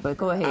about it, but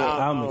go ahead.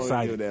 I'm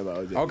excited.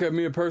 Okay,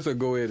 me and Percy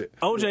go at it.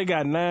 OJ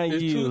got 9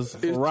 years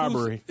for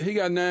robbery. He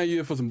got 9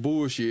 years for some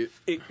bullshit.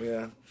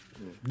 Yeah.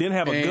 Didn't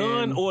have a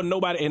gun or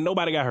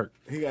nobody got hurt.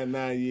 He got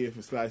 9 years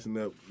for slicing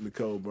up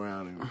Nicole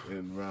Brown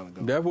and Ronald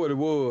Gold. That's what it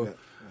was.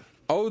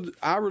 Yeah.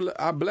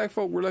 Our black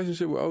folk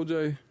relationship with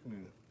OJ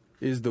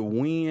is the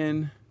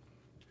win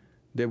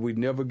that we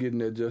never get in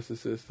that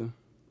justice system.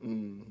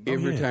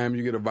 Every time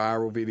you get a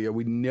viral video,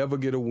 we never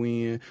get a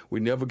win. We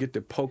never get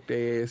to poke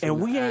the ass.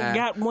 And we ain't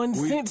got one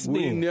since then.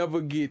 We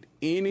never get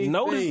anything.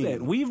 Notice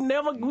that.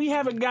 We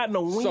haven't gotten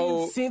a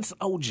win since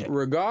OJ.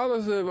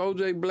 Regardless of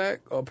OJ black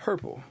or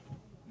purple,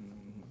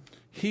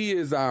 he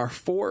is our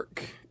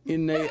fork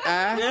in their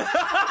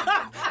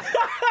eye.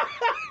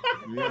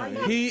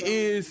 He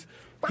is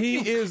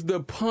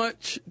the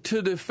punch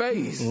to the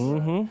face.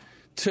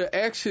 To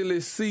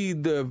actually see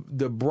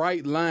the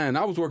bright line.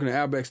 I was working at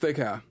Outback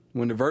Steakhouse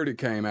when the verdict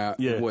came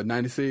out,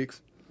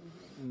 96?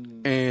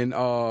 And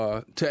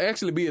to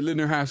actually be at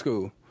Lindner High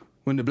School,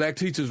 when the black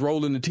teachers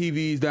rolling the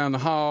TVs down the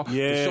hall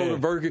to show the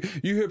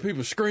verdict, you hear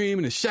people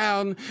screaming and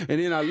shouting,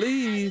 and then I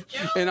leave,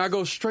 and I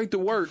go straight to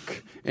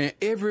work, and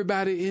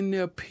everybody in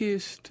there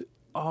pissed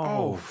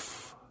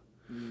off.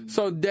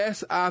 So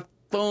that's our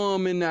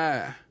thumb in the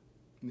eye.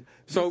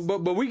 So,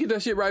 but we get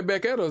that shit right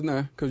back at us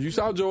now, because you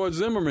saw George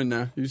Zimmerman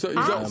now. You saw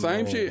the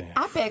same shit.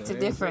 I beg to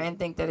differ and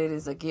think that it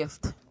is a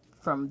gift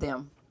from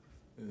them.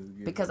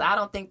 Because I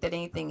don't think that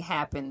anything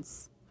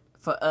happens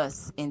for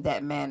us in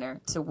that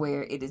manner to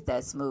where it is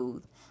that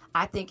smooth.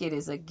 I think it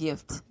is a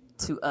gift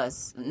to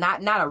us.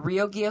 Not a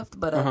real gift,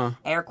 but a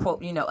air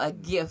quote, a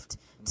gift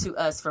to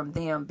us from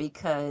them,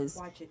 because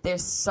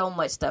there's so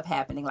much stuff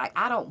happening. Like,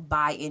 I don't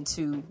buy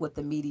into what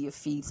the media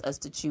feeds us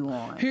to chew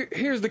on.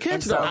 Here's the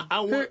catch, though.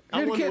 I wonder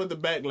what the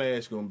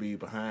backlash going to be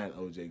behind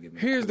OJ getting.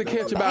 Here's the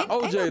catch about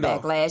OJ, though.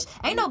 Backlash.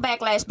 Ain't no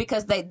backlash,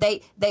 because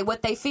they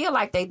what they feel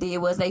like they did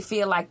was they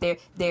feel like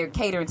they're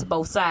catering to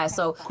both sides.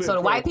 So the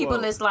white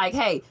people is like,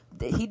 hey,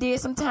 he did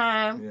some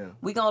time.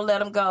 We gonna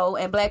let him go.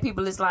 And black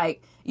people is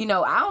like, I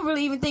don't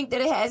really even think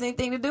that it has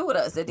anything to do with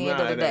us at the end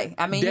of the day.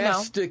 I mean,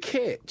 that's the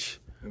catch.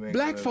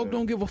 Black folk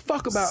don't give a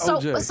fuck about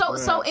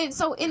OJ.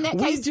 So in that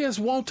case, we just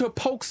want to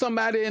poke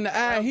somebody in the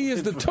eye. He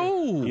is the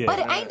tool. But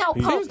it ain't no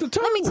poke. He's the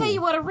tool. Let me tell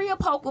you what a real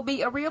poke will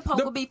be. A real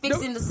poke will be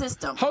fixing the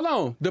system. Hold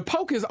on. The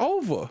poke is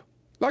over.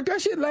 Like,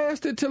 that shit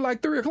lasted till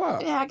like 3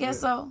 o'clock. Yeah, I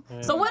guess so.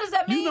 So what does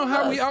that mean? You know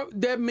how we are?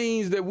 That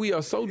means that we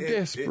are so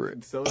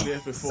desperate. So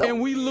desperate. And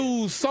we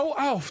lose so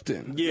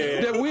often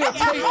that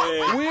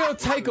we'll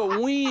take a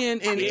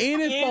win in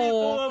any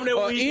form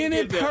or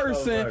any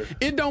person.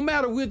 It don't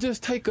matter. We'll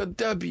just take a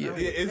W.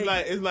 It's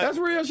like that's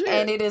real shit.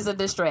 And it is a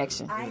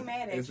distraction. I ain't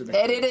mad at you. But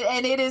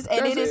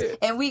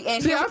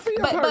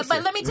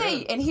let me tell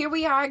you, and here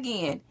we are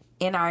again.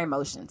 In our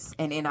emotions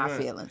and in our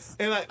feelings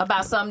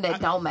about something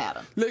that don't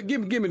matter. Look,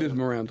 give me this,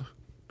 Miranda.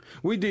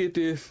 We did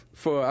this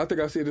for, I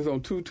think I said this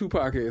on two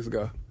podcasts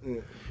ago.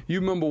 Yeah.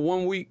 You remember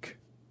 1 week,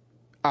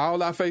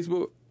 all our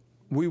Facebook,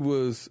 we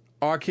was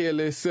R.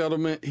 Kelly,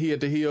 Settlement, he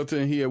at the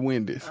Hilton, he at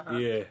Wendy's.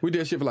 Yeah. We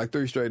did shit for like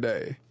 3 straight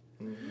days.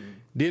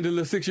 Then the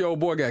little 6-year-old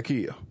boy got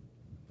killed.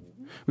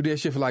 We did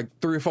shit for like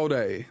 3 or 4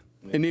 days.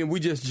 And then we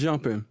just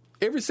jumping.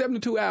 Every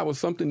 72 hours,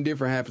 something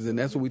different happens, and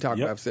that's what we talk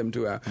about for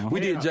 72 hours. We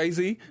did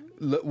Jay-Z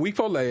week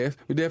before last.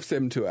 We did for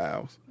 72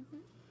 hours.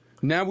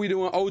 Now we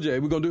doing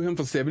OJ. We're going to do him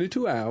for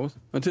 72 hours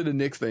until the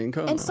next thing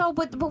comes. And so,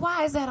 but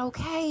why is that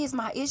okay is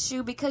my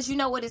issue, because you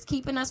know what it's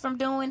keeping us from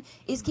doing?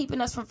 It's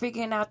keeping us from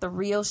figuring out the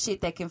real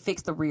shit that can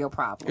fix the real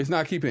problem. It's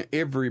not keeping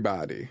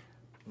everybody.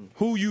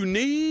 Who you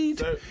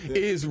need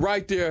is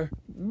right there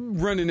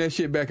running that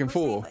shit back and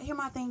forth. Here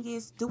my thing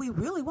is, do we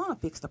really want to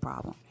fix the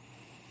problem?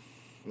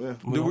 Yeah.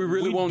 Do we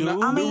really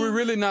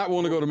not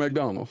want to go to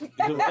McDonald's?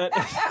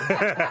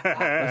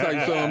 That's how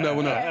you sum that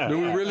one up. Do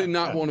we really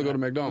not want to go to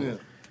McDonald's?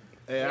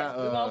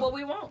 We want what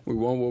we want. We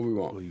want what we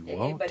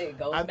want. But it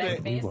goes back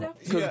to being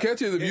selfish. Because the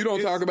catch is, if you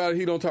don't talk about it,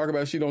 he don't talk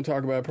about it, she don't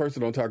talk about it,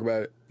 person don't talk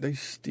about it, they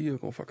still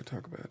gonna fucking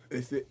talk about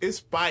it. It's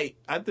spite.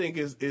 I think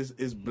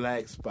it's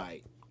black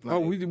spite. Like,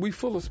 we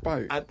full of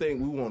spite. I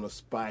think we want to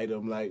spite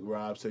them, like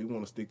Rob said. We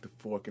want to stick the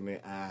fork in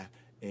their eye.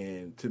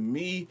 And to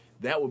me,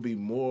 that would be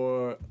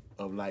more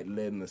of like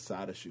letting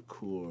Asada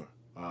Shakur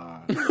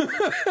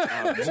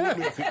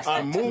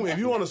Mumi. If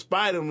you want to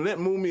spite him, let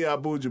Mumi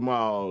Abu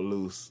Jamal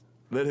loose.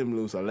 Let him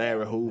loose. Or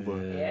Larry Hoover.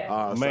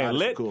 Man,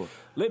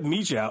 let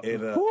Meech out.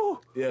 And,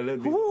 let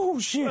me. Woo,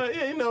 shit.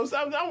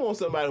 I want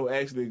somebody who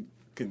actually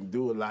can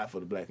do a lot for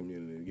the black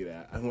community to get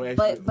out.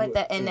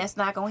 That's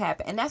not gonna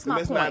happen. And that's my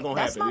point. Not gonna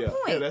that's happen. my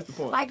point. Yeah, that's the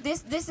point. Like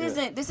this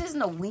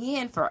isn't a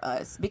win for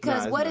us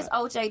because what is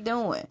OJ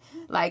doing?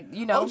 Like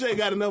OJ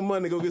got enough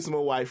money to go get some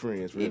more white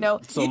friends. Really.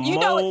 Friends. You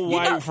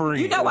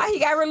know why he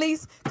got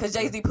released? Because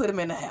Jay-Z put him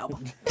in the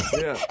album.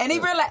 And they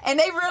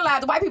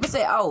realized the white people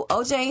said, "Oh,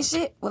 OJ ain't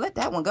shit. Well, let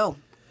that one go."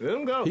 Let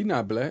him go. He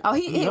not black. Oh,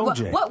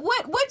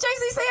 what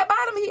Jay-Z say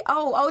about him?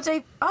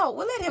 OJ. Oh,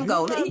 well, let him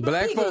go.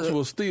 Black folks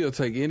will still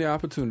take any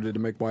opportunity to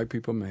make white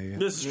people mad.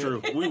 This is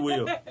true. We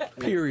will.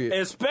 Period.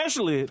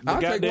 Especially the I'll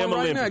goddamn take one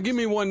Olympics. right now. Give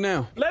me one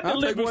now. Let the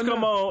Olympics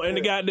come on and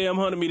the goddamn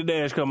 100-meter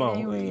dash come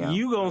on.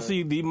 You gonna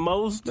see the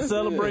most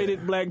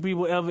celebrated black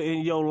people ever in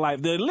your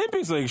life. The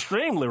Olympics are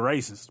extremely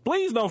racist.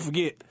 Please don't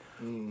forget.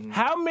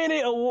 How many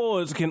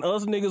awards can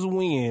us niggas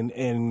win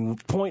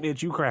and point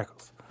at you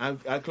crackers?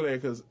 I clear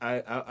because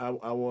I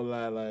won't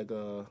lie. Like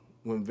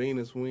when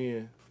Venus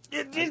win,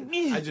 I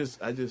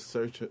just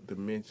search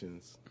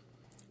dimensions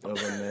of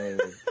a name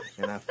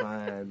and I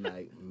find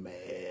like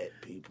mad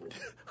people.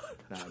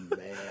 I'm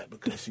mad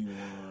because she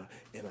won,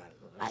 and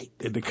I like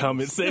in the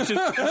comment section.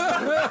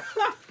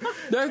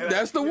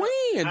 That's the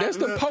win. That's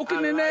the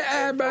poking in that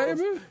eye,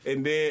 baby.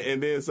 And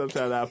then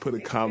sometimes I put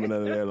a comment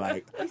under there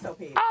like,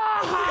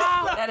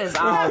 that is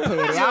all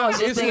petty. I was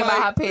just thinking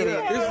about how petty.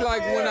 It's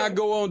like when I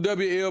go on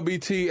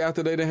WLBT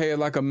after they done had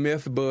like a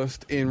meth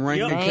bust in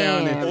Rankin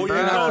County, and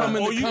I come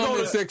in the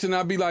comment section,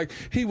 I'll be like,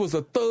 he was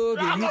a thug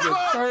and he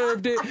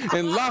deserved it,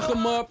 and lock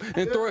him up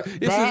and throw it.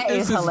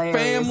 It's his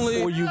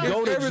family. Or you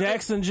go to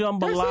Jackson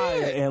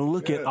Jambalaya and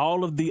look at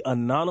all of the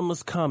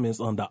anonymous comments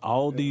under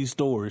all these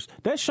stories.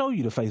 That show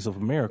you the face of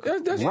America.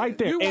 That's right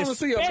there. You want to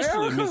see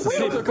America?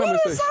 Mississippi.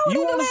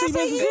 You want to see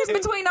Mississippi?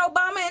 Between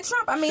Obama and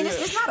Trump. I mean,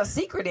 it's not a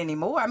secret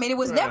anymore. I mean, it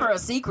was never a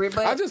secret,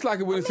 but I just like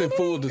it when it's in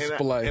full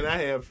display.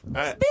 It's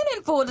been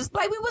in full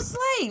display. We were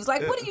slaves.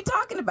 Like, what are you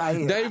talking about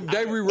here?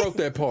 They rewrote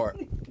that part.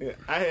 Yeah,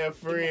 I have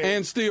friends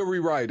and still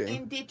rewriting.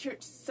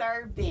 Indentured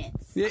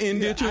servants. Yeah,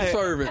 indentured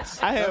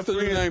servants. I have That's the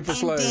new name for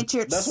slaves.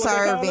 Indentured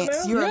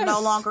servants. You're no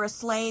longer a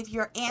slave.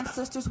 Your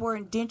ancestors were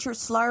indentured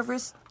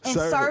servants. And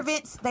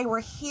servants, they were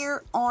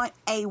here on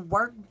a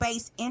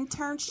work-based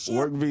internship.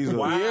 Work visa.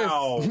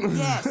 Wow.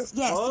 Yes.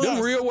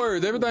 Them real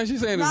words. Everything she's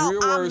saying is real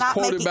words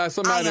quoted by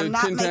somebody 10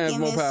 times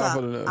more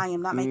powerful than us. I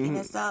am not making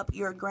this up.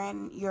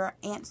 Your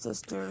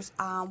ancestors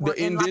were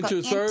in like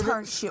an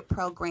internship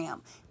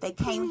program. They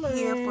came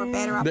here for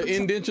better opportunities.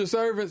 The indentured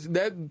servants,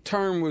 that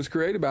term was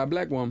created by a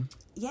black woman.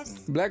 Yes.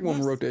 Black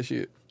woman wrote that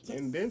shit.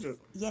 Indentured.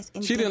 Yes,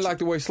 indentured. She didn't like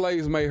the way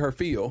slaves made her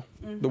feel.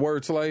 The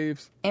word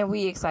slaves. And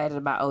we excited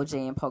about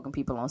OJ and poking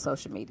people on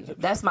social media.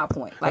 That's my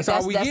point. Like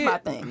that's my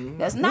thing.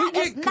 That's not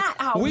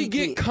how we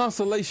get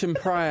consolation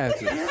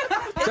prizes.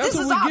 That's this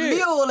what is we our get.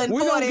 mule and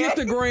We 40. don't get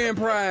the grand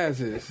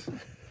prizes.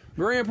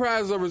 Grand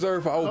prizes are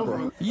reserved for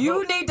Oprah.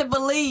 You need to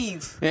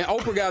believe. And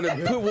Oprah got to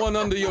put one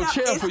under your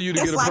chair for you to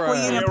get a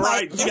prize.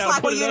 It's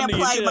like when you didn't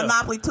play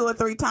Monopoly 2 or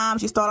 3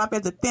 times. You start off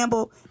as a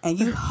thimble and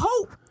you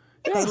hope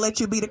they let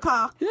you be the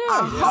car. Yeah.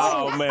 I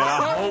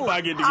hope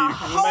I get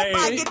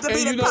to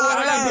be the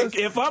car.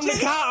 If I'm the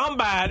car, I'm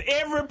buying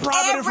every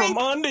property from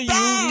under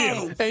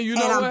you. And you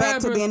know I'm what back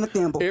happens? to being the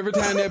thimble. Every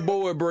time that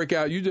board break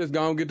out, you just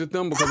go and get the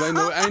thimble because ain't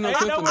no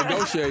sense in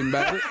negotiating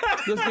about it.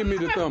 Just give me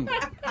the thimble.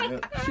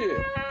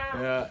 Shit.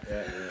 Yeah.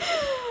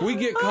 We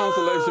get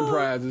consolation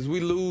prizes. We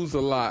lose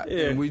a lot,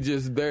 and we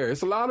just there.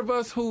 It's a lot of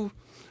us who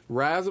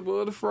rise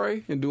above the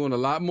fray and doing a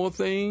lot more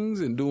things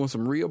and doing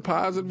some real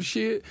positive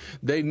shit.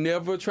 They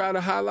never try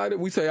to highlight it.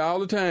 We say all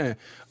the time,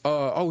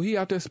 he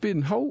out there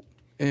spitting hope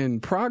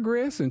and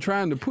progress and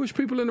trying to push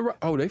people in the right.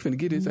 Oh, they finna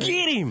get his ass.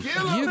 Get him. They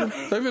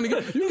finna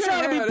get. You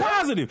trying to be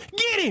positive.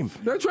 Get him.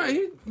 They're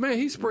trying.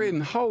 He's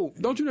spreading hope.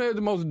 Don't you know that's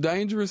the most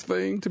dangerous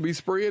thing to be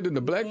spread in the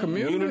black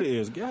community?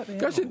 Is.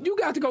 Goddamn. You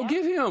got to go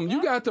get him.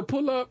 You got to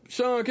pull up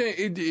Sean King.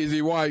 Is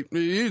he white?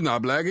 He's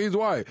not black. He's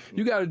white.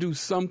 You got to do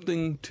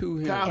something to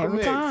him.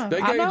 Every time.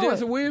 They gave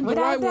Jesse Williams a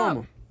white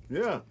woman.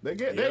 Yeah, they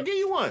give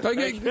you one. They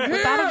get She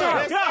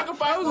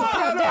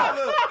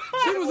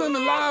was in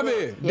the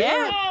lobby.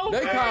 Yeah.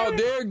 They called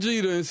Derek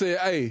Jeter and said,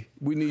 "Hey,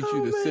 we need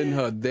you to send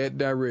her that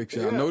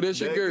direction. I know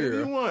that's your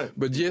girl."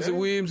 But Jesse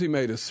Williams, he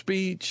made a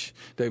speech.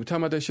 They were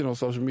talking about that shit on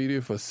social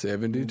media for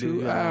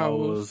 72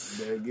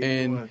 hours.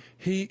 And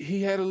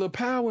he had a little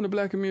power in the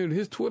black community.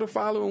 His Twitter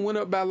following went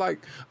up by like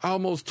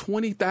almost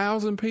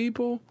 20,000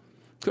 people.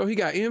 So he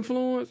got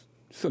influence.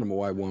 Send him a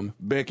white woman.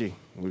 Becky,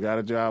 we got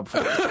a job for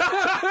you.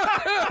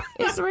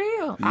 It's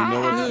real. You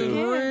know what to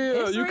do.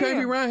 Real. It's You can't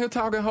be real. around here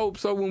talking hope.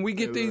 So when we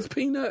get these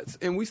peanuts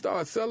and we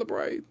start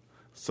celebrating,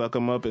 Suck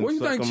them up and where you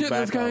suck think them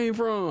back chitlins came up.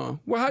 from?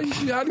 Well, how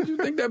did you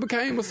think that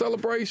became a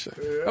celebration?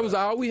 That was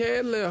all we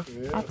had left,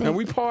 I think and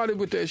we partied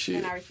with that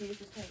shit.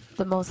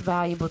 the most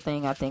valuable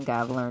thing I think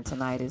I've learned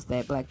tonight is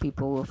that black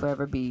people will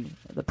forever be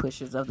the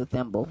pushers of the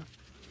thimble.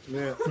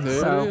 Yeah.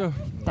 So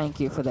thank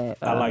you for that.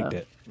 I like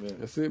that.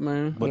 That's it,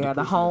 man. We are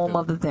the home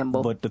of the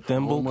thimble. But the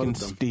thimble Home of can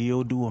them.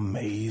 still do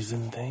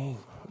amazing things.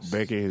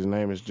 Becky, his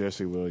name is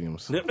Jesse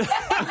Williams.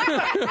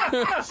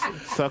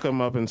 Suck him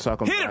up and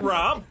suck him Hit back. it,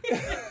 Rob.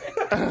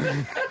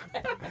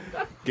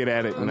 Get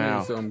at it I now.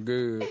 need something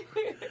good.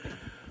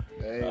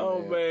 Hey, Oh,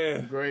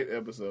 man. Great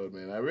episode,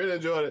 man. I really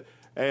enjoyed it.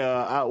 Hey,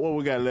 what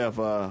we got left?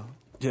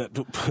 Yeah,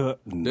 That's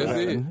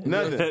it.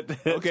 Nothing.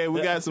 Okay,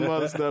 we got some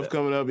other stuff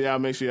coming up. Y'all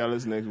make sure y'all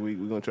listen next week.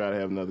 We're going to try to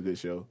have another good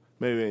show.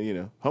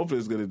 Maybe, hopefully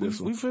it's good as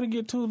this We one. finna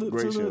get to the.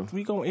 Great show.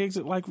 We gonna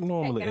exit like we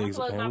normally Can I exit.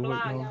 plug my Man.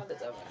 blog?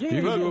 Yeah, You can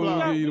yeah, do it when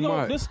yeah, we give you the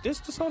gonna- mic.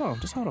 Just hold on.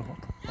 Hold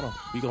on.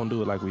 We gonna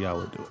do it like we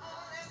always do it.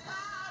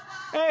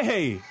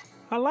 Hey,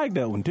 I like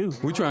that one too.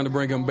 We trying to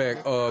bring him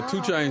back. 2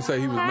 Chainz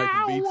say he was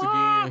making beats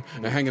again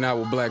and hanging out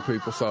with black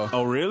people. So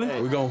Oh, really?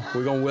 we're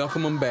gonna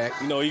welcome him back.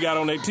 You know, he got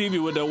on that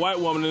TV with that white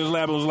woman in his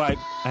lap and was like,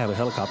 I have a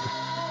helicopter.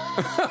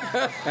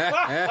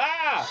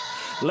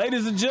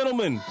 Ladies and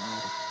gentlemen,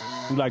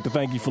 we'd like to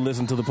thank you for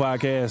listening to the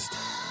podcast.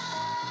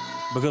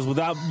 Because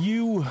without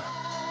you,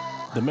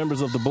 the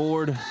members of the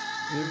board,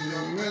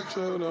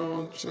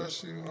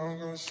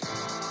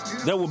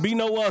 there will be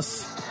no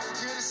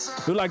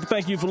us. We'd like to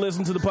thank you for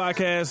listening to the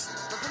podcast.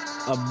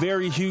 A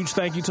very huge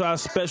thank you to our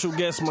special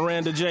guests,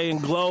 Maranda, J,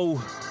 and Glow.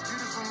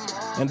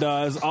 And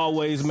as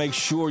always, make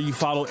sure you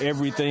follow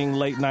everything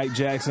Late Night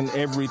Jackson,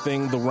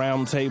 everything The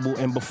Round Table.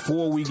 And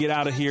before we get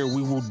out of here,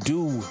 we will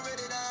do...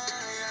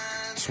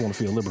 Just want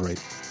to feel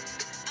liberated.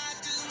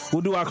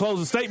 We'll do our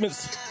closing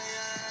statements.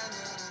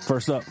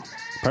 First up,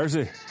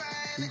 Percy.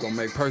 You gonna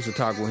make Percy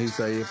talk when he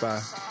say if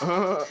I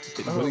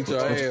beat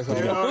your ass. It's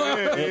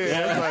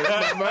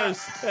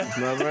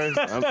my verse.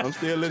 I'm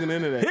still looking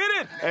into that. Hit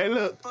it! Hey,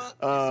 look.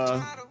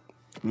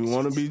 We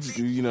want to be,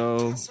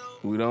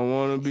 we don't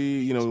want to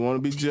be, we want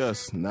to be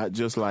just, not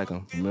just like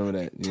them. Remember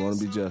that. You want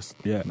to be just,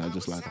 not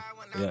just like them.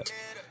 Yeah.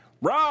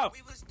 Rob!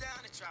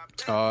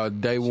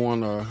 Day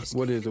one or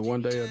what is it?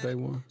 1 day or day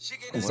one?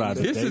 Inside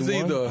This day is one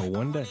either- or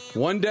 1 day.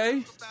 1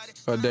 day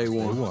or day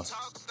one? Day one.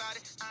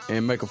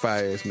 And make a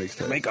fire ass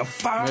mixtape. Make a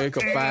fire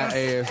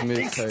ass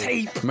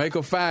mixtape. Make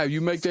a fire.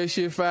 You make that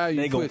shit fire.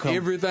 You They gonna put come-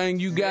 everything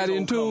you got gonna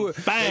into come it.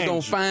 find They gonna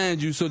you.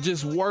 find you. So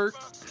just work.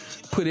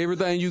 Put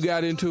everything you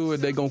got into it.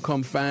 They gonna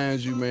come find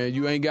you, man.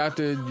 You ain't got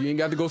to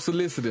go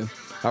soliciting.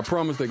 I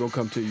promise they gonna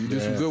come to you. You do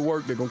some good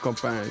work. They gonna come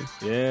find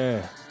you.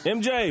 Yeah.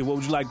 MJ, what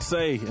would you like to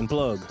say and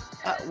plug?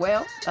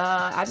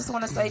 I just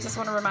want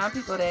to remind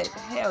people that,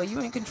 hell, you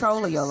in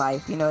control of your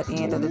life. At the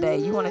end of the day,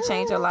 you want to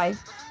change your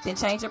life, then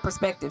change your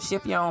perspective,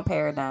 shift your own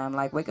paradigm.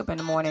 Like, wake up in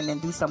the morning and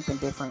do something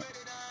different.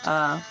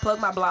 Plug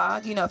my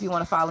blog. If you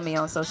want to follow me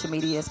on social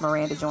media, it's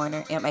Maranda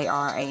Joyner,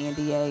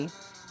 Maranda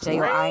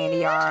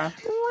Joyner.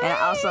 And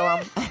also,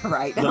 I'm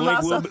right.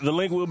 The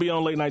link will be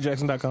on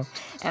latenightjackson.com.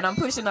 And I'm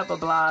pushing up a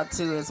blog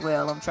too as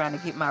well. I'm trying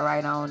to get my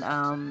right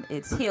on.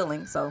 It's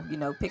healing, so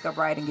pick up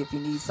writing if you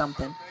need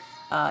something.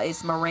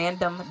 It's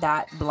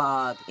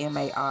marandom.blog,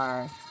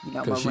 M-A-R.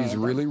 Because she's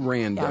really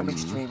random. Yeah, I'm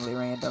extremely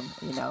random.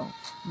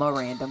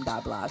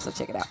 Marandom.blog. So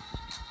check it out.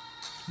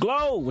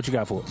 Glow, what you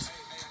got for us?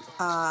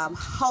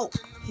 Hope.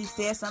 He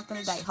said something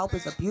today. Hope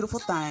is a beautiful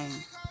thing.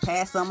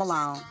 Pass some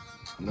along.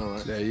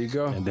 There you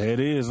go. And there it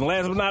is. And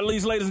last but not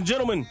least, ladies and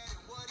gentlemen,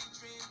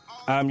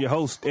 I'm your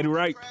host, Eddie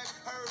Wright.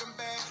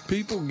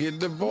 People get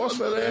divorced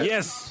for that.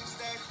 Yes.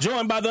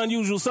 Joined by the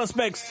unusual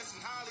suspects,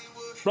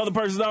 Brother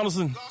Percy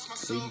Donaldson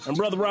and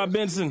Brother Rob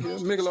Benson.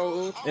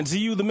 Michelob. And to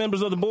you, the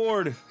members of the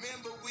board,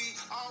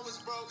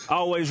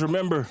 always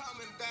remember,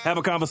 have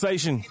a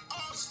conversation.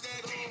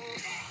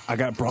 I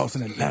got bras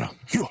in Atlanta.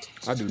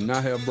 I do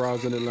not have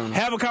bras in Atlanta.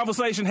 Have a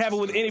conversation. Have it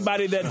with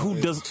anybody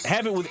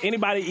have it with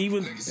anybody,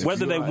 even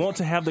whether they want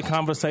to have the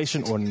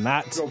conversation or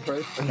not.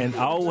 And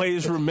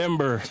always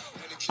remember,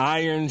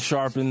 iron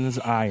sharpens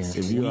iron.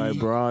 If you are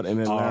abroad in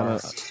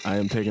Atlanta, I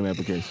am taking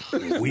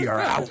application. We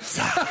are out.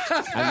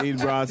 I need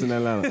bras in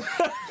Atlanta.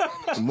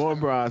 More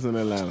bras in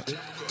Atlanta.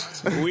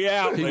 We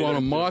out. He want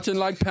them marching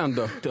like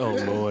panda. Oh,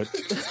 Lord.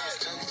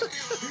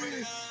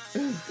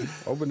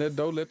 Open that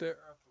door, let that...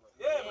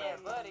 Yeah,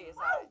 buddy, it's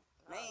hot.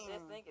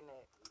 Just thinking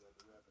that.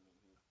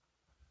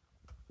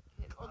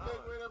 Okay,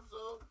 great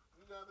episode.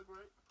 You guys are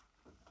great.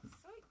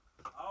 Sweet.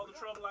 All the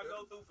trouble I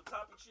go through for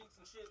topic sheets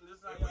and shit, and this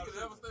is how If we could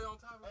ever stay on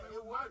top of it, it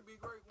might be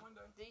great one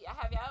day.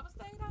 Have y'all ever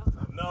stayed out?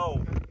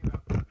 No.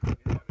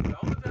 The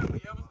only time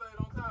we ever stayed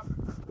on top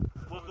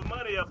Was the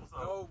money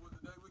episode. was